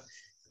how to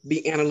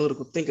be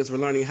analytical thinkers. We're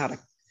learning how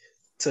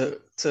to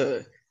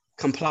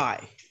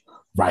comply.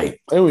 Right.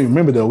 And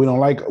remember though, we don't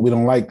like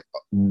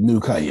new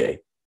Kanye.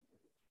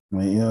 I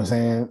mean, you know what I'm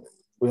saying?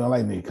 We don't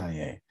like new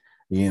Kanye.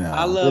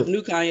 I love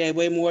new Kanye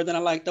way more than I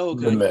like the old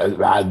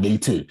Kanye. I me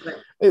too.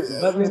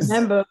 But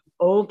remember,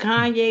 old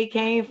Kanye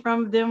came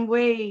from them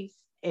ways,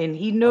 and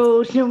he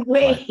knows them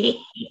ways.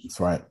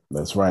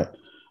 That's right.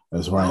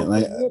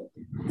 Like,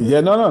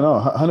 yeah, no,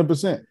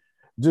 100%.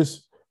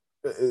 Just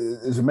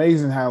it's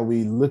amazing how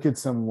we look at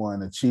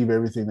someone achieve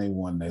everything they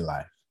want in their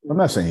life. I'm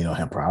not saying you don't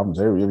have problems.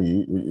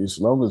 As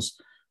long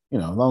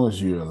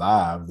as you're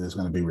alive, there's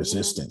going to be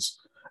resistance.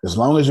 As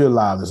long as you're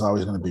alive, there's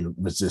always going to be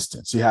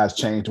resistance. See how it's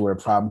changed to where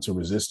problem to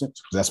resistance?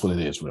 That's what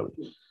it is, really.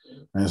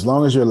 And as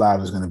long as you're alive,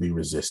 there's going to be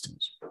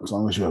resistance. As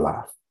long as you're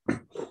alive.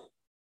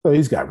 So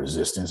he's got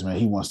resistance, man.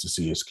 He wants to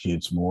see his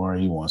kids more.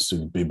 He wants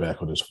to be back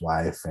with his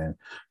wife,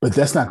 but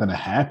that's not going to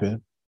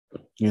happen.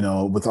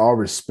 With all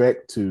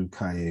respect to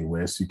Kanye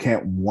West, you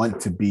can't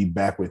want to be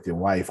back with your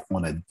wife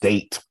on a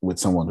date with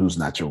someone who's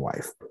not your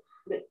wife.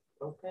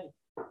 Okay.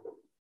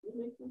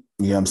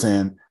 You know what I'm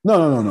saying?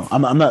 No.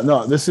 I'm not.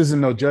 No, this isn't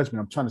no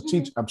judgment. I'm trying to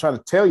teach. I'm trying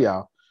to tell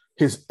y'all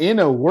his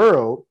inner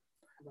world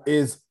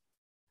is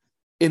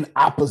in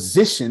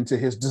opposition to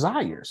his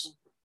desires.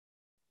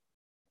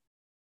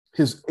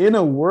 His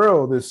inner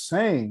world is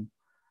saying,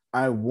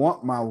 I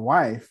want my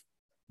wife,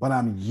 but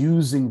I'm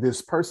using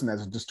this person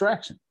as a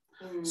distraction.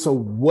 So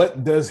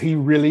what does he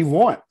really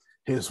want?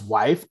 His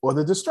wife or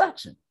the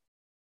distraction?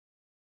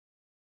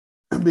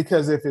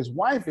 Because if his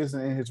wife isn't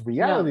in his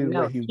reality the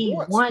way he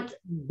wants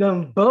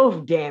them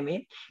both, damn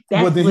it.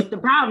 That's what the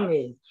problem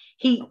is.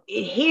 He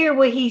hear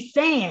what he's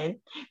saying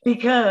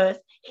because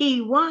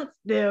he wants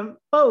them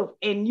both.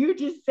 And you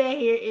just say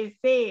here it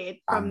said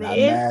from the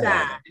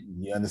inside.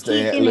 You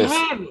understand? He can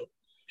have it.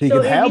 He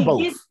can have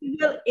both.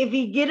 If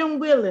he get them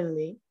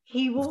willingly,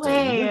 he will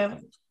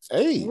have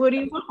what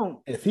he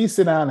wants. If he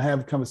sit down and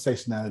have a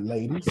conversation now,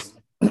 ladies.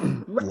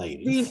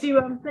 Ladies. Do you see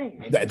what I'm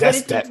saying?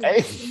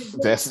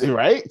 That's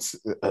right.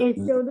 And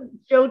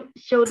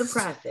show the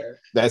process.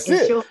 That's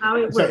it. Show how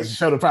it works.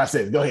 Show the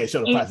process. Go ahead.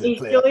 Show the process. And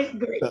show it's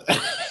great.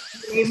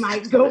 They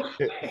might go.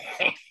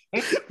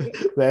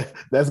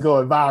 That's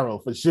going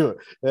viral for sure.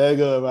 That's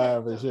going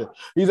viral for sure.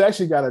 He's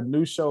actually got a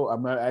new show.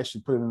 I'm not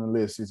actually putting it in the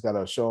list. He's got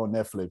a show on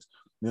Netflix.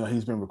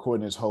 He's been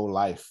recording his whole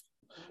life.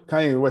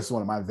 Kanye West is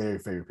one of my very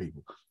favorite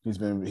people. He's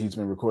been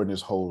recording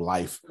his whole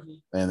life,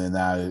 and then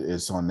now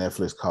it's on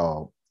Netflix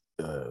called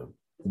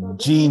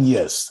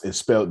Genius. It's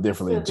spelled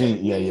differently.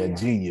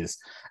 Genius.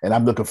 And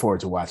I'm looking forward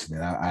to watching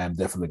it. I am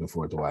definitely looking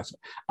forward to watching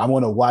it. I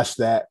want to watch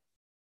that,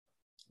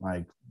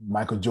 like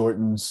Michael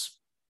Jordan's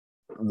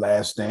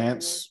Last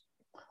Dance.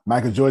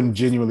 Michael Jordan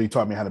genuinely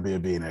taught me how to be a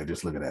billionaire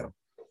just looking at him.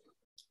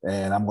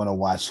 And I'm going to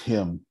watch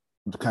him,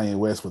 Kanye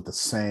West, with the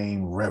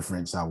same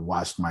reverence I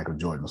watched Michael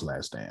Jordan's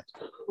Last Dance.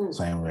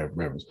 Same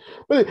reverence.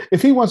 But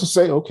if he wants to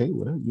say, okay,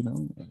 well,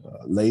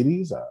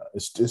 ladies,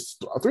 it's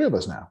three of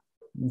us now.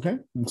 Okay,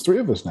 it's three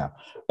of us now,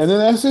 and then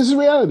that's his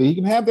reality. He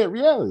can have that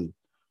reality.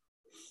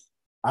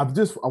 I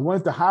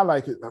wanted to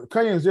highlight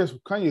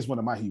Kanye is one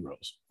of my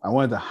heroes. I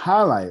wanted to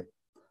highlight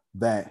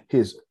that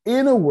his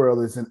inner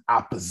world is in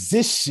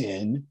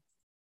opposition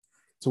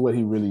to what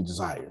he really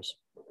desires.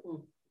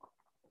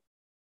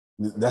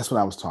 That's what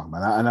I was talking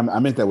about, and I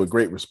meant that with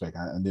great respect.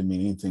 I didn't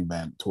mean anything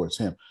bad towards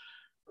him,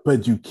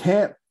 but you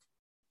can't.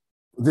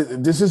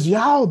 This is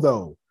y'all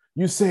though.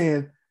 You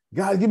saying,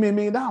 God, give me $1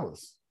 million.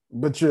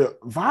 But you're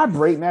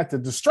vibrating at the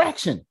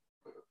distraction.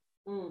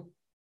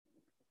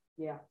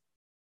 Yeah.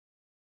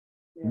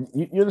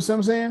 You understand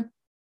what I'm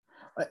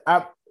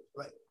saying?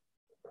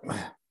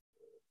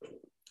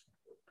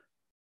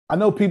 I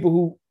know people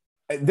who,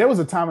 there was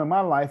a time in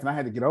my life, and I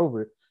had to get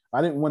over it.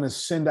 I didn't want to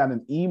send out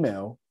an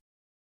email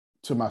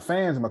to my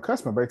fans and my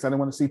customer base. I didn't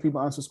want to see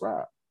people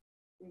unsubscribe.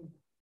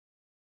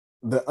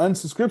 The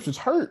unsubscriptions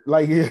hurt,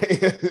 like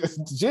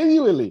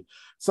genuinely.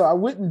 So I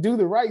wouldn't do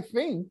the right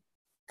thing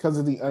because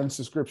of the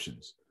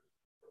unsubscriptions.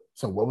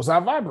 So what was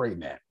I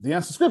vibrating at? The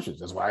unsubscriptions.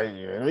 That's why the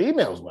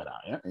emails went out.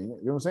 Yeah? You know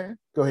what I'm saying?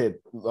 Go ahead,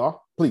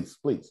 Law. Please.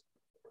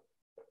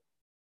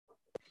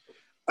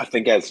 I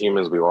think as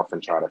humans, we often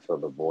try to fill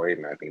the void,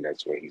 and I think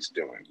that's what he's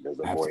doing. There's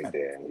a void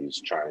there, and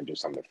he's trying to do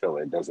something to fill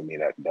it. It doesn't mean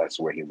that that's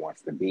where he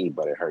wants to be,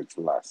 but it hurts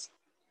less.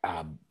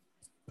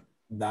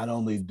 Not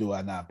only do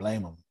I not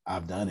blame him,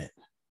 I've done it.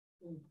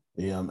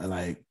 And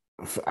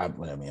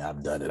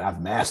I've done it.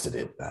 I've mastered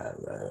it.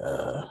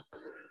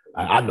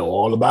 I know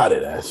all about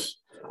it.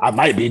 I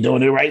might be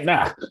doing it right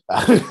now.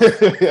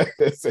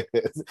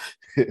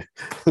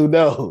 Who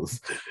knows?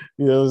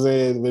 You know what I'm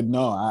saying? But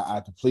no,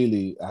 I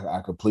completely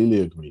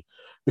agree,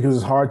 because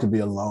it's hard to be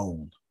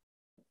alone,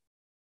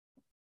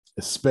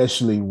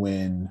 especially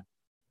when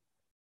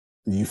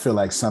you feel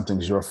like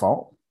something's your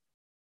fault,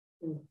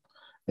 and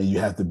you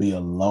have to be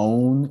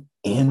alone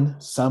in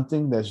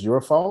something that's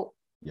your fault.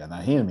 Y'all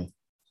not hearing me?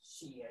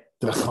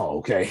 Oh,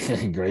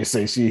 okay. Grace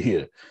says she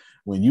here.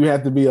 When you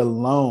have to be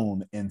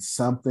alone in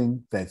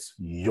something that's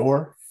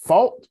your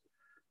fault,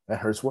 that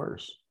hurts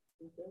worse.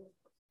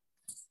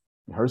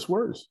 It hurts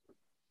worse.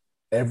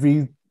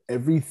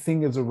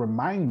 Everything is a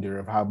reminder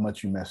of how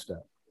much you messed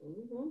up.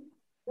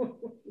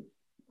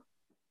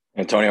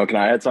 Antonio, can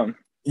I add something?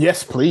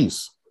 Yes,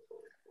 please.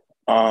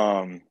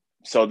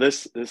 So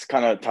this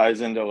kind of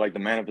ties into like the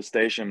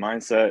manifestation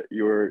mindset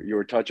you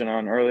were touching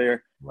on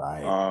earlier.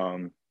 Right.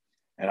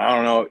 And I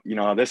don't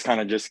know, this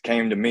kind of just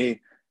came to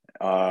me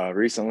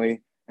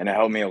recently, and it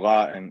helped me a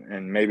lot,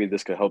 and maybe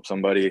this could help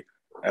somebody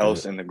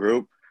else in the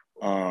group.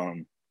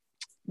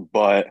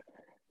 But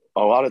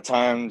a lot of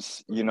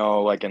times,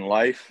 like in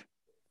life,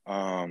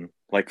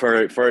 like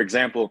for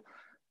example,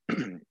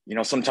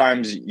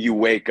 sometimes you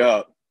wake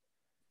up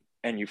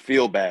and you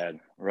feel bad,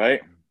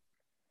 right?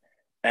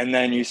 And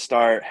then you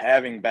start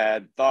having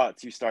bad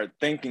thoughts. You start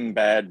thinking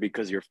bad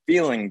because you're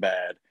feeling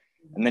bad.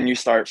 And then you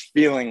start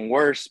feeling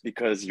worse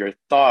because your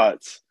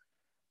thoughts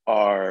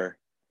are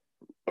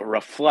a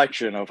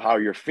reflection of how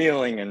you're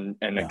feeling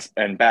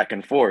and back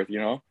and forth,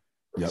 Yep.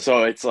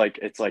 So it's like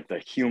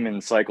the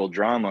human cycle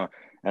drama.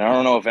 And I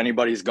don't know if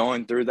anybody's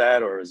going through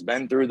that or has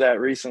been through that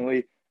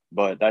recently,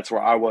 but that's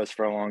where I was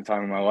for a long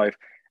time in my life.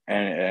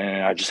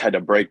 And I just had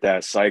to break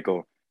that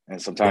cycle.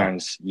 And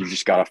sometimes you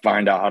just got to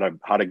find out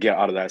how to get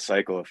out of that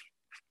cycle of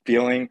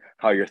feeling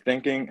how you're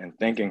thinking and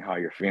thinking how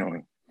you're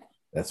feeling.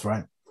 That's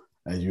right.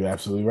 And you're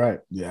absolutely right.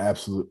 You're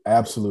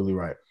absolutely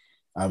right.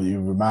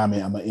 You remind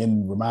me,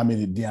 remind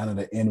me, Deanna,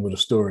 to end with a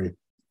story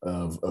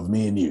of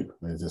me and you.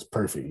 It's just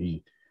perfect.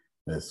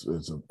 It's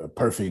a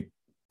perfect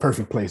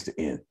place to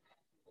end.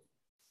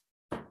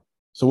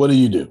 So what do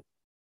you do?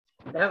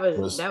 That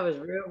was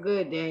real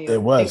good, Daniel.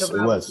 It was.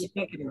 What you're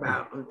thinking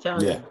about. I'm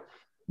telling you.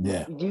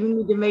 Yeah. You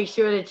need to make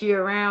sure that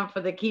you're around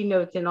for the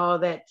keynotes and all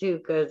that too,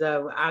 because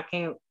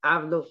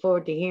I look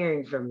forward to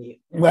hearing from you.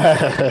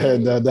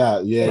 No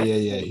doubt. Yeah.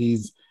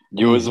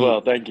 You as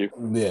well. Thank you.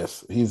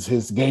 Yes.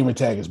 His gamer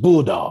tag is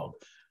Bulldog.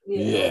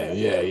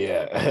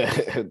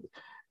 Yeah.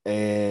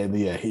 And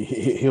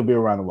he'll be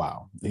around a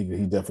while. He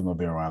definitely gonna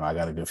be around. I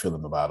got a good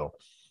feeling about him.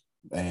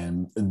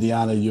 And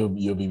Deanna,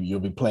 you'll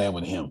be playing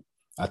with him.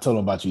 I told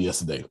him about you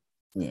yesterday.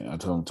 Yeah, I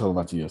told him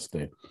about you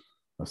yesterday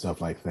and stuff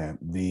like that.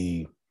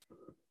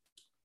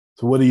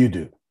 So what do you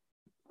do?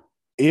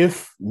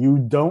 If you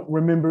don't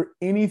remember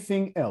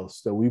anything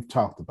else that we've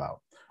talked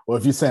about, or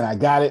if you're saying, I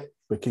got it,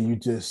 but can you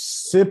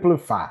just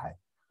simplify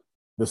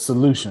the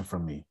solution for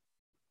me?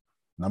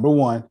 Number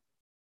one,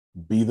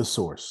 be the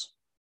source.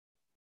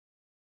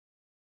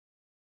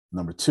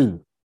 Number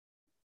two,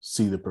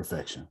 see the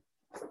perfection.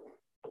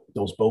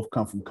 Those both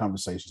come from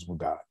conversations with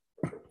God.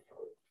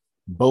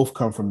 Both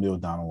come from Neale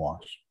Donald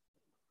Walsch.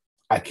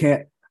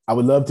 I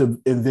would love to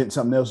invent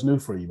something else new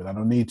for you, but I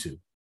don't need to.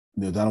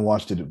 Neale Donald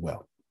Walsch did it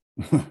well.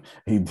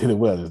 He did it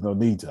well. There's no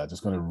need to. I'm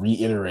just going to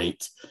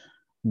reiterate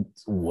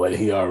what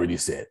he already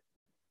said.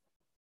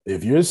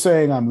 If you're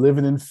saying I'm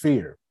living in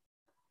fear,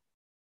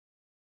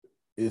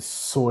 is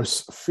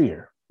source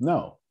fear?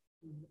 No.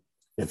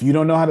 If you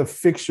don't know how to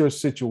fix your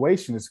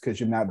situation, it's because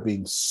you're not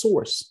being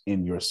source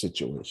in your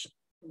situation.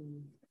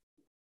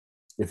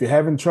 If you're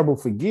having trouble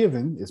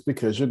forgiving, it's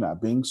because you're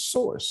not being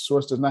source.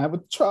 Source does not have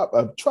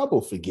a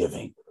trouble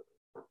forgiving.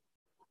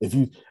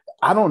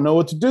 I don't know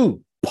what to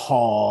do.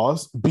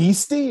 Pause, be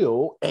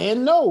still,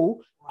 and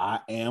know I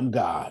am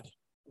God.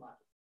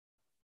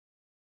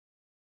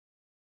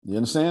 You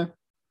understand?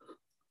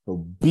 So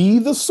be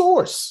the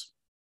source.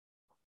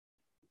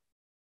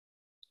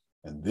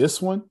 And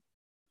this one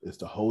is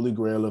the holy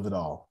grail of it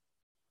all.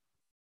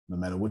 No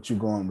matter what you're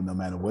going with, no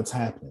matter what's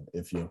happening,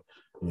 if your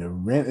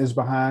rent is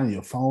behind,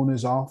 your phone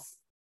is off,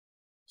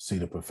 see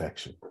the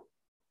perfection.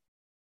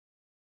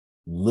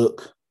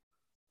 Look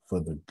for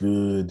the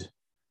good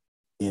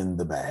in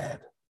the bad.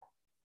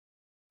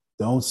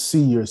 Don't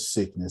see your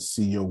sickness,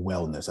 see your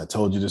wellness. I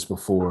told you this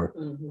before,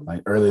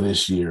 like earlier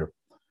this year.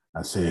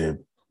 I said,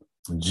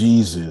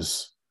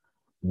 Jesus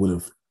would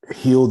have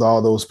healed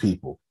all those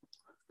people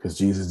because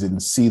Jesus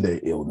didn't see their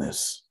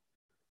illness.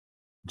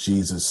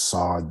 Jesus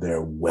saw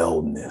their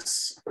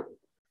wellness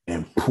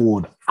and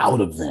pulled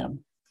out of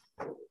them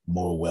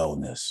more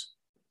wellness.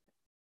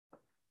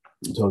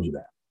 I told you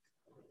that.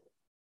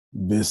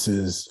 This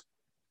is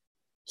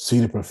see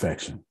the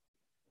perfection.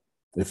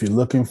 If you're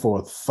looking for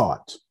a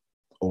thought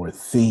or a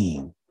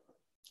theme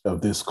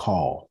of this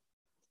call,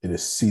 it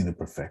is see the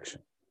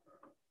perfection.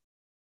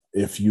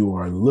 If you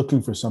are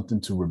looking for something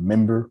to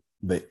remember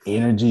the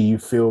energy you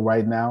feel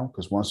right now,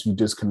 because once you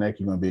disconnect,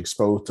 you're going to be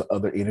exposed to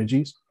other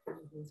energies.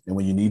 And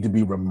when you need to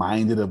be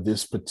reminded of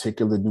this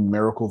particular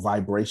numerical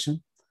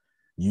vibration,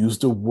 use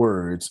the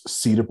words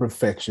see the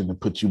perfection to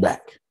put you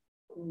back.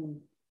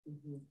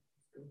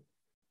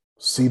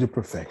 See the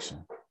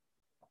perfection.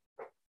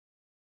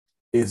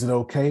 Is it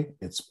okay?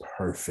 It's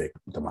perfect,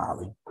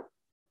 Damali.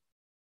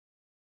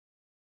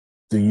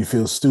 Do you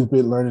feel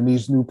stupid learning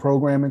these new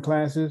programming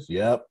classes?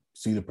 Yep.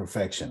 See the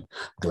perfection.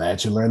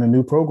 Glad you're learning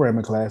new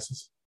programming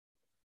classes.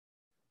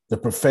 The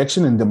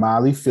perfection in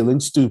Damali feeling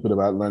stupid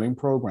about learning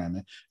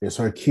programming is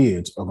her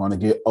kids are going to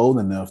get old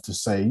enough to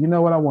say, you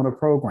know what, I want to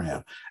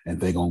program. And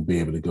they're going to be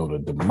able to go to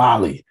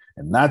Damali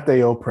and not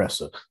their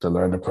oppressor to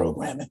learn the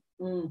programming.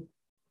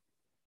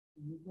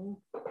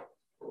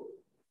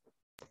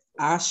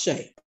 Ashe.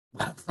 You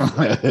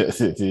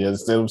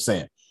understand what I'm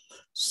saying?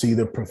 See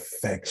the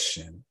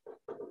perfection.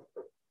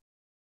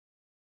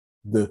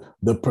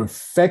 The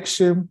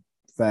perfection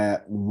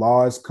that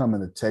laws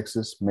coming to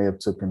Texas may have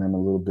taken him a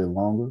little bit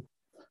longer.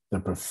 The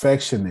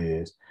perfection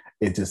is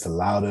it just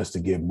allowed us to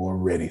get more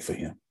ready for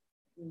him.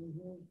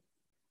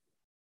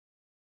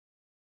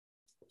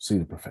 See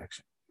the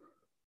perfection.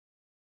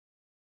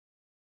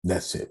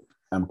 That's it.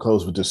 I'm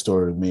close with this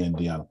story with me and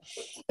Deanna.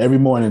 Every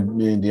morning,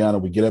 me and Deanna,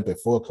 we get up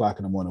at 4:00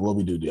 in the morning. What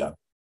we do, Deanna?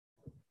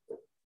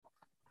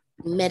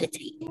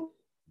 Meditate.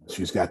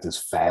 She's got this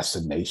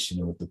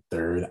fascination with the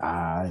third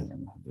eye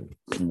and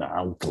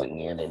I'm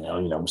playing, and you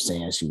know what I'm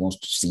saying? She wants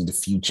to see the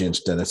future and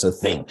stuff. That's her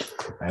thing.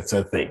 That's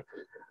her thing.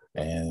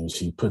 And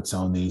she puts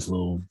on these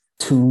little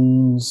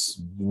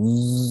tunes,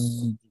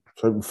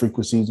 certain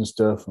frequencies and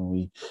stuff. And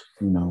we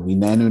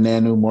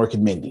nanu, Mork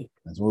and Mindy.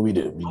 That's what we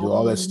do. We do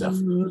all that stuff.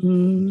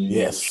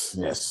 Yes.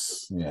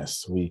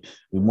 We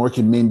Mork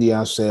and Mindy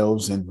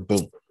ourselves and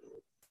boom.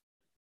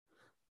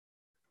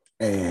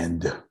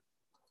 And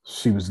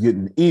she was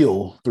getting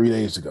ill 3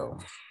 days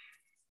ago.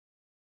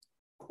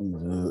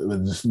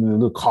 With this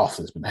little cough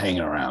that's been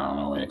hanging around. I don't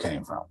know where it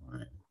came from.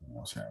 Right? You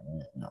know what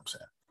I'm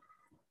saying?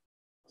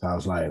 So I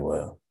was like,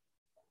 well,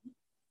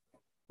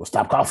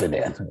 stop coughing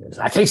then.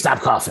 I can't stop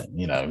coughing.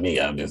 You know me,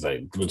 I'm just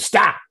like, well,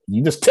 stop.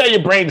 You just tell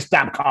your brain to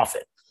stop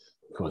coughing.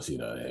 Of course,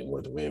 it ain't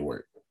worked the way it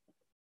worked.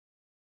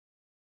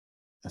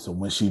 And so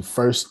when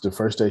the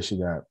first day she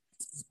got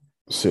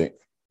sick,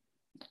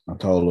 I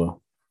told her,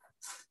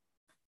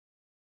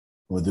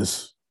 well,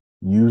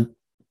 you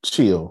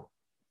chill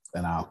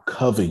and I'll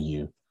cover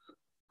you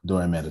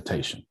during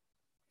meditation.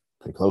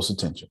 Pay close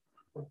attention.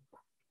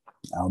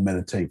 I'll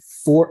meditate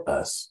for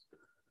us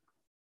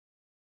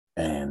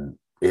and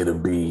it'll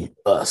be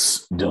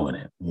us doing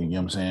it. You know what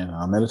I'm saying?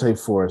 I'll meditate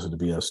for us, it'll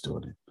be us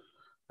doing it.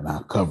 And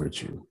I'll cover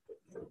you.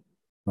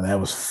 When that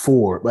was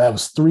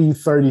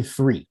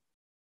 3:33.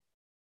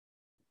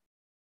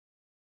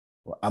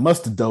 Well, I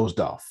must have dozed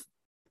off.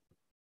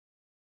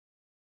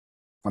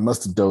 And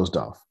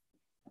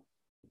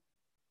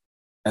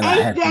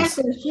ain't that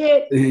some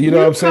shit? You know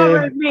what I'm saying?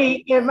 Covered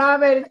me in my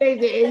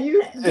meditation, and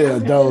you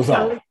doze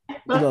off. You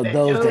know,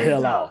 doze the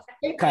hell off.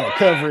 Kind of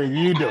covering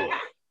you doing.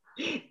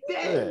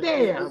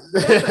 Damn.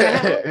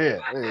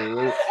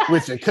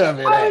 With your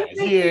covered ass.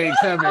 You ain't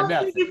covering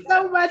nothing. I'm thinking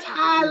so much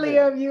highly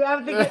of you.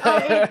 I'm thinking,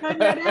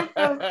 that's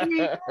so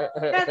sweet.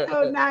 That's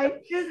so nice.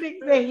 This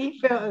nigga said he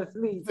fell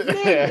asleep.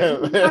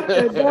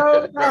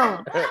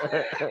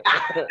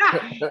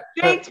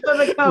 Thanks for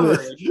the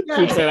coverage.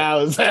 She said I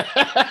was.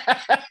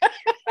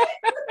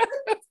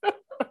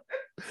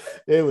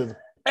 It was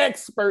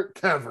expert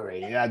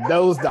covering. I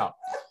dozed off.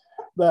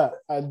 But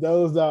I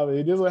dozed off.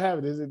 And this is what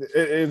happened.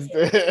 It's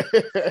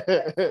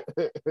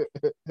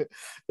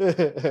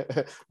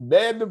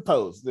bad to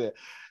post.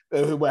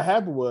 And what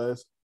happened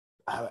was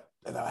I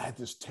had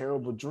this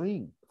terrible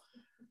dream.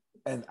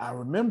 And I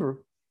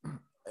remember, I'm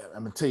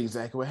gonna tell you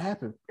exactly what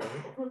happened.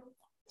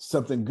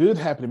 Something good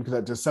happened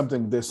because there's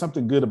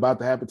something good about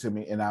to happen to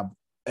me. And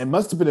it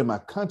must have been in my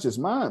conscious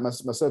mind, my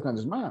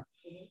subconscious mind.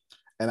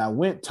 And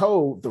I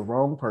told the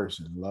wrong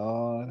person.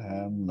 Lord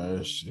have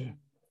mercy.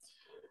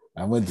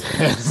 I went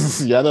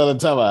to, y'all know what I'm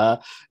talking about,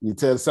 huh? You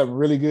tell something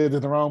really good to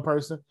the wrong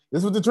person.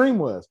 This is what the dream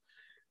was.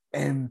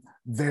 And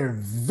their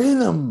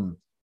venom,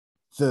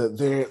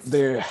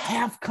 their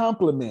half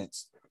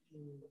compliments,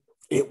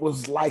 it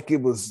was like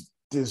it was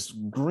this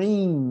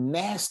green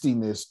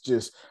nastiness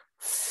just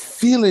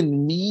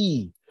filling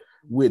me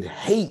with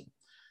hate.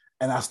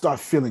 And I start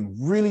feeling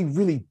really,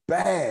 really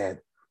bad.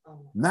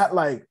 Not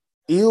like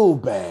ill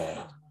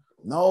bad.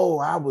 No,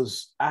 I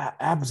was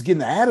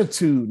getting an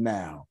attitude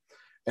now.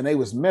 And they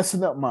was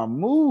messing up my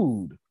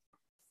mood.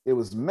 It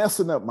was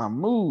messing up my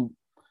mood.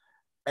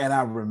 And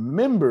I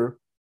remember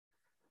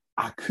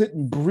I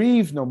couldn't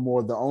breathe no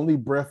more. The only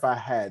breath I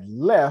had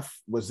left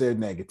was their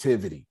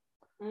negativity.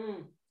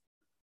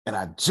 And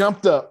I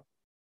jumped up.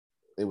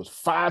 It was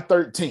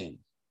 5:13.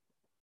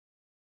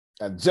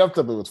 I jumped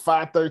up. It was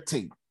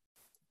 5:13.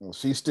 Well,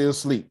 she's still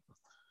asleep.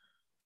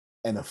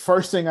 And the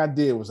first thing I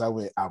did was I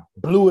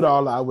blew it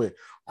all out. I went,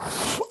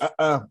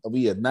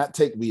 we are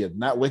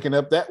not waking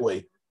up that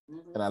way.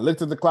 And I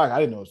looked at the clock. I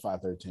didn't know it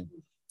was 5:13.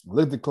 I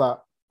looked at the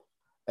clock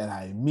and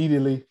I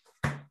immediately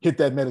hit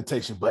that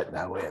meditation button.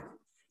 I went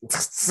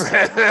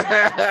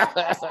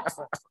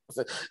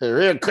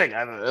real quick.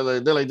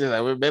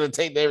 I was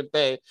meditating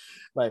everything.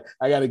 Like,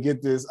 I got to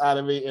get this out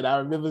of me. And I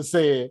remember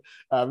saying,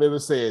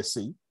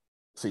 see,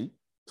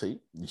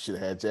 you should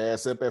have had your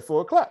ass up at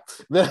 4 o'clock.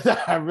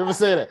 I remember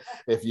saying that.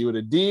 If you would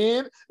have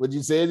did what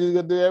you said you were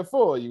going to do at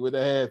 4, you would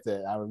have had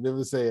that. I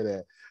remember saying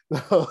that.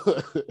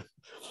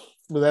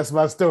 But that's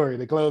my story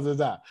to close this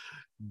out.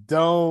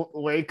 Don't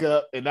wake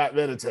up and not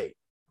meditate.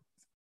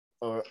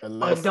 Or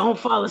don't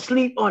fall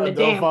asleep on the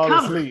damn cover. Don't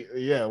fall asleep.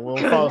 Yeah,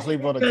 won't fall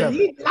asleep on the cover.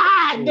 You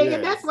lied, nigga. Yeah.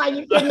 That's why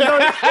you couldn't go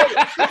to sleep.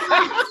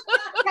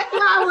 That's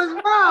why I was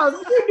wrong.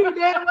 You knew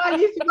damn well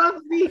you're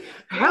supposed to be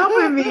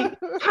helping me,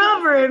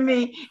 covering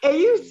me, and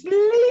you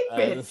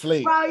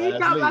sleeping. Bro, you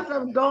talking about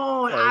something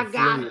going, I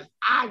got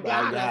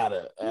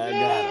it.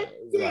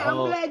 Yeah, I'm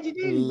glad you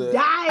didn't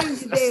die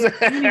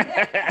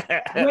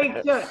there.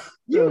 Wake up.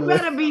 You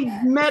better be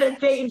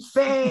meditating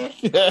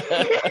fast.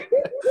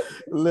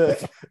 Look,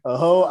 a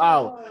whole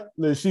hour.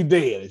 Look, she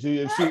dead.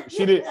 She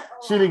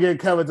didn't get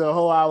covered till a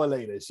whole hour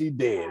later. She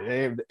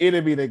dead. The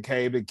enemy that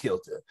came and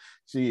killed her.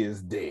 She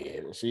is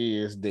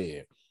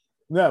dead.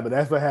 No, but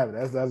that's what happened.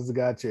 That's the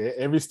God chair.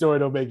 Every story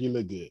don't make you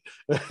look good.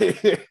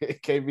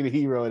 Can't be the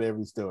hero in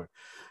every story.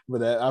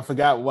 But I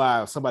forgot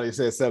why somebody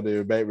said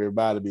something that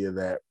reminded me of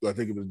that. I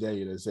think it was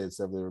Daniel that said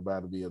something that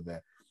reminded me of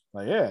that.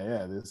 Like,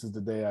 yeah, this is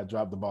the day I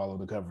dropped the ball on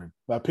the covering.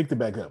 But I picked it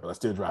back up, but I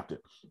still dropped it.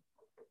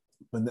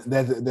 But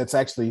that's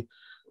actually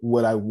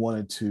what I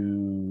wanted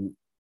to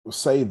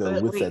say,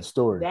 though, with that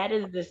story. That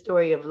is the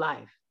story of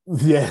life.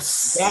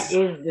 Yes. That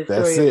is the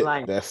story of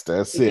life. That's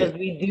because it.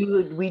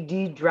 Because we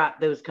do drop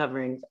those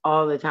coverings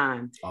all the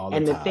time.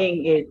 The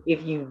thing is,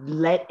 if you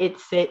let it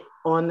sit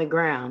on the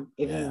ground,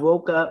 if you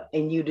woke up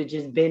and you'd have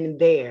just been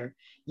there,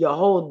 your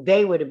whole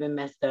day would have been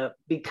messed up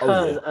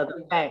because of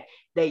the fact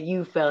that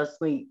you fell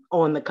asleep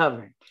on the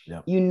covering.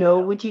 Yep. You know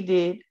what you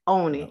did,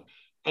 own it,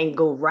 and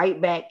go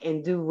right back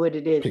and do what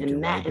it is.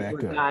 And that is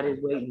what God is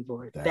waiting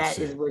for. That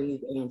is what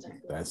he's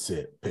answering. That's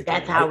it.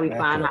 That's how we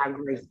find our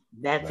grace.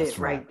 That's it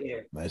right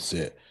there. That's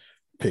it.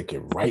 Pick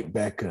it right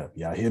back up.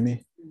 Y'all hear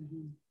me?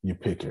 Mm-hmm. You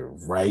pick it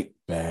right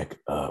back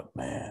up,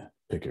 man.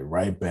 Pick it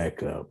right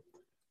back up,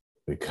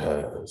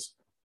 because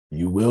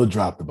you will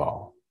drop the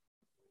ball.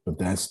 But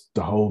that's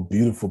the whole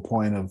beautiful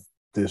point of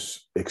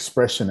this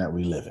expression that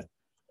we live in.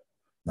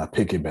 Now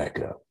pick it back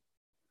up.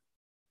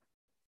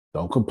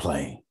 Don't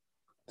complain.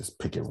 Just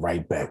pick it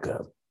right back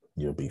up.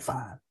 You'll be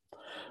fine.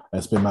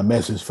 That's been my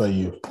message for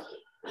you.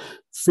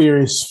 Fear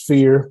is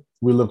fear.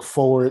 We look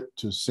forward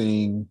to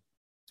seeing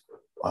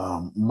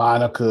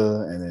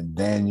Monica and then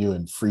Daniel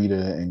and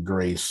Frida and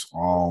Grace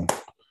all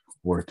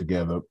work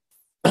together.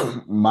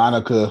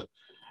 Monica,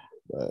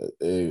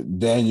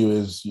 Daniel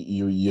is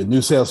your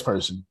new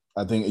salesperson.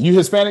 I think. You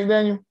Hispanic,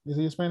 Daniel? Is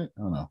he Hispanic?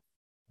 I don't know.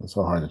 It's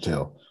so hard to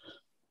tell.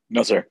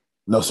 No, sir.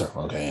 No, sir.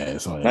 Okay. Yeah,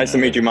 so, nice to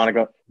meet you,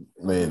 Monica.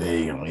 There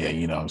you go. Yeah,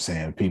 you know what I'm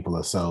saying? People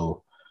are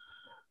so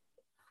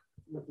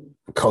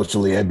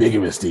culturally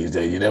ambiguous these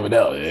days. You never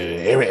know.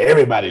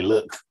 Everybody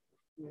looks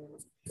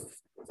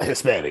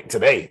Hispanic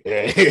today.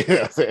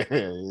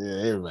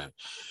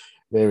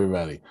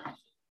 Everybody.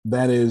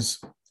 That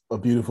is a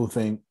beautiful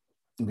thing.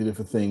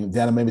 Beautiful thing.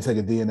 Dana made me take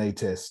a DNA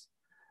test,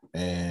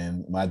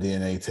 and my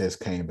DNA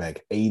test came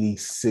back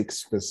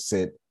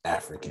 86%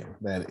 African.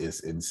 That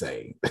is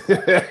insane.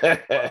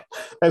 That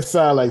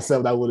sounds like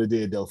something I would have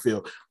did, though,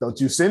 Phil.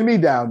 Don't you send me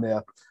down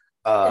there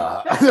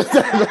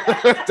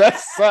That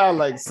sounds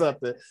like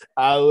something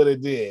I would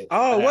have did.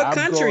 Oh, what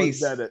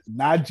countries?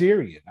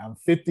 Nigerian. I'm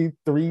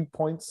 53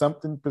 point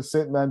something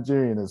 %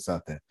 Nigerian or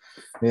something.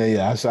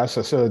 Yeah. I shall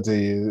show it to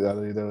you.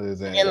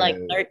 And like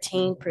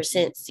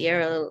 13%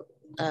 Sierra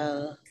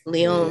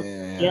Leone.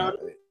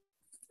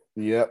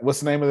 Yeah.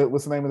 What's the name of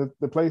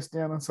the place,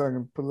 Deanna? So I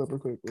can pull it up real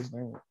quick. What's the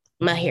name?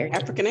 My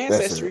Heritage. African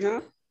ancestry,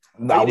 huh?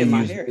 No, we did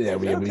My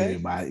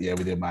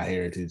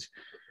Heritage.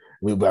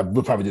 We'll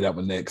probably do that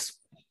one next.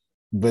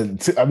 But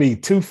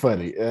too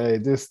funny.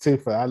 Just too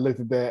funny. I looked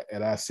at that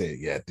and I said,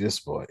 yeah, this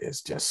boy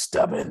is just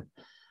stubborn.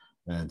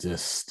 And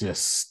just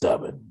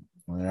stubborn.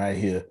 Right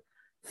here.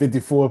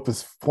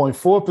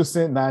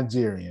 54.4%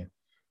 Nigerian,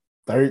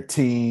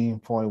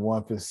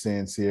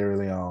 13.1% Sierra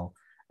Leone,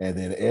 and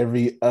then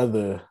every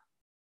other,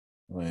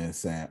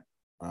 Sam,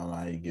 I don't know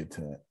how you get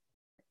to it.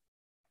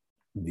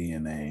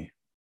 DNA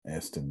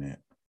estimate.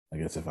 I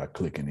guess if I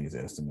click in these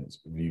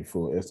estimates, view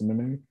full estimate,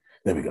 maybe.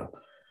 There we go.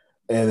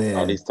 And then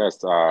all these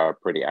tests are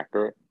pretty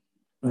accurate.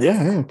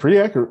 Yeah, pretty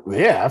accurate.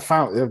 Yeah, I've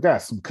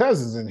got some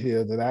cousins in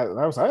here that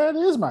I was like, that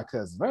is my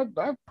cousin.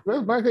 That's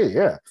my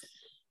kid.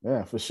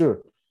 Yeah, for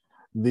sure.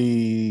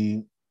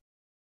 And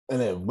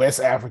then West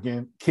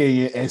African,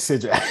 Kenyan, and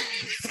Central. Africa.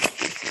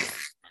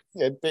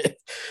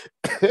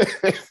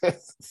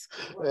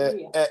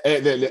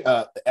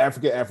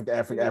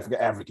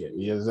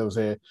 You know what I'm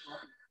saying?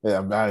 Yeah,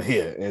 I'm out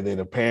here. And then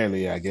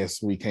apparently, I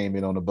guess we came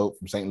in on a boat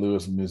from St.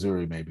 Louis,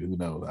 Missouri, maybe. Who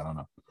knows? I don't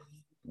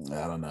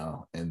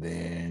know. And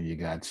then you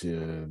got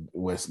your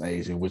West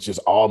Asian, which is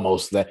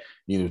almost that,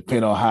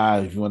 depending on how,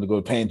 if you want to go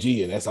to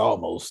Pangea, that's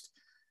almost,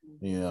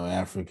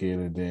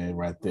 African, and then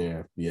right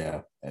there.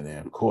 Yeah. And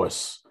then, of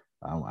course,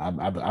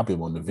 I've been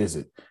wanting to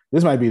visit.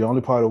 This might be the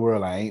only part of the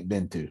world I ain't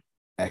been to.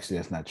 Actually,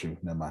 that's not true.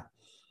 Never mind.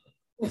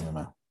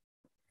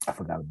 I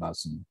forgot about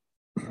some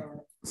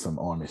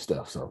army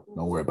stuff, so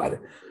don't worry about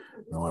it.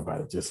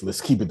 Just let's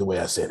keep it the way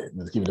I said it.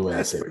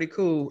 That's pretty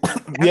cool.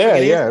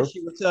 Yeah.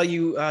 She will tell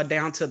you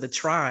down to the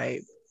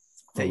tribe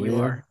that you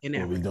are in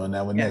Africa. We're doing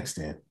that one next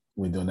then.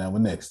 Diana.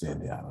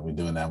 We're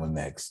doing that one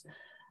next.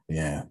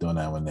 Yeah, doing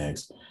that one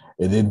next.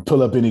 It didn't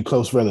pull up any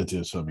close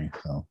relatives for me,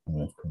 so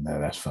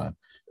that's fun.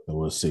 So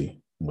we'll see.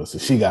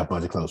 She got a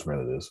bunch of close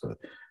relatives, but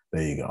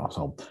there you go.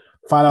 So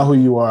find out who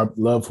you are,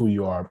 love who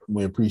you are.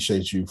 We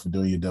appreciate you for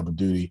doing your double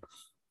duty.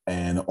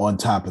 And on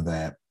top of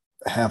that,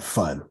 have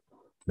fun.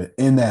 But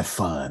in that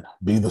fun,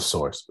 be the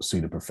source,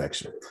 see the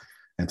perfection.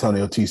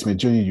 Antonio T. Smith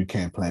Jr., you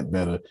can plant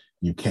better.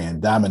 You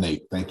can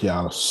dominate. Thank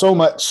y'all so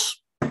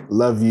much.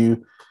 Love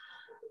you.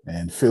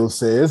 And Phil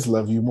says,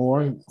 love you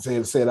more. Say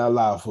it out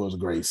loud for us,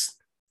 Grace.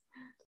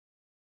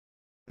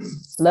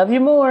 Love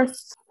you more.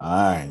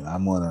 All right.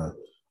 I'm going to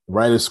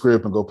write a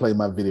script and go play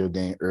my video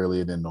game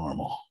earlier than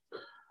normal.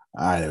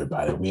 All right,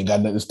 everybody. We ain't got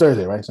nothing. It's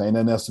Thursday, right? So ain't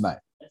nothing else tonight.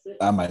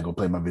 I might go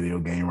play my video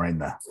game right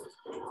now.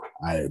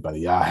 All right,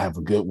 everybody. Y'all have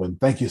a good one.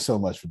 Thank you so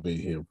much for being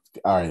here.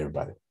 All right,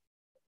 everybody.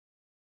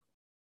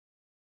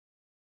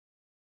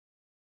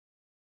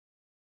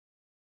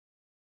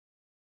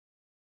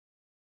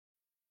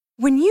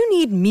 When you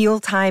need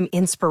mealtime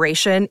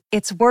inspiration,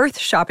 it's worth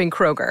shopping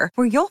Kroger,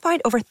 where you'll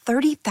find over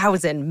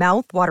 30,000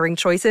 mouth-watering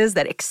choices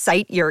that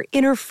excite your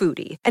inner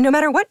foodie. And no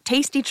matter what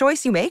tasty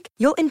choice you make,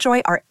 you'll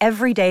enjoy our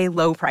everyday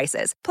low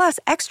prices, plus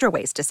extra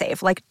ways to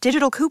save, like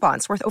digital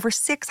coupons worth over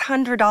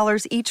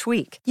 $600 each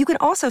week. You can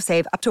also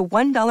save up to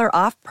 $1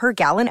 off per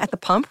gallon at the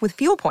pump with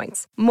fuel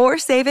points. More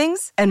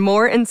savings and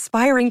more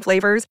inspiring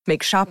flavors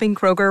make shopping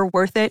Kroger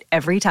worth it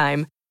every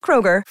time.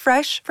 Kroger,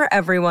 fresh for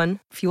everyone.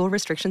 Fuel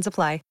restrictions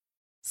apply.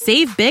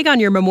 Save big on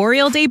your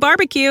Memorial Day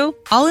barbecue,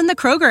 all in the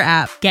Kroger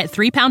app. Get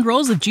 3-pound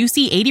rolls of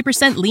juicy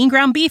 80% lean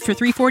ground beef for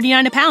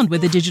 $3.49 a pound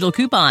with a digital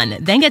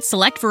coupon. Then get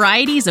select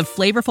varieties of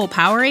flavorful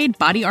Powerade,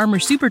 Body Armor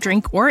Super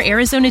Drink, or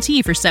Arizona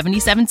tea for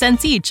 77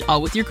 cents each,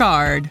 all with your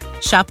card.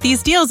 Shop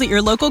these deals at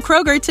your local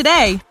Kroger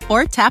today,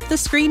 or tap the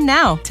screen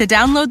now to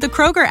download the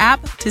Kroger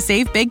app to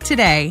save big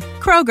today.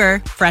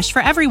 Kroger, fresh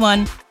for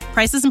everyone.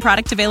 Prices and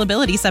product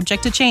availability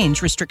subject to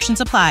change.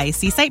 Restrictions apply.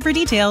 See site for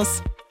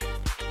details.